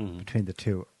between the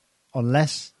two,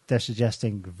 unless they're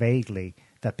suggesting vaguely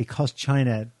that because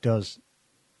China does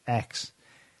X,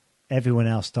 everyone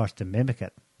else starts to mimic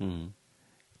it.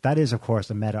 That is, of course,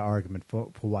 a meta-argument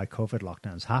for why COVID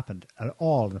lockdowns happened at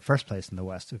all in the first place in the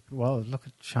West. Well, look,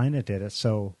 China did it,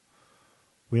 so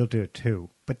we'll do it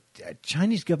too. But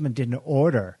Chinese government didn't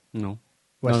order. No,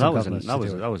 Western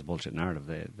that was a bullshit narrative.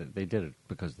 They did it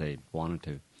because they wanted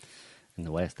to. In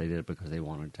the West, they did it because they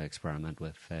wanted to experiment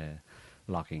with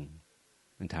locking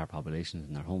entire populations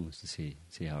in their homes to see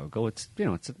how it goes.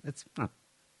 It's not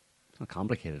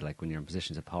complicated. Like when you're in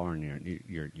positions of power and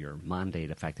your mandate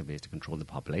effectively is to control the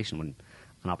population. When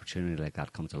an opportunity like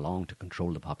that comes along to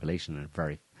control the population in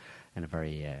a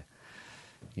very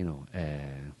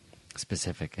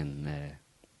specific and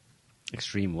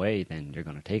extreme way, then you're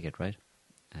going to take it, right?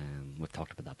 We've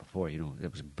talked about that before. It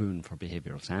was a boon for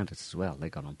behavioural scientists as well. They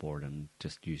got on board and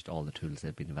just used all the tools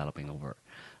they've been developing over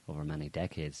many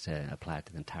decades to apply it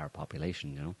to the entire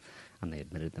population, And they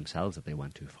admitted themselves that they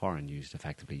went too far and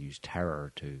effectively used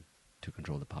terror to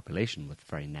control the population with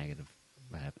very negative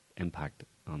impact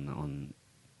on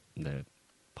the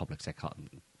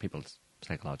people's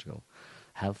psychological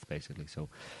health, basically. So,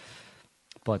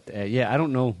 but I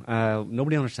don't know.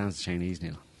 Nobody understands the Chinese,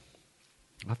 Neil.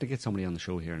 I'll have to get somebody on the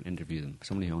show here and interview them.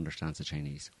 Somebody who understands the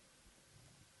Chinese.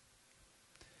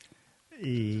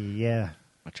 Yeah.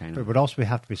 China. But it would also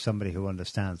have to be somebody who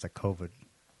understands that COVID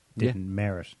didn't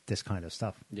merit this kind of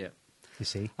stuff. Yeah. You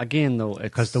see? Again, though,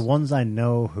 because the ones I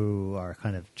know who are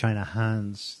kind of China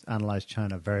hands, analyze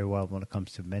China very well when it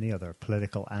comes to many other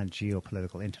political and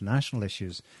geopolitical international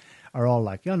issues, are all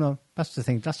like, that's the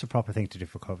thing, that's the proper thing to do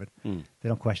for COVID. They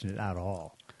don't question it at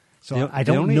all. So I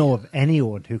don't know of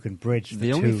anyone who can bridge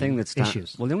the two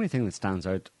issues. Well, the only thing that stands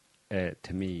out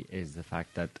to me is the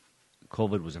fact that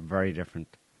COVID was a very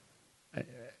different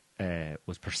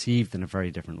was perceived in a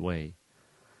very different way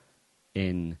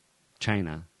in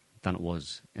China than it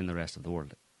was in the rest of the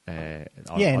world.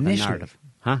 Initially. The narrative.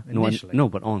 Huh? Initially. No,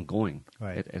 but ongoing.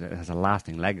 Right. It has a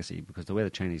lasting legacy because the way the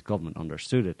Chinese government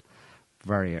understood it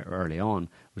very early on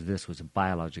was this was a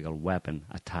biological weapon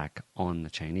attack on the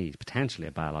Chinese, potentially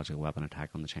a biological weapon attack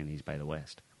on the Chinese by the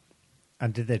West.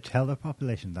 And did they tell their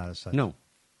population that as such? No.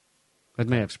 It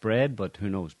may have spread, but who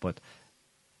knows. But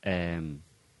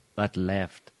that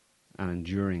left an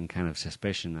enduring kind of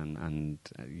suspicion and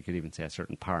you could even say a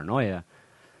certain paranoia,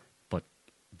 but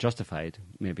justified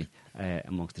maybe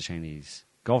amongst the Chinese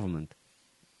government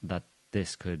that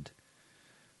this could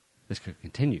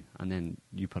continue. And then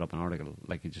you put up an article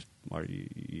like you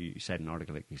said an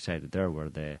article like you said there, where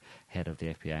the head of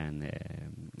the FBI and the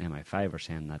MI5 are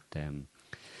saying that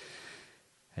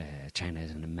China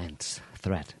is an immense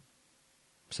threat.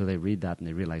 So they read that and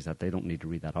they realise that they don't need to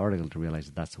read that article to realise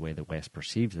that that's the way the West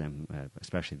perceives them,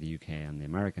 especially the UK and the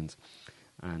Americans.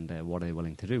 And what are they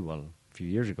willing to do? Well,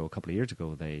 a couple of years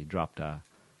ago, they dropped a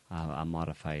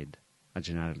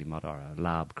genetically modified, a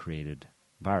lab-created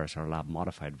virus or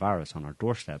lab-modified virus on our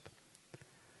doorstep.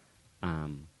 Are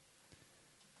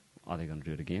they going to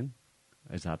do it again?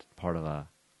 Is that part of a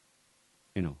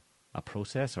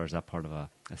process, or is that part of a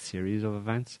series of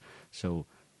events? So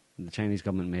the Chinese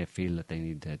government may feel that they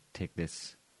need to take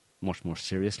this much more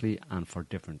seriously and for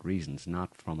different reasons,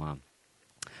 not from a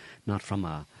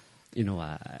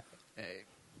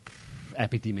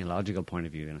epidemiological point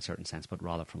of view in a certain sense, but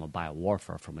rather from a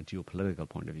biowarfare, from a geopolitical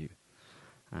point of view.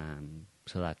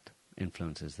 So that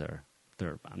influences their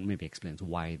and maybe explains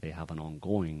why they have an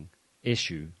ongoing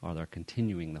issue, or they're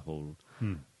continuing the whole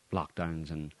lockdowns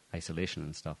and isolation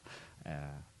and stuff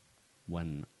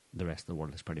when the rest of the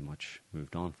world has pretty much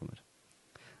moved on from it.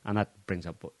 And that brings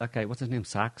up that guy, what's his name,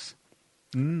 Sachs?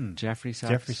 Jeffrey Sachs?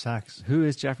 Jeffrey Sachs. Who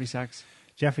is Jeffrey Sachs?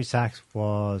 Jeffrey Sachs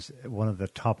was one of the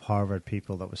top Harvard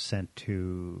people that was sent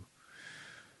to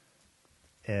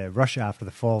Russia after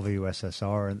the fall of the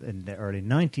USSR in the early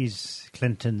 90s.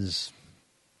 Clinton's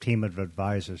team of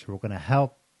advisors who were going to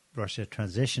help Russia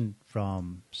transition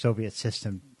from Soviet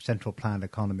system central planned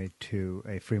economy to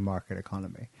a free market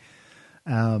economy.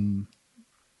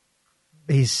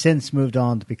 He's since moved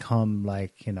on to become I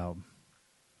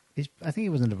think he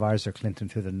was an advisor to Clinton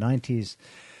through the 90s.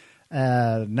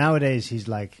 Nowadays, he's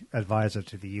like advisor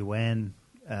to the UN,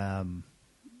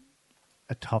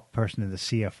 a top person in the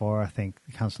CFR, I think,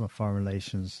 the Council of Foreign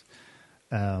Relations,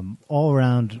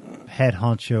 all-around head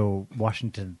honcho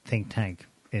Washington think tank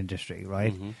industry,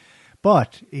 right? Mm-hmm.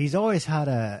 But he's always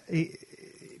had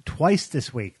twice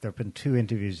this week, there have been 2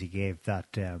 interviews he gave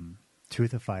that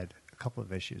truthified a couple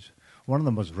of issues. One of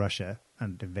them was Russia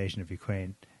and the invasion of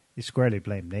Ukraine. He squarely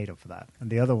blamed NATO for that.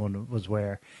 And the other one was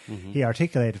where he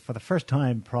articulated for the first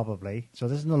time probably, so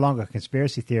this is no longer a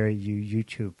conspiracy theory, you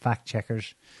YouTube fact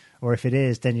checkers, or if it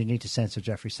is, then you need to censor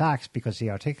Jeffrey Sachs, because he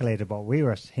articulated what we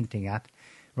were hinting at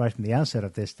right from the outset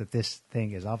of this, that this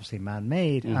thing is obviously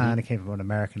man-made and it came from an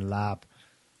American lab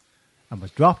and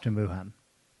was dropped in Wuhan.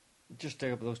 Just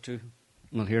take up those 2.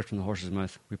 We'll hear it from the horse's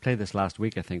mouth. We played this last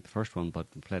week, I think, the first one, but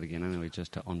we'll play it again anyway,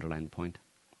 just to underline the point.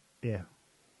 Yeah.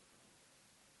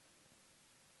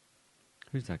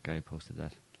 Who's that guy who posted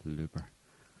that? Looper.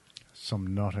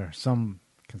 Some nutter, some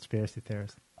conspiracy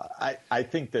theorist. I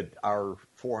think that our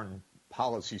foreign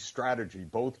policy strategy,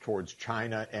 both towards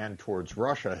China and towards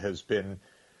Russia, has been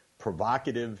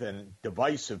provocative and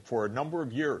divisive for a number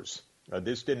of years.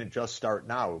 This didn't just start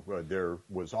now. There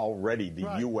was already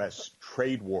the U.S.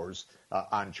 trade wars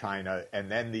on China, and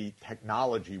then the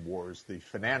technology wars, the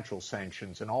financial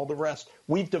sanctions, and all the rest.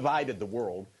 We've divided the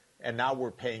world, and now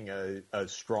we're paying a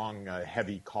strong,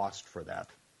 heavy cost for that.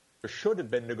 There should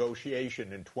have been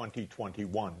negotiation in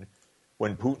 2021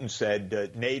 when Putin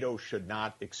said NATO should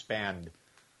not expand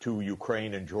to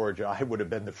Ukraine and Georgia. I would have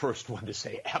been the first one to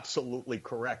say absolutely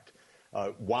correct.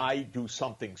 Why do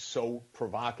something so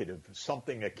provocative,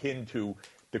 something akin to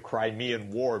the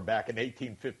Crimean War back in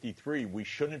 1853? We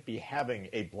shouldn't be having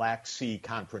a Black Sea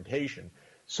confrontation.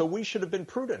 So we should have been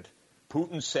prudent.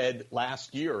 Putin said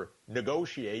last year,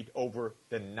 negotiate over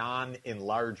the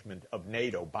non-enlargement of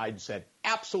NATO. Biden said,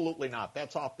 absolutely not.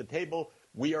 That's off the table.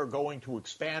 We are going to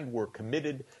expand. We're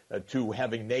committed to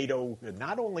having NATO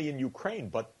not only in Ukraine,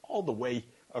 but all the way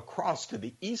across to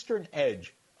the eastern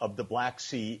edge of the Black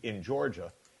Sea in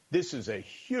Georgia. This is a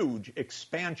huge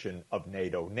expansion of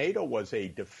NATO. NATO was a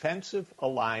defensive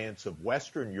alliance of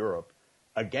Western Europe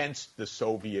against the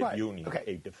Soviet Union,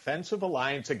 a defensive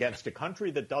alliance against a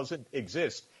country that doesn't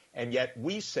exist. And yet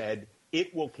we said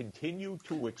it will continue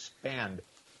to expand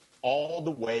all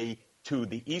the way to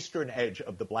the eastern edge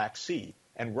of the Black Sea.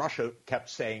 And Russia kept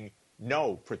saying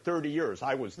no for 30 years.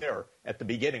 I was there at the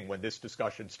beginning when this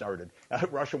discussion started.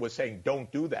 Russia was saying,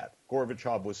 don't do that.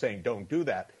 Gorbachev was saying, don't do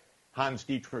that.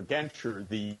 Hans-Dietrich Genscher,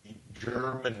 the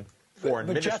German foreign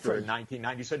minister in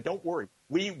 1990, said, don't worry,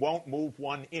 we won't move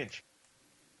 1 inch.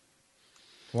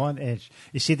 1 inch.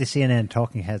 You see the CNN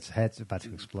talking heads about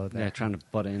to explode there. Yeah, trying to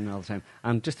butt in all the time.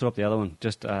 And just throw up the other one,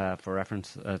 just for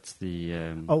reference. That's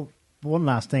the... one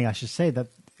last thing. I should say that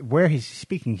where he's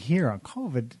speaking here on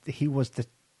COVID, he was the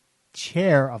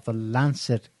chair of the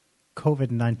Lancet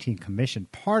COVID-19 Commission,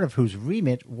 part of whose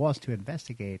remit was to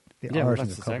investigate the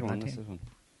origins of COVID-19.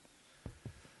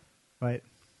 Right.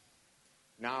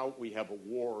 Now we have a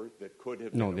war that could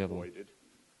have been avoided.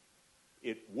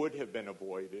 It would have been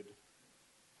avoided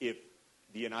if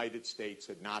the United States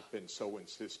had not been so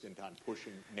insistent on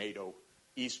pushing NATO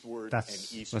eastward and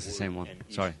eastward. That's the same one.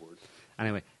 Sorry.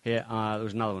 Anyway, here, there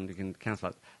was another one. You can cancel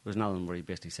that. There was another one where he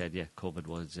basically said, COVID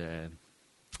was...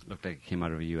 looked like it came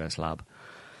out of a US lab.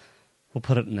 We'll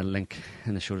put it in the link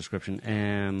in the show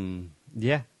description.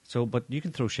 So, but you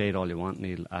can throw shade all you want,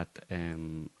 Neil,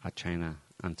 at China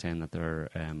and saying that they're,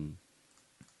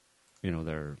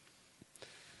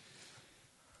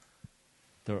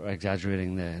 they're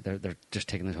exaggerating. They're just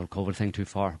taking this whole COVID thing too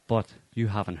far. But you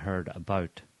haven't heard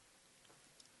about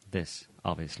this,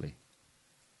 obviously.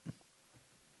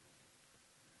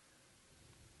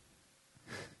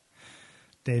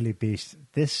 Daily Beast,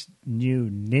 this new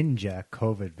Ninja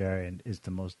COVID variant is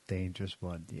the most dangerous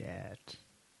one yet.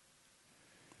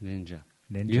 Ninja.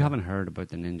 You haven't heard about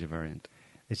the Ninja variant.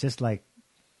 It's just like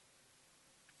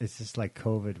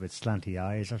COVID with slanty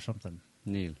eyes or something.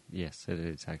 Neil, yes, it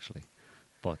is actually.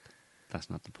 But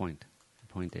that's not the point. The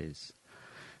point is...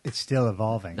 It's still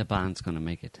evolving. The band's going to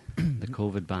make it. The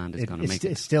COVID band is going to make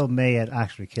it. It still may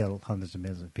actually kill hundreds of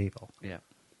millions of people. Yeah.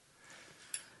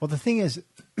 Well, the thing is,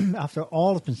 after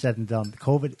all has been said and done,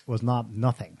 COVID was not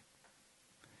nothing.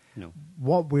 No.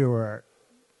 What we were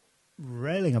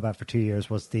railing about for 2 years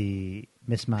was the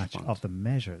mismatch of the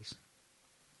measures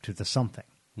to the something.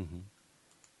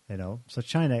 Mm-hmm. So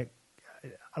China,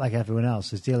 like everyone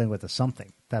else, is dealing with the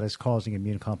something that is causing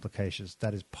immune complications,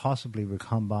 that is possibly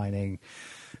recombining,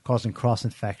 causing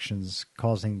cross-infections,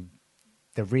 causing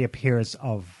the reappearance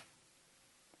of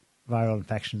viral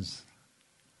infections,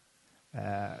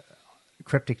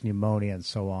 cryptic pneumonia and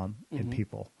so on in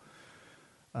people.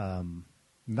 And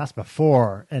that's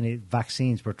before any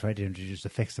vaccines were tried to introduce to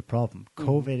fix the problem.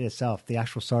 COVID itself, the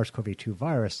actual SARS-CoV-2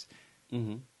 virus,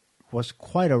 was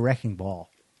quite a wrecking ball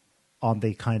on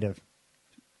the kind of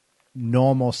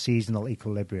normal seasonal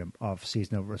equilibrium of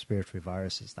seasonal respiratory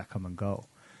viruses that come and go.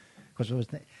 Because it was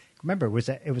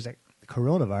a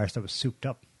coronavirus that was souped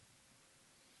up.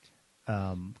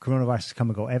 Coronaviruses come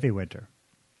and go every winter.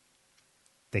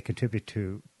 They contribute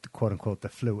to, quote-unquote, the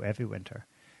flu every winter.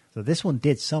 So this one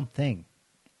did something.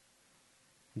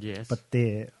 Yes. But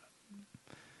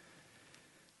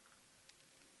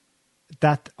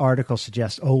that article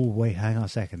suggests, oh, wait, hang on a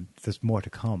second, there's more to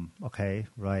come. Okay,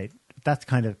 right. That's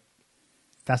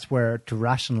where, to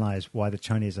rationalize why the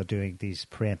Chinese are doing these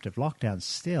preemptive lockdowns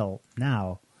still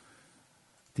now,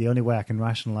 the only way I can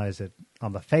rationalize it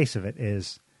on the face of it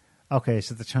is, okay,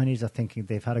 so the Chinese are thinking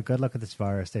they've had a good look at this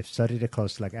virus. They've studied it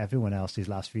closely like everyone else these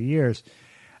last few years.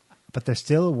 But they're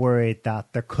still worried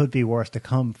that there could be worse to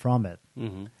come from it.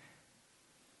 Mm-hmm.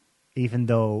 Even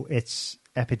though its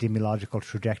epidemiological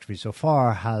trajectory so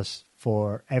far has,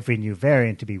 for every new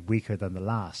variant, to be weaker than the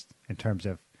last in terms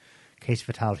of case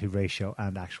fatality ratio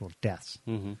and actual deaths.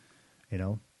 Mm-hmm.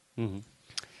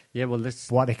 Yeah, well, this...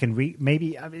 What it can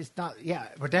it's not... Yeah,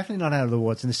 we're definitely not out of the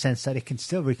woods in the sense that it can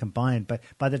still recombine, but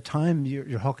by the time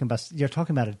you're talking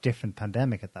about a different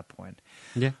pandemic at that point.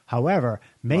 Yeah. However,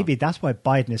 maybe that's why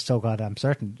Biden is so goddamn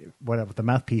certain, with the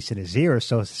mouthpiece in his ear is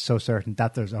so certain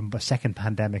that there's a second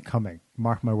pandemic coming.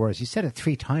 Mark my words. He said it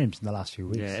 3 times in the last few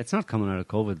weeks. Yeah, it's not coming out of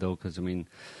COVID, though, because,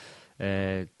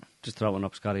 just throw one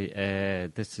up, Scotty.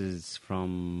 This is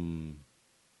from...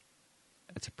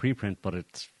 It's a preprint, but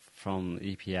it's from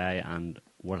EPI and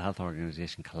World Health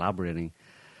Organization collaborating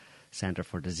Center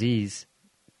for Disease,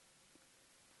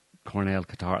 Cornell,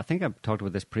 Qatar. I think I've talked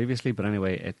about this previously, but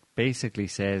anyway, it basically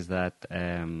says that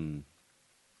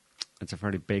it's a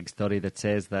fairly big study that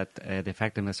says that the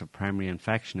effectiveness of primary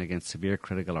infection against severe,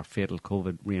 critical or fatal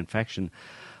COVID reinfection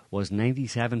was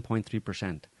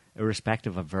 97.3%,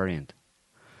 irrespective of variant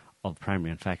of primary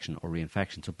infection or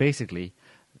reinfection. So basically,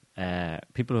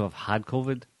 people who have had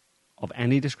COVID of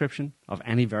any description, of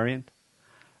any variant,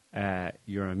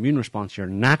 your immune response, your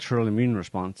natural immune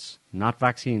response, not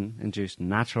vaccine-induced,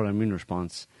 natural immune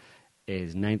response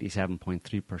is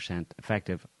 97.3%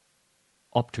 effective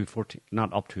up to 14,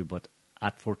 not up to, but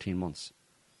at 14 months.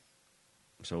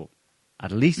 So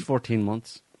at least 14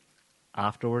 months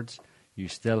afterwards, you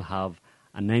still have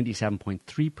a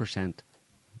 97.3%,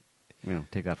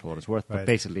 take that for what it's worth, but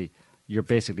basically, you're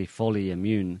basically fully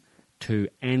immune to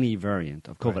any variant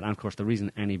of COVID. Right. And of course, the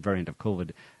reason any variant of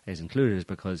COVID is included is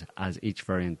because as each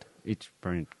variant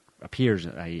appears,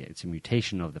 it's a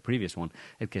mutation of the previous one,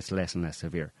 it gets less and less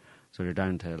severe. So you're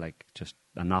down to like just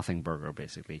a nothing burger,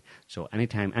 basically. So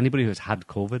anytime anybody who has had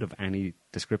COVID of any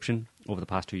description over the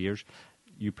past 2 years,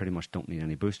 you pretty much don't need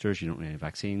any boosters, you don't need any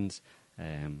vaccines.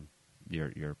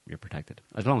 You're protected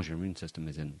as long as your immune system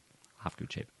is in half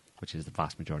good shape, which is the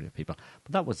vast majority of people.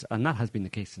 But that has been the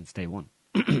case since day one.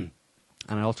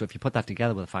 And also, if you put that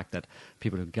together with the fact that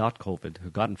people who got COVID,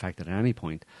 who got infected at any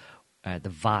point, the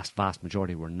vast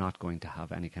majority were not going to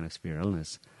have any kind of severe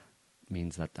illness,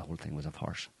 means that the whole thing was a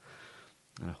farce.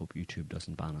 And I hope YouTube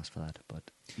doesn't ban us for that,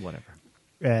 but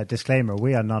whatever. Disclaimer,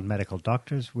 we are not medical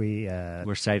doctors.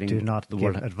 We're citing do not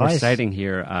give advice. We're citing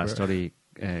here a study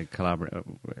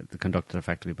conducted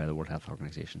effectively by the World Health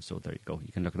Organization. So there you go.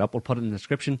 You can look it up. We'll put it in the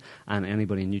description, and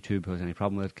anybody on YouTube who has any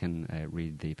problem with it can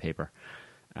read the paper.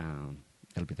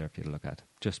 It'll be there for you to look at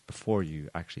just before you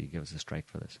actually give us a strike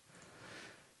for this.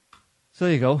 So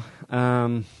there you go.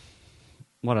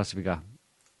 What else have we got?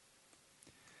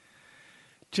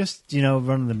 Just,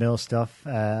 run-of-the-mill stuff.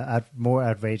 More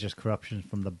outrageous corruption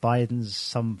from the Bidens.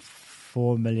 Some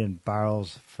 4 million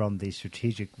barrels from the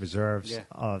strategic reserves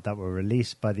that were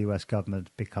released by the U.S. government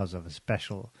because of a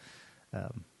special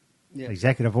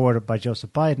executive order by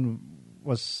Joseph Biden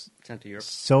was sent to Europe.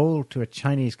 Sold to a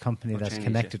Chinese company that's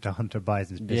connected to Hunter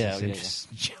Biden's business interests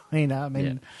in China. I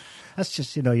mean, that's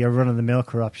just, your run-of-the-mill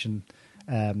corruption.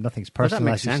 Nothing's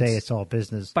personal, as you say. It's all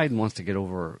business. Biden wants to get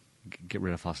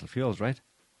rid of fossil fuels, right?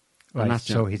 Right,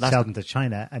 so he'd sell them to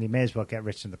China, and he may as well get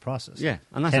rich in the process. Yeah,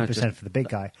 and that's 10% for the big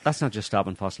guy. That's not just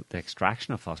stopping the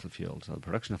extraction of fossil fuels or the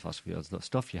production of fossil fuels. The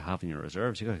stuff you have in your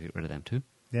reserves, you got to get rid of them too.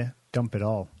 Yeah, dump it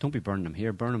all. Don't be burning them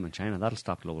here. Burn them in China. That'll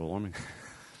stop global warming.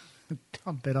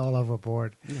 Dump it all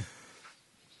overboard. Yeah.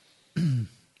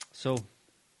 So.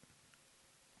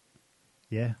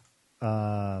 Yeah.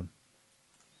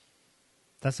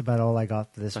 That's about all I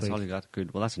got this week. That's all you got?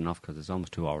 Good. Well, that's enough because it's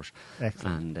almost 2 hours.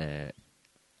 Excellent. And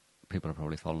people are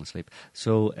probably falling asleep.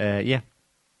 So, we'll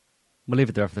leave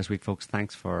it there for this week, folks.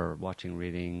 Thanks for watching,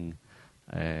 reading,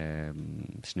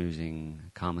 snoozing,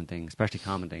 commenting, especially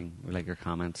commenting. We like your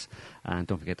comments. And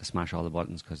don't forget to smash all the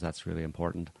buttons because that's really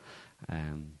important.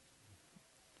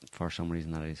 For some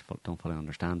reason that I don't fully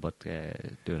understand, but do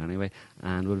it anyway.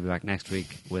 And we'll be back next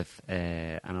week with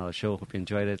another show. Hope you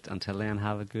enjoyed it. Until then,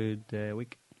 have a good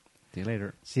week. See you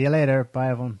later. See you later. Bye,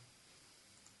 everyone.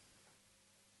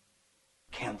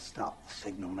 Can't stop the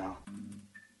signal now.